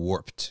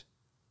warped.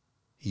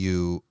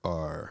 You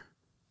are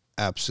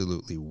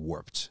absolutely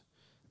warped.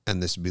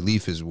 And this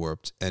belief is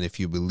warped. And if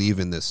you believe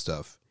in this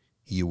stuff,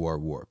 you are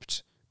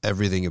warped.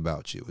 Everything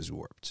about you is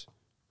warped.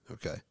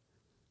 Okay?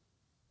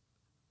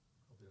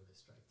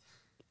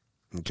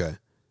 Okay.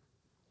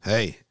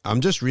 Hey,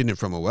 I'm just reading it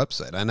from a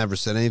website. I never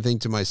said anything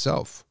to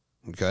myself.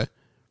 Okay?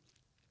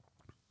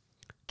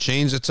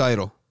 Change the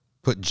title.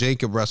 Put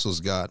Jacob Wrestles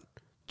God.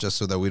 just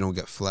so that we don't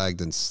get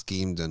flagged and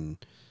schemed and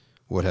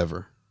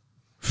whatever.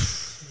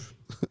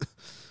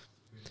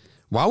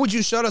 Why would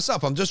you shut us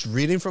up? I'm just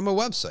reading from a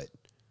website,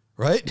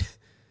 right?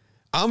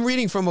 I'm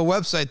reading from a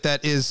website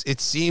that is,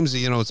 it seems,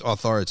 you know, it's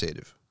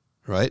authoritative,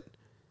 right?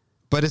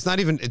 But it's not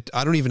even,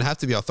 I don't even have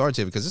to be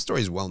authoritative because this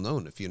story is well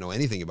known if you know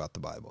anything about the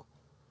Bible.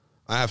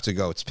 I have to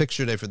go. It's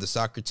picture day for the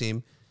soccer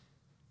team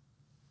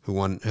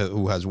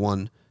who has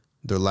won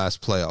their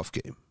last playoff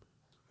game.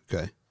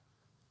 Okay.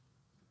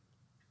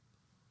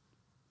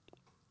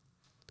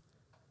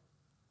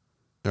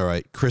 All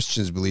right.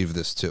 Christians believe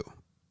this too.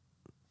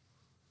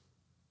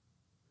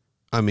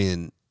 I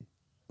mean,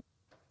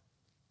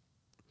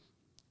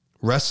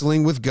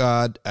 wrestling with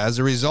God, as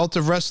a result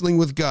of wrestling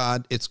with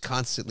God, it's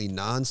constantly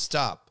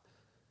nonstop.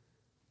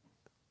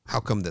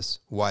 How come this?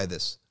 Why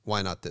this?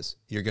 Why not this?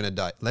 You're going to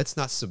die. Let's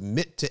not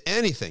submit to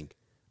anything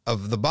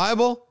of the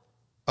Bible,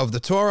 of the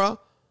Torah,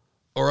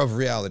 or of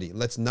reality.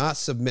 Let's not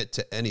submit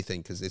to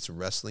anything because it's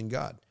wrestling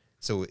God.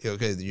 So,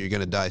 okay, you're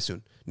going to die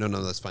soon. No,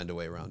 let's find a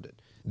way around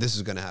it. This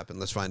is going to happen.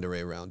 Let's find a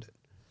way around it.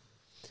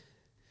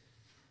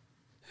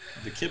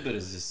 The kibbutz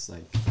is just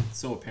like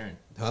so apparent,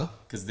 Huh?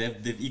 Because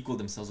they've equaled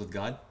themselves with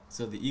God,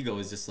 so the ego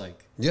is just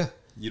like Yeah.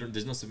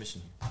 There's no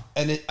submission here.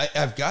 And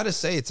I've got to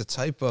say, it's a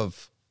type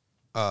of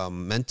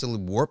mental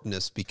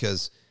warpedness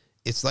because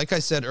it's like I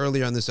said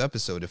earlier on this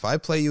episode. If I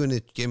play you in a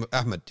game of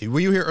Ahmed, were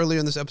you here earlier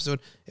in this episode?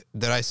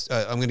 That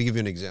I'm going to give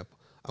you an example.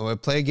 I'm going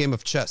to play a game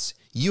of chess.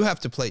 You have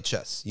to play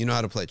chess. You know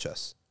how to play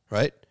chess,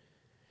 right?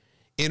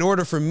 In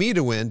order for me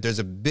to win, there's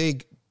a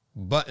big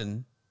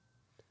button.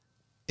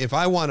 If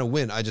I want to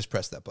win, I just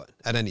press that button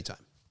at any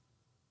time.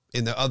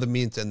 In the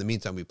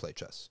meantime, we play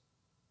chess.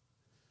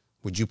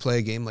 Would you play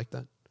a game like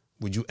that?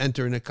 Would you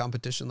enter in a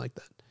competition like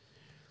that?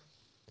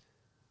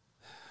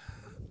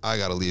 I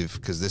gotta leave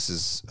because this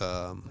is It's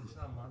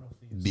not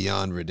monotheism.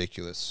 beyond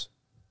ridiculous.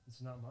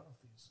 It's not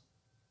monotheism.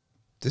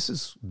 This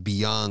is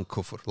beyond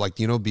kufr. Like,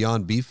 you know,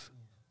 beyond beef?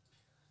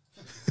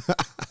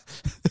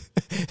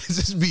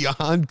 This is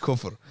beyond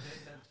kufr.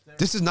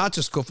 This is not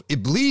just kufr.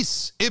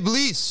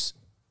 Iblis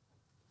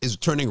is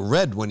turning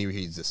red when he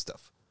reads this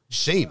stuff.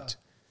 Shamed.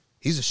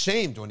 He's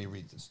ashamed when he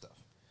reads this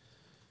stuff.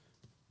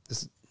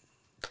 This is,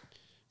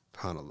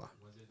 subhanAllah.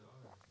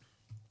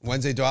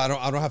 Wednesday dua.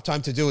 I don't have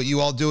time to do it. You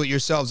all do it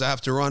yourselves. I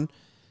have to run.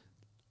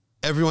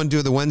 Everyone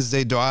do the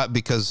Wednesday dua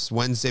because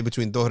Wednesday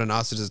between Dhuhr and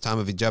Asr is the time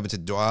of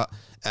ijabat dua.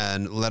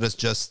 And let us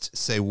just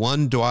say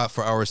one dua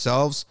for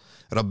ourselves.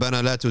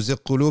 ربنا لا تزغ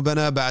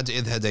قلوبنا بعد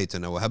إذ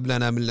هديتنا وهب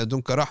لنا من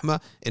لدنك رحمة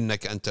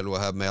إنك أنت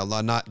الوهاب. May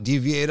Allah not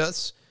deviate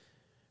us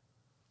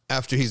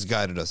after He's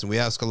guided us. And we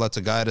ask Allah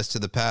to guide us to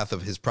the path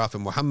of His Prophet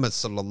Muhammad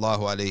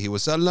sallallahu alayhi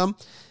wasallam.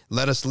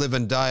 Let us live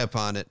and die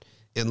upon it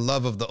in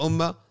love of the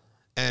ummah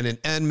and in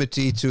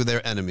enmity to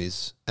their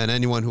enemies. And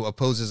anyone who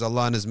opposes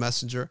Allah and His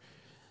Messenger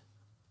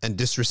and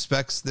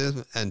disrespects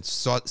them and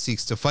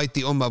seeks to fight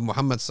the ummah of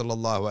Muhammad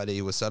sallallahu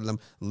alayhi wasallam,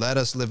 let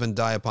us live and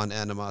die upon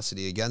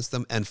animosity against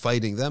them and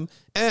fighting them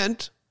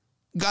and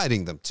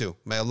guiding them too.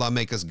 May Allah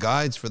make us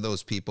guides for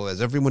those people, as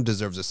everyone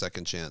deserves a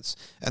second chance.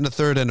 And a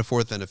third and a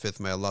fourth and a fifth.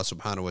 May Allah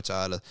subhanahu wa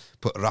ta'ala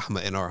put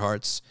rahmah in our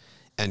hearts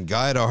and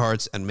guide our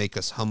hearts and make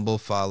us humble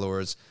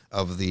followers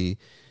of the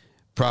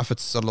Prophet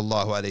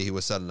sallallahu alayhi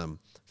wasallam,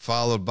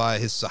 followed by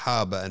his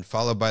sahaba and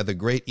followed by the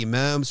great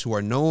imams who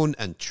are known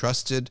and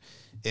trusted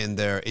in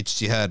their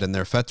ijtihad and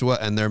their fatwa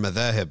and their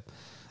madhahib.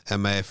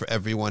 And may for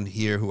everyone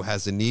here who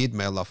has a need,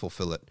 may Allah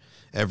fulfill it.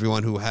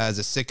 Everyone who has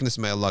a sickness,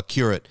 may Allah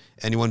cure it.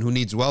 Anyone who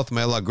needs wealth,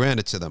 may Allah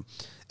grant it to them.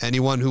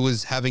 Anyone who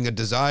is having a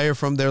desire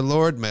from their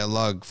Lord, may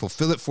Allah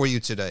fulfill it for you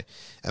today.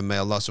 And may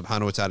Allah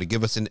subhanahu wa ta'ala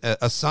give us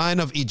a sign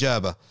of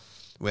ijabah.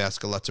 We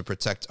ask Allah to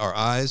protect our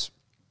eyes,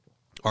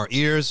 our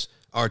ears,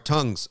 our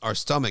tongues, our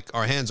stomach,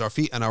 our hands, our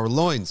feet, and our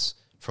loins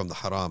from the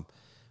haram.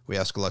 We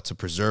ask Allah to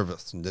preserve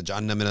us.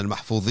 نَجْعَلْنَا مِنَ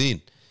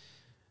الْمَحْفُوظِينَ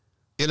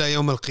إِلَى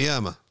يَوْمِ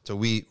الْقِيَامَةِ. So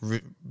we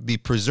be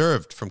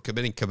preserved from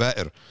committing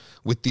kaba'ir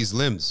with these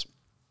limbs.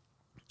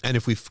 And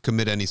if we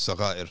commit any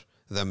sagha'ir,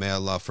 then may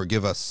Allah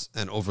forgive us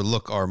and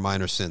overlook our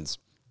minor sins.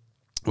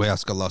 We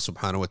ask Allah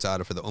subhanahu wa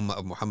ta'ala for the ummah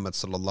of Muhammad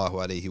sallallahu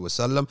alayhi wa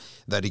sallam,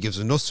 that He gives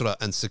nusra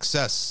and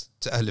success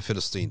to Ahl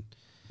Palestine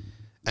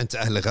and to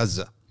Ahl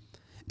Gaza.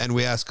 And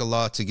we ask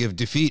Allah to give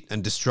defeat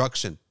and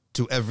destruction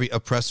to every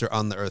oppressor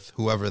on the earth,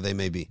 whoever they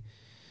may be.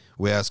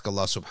 We ask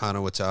Allah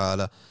subhanahu wa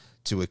ta'ala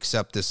to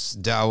accept this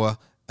da'wah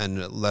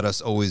and let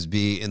us always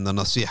be in the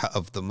nasiha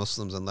of the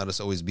Muslims and let us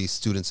always be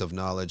students of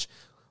knowledge.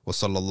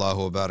 وصلى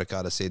الله وبارك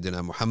على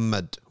سيدنا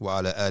محمد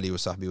وعلى آله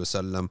وصحبه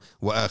وسلم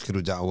وآخر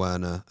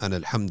دعوانا أن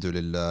الحمد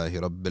لله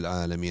رب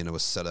العالمين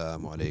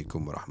والسلام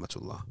عليكم ورحمة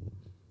الله.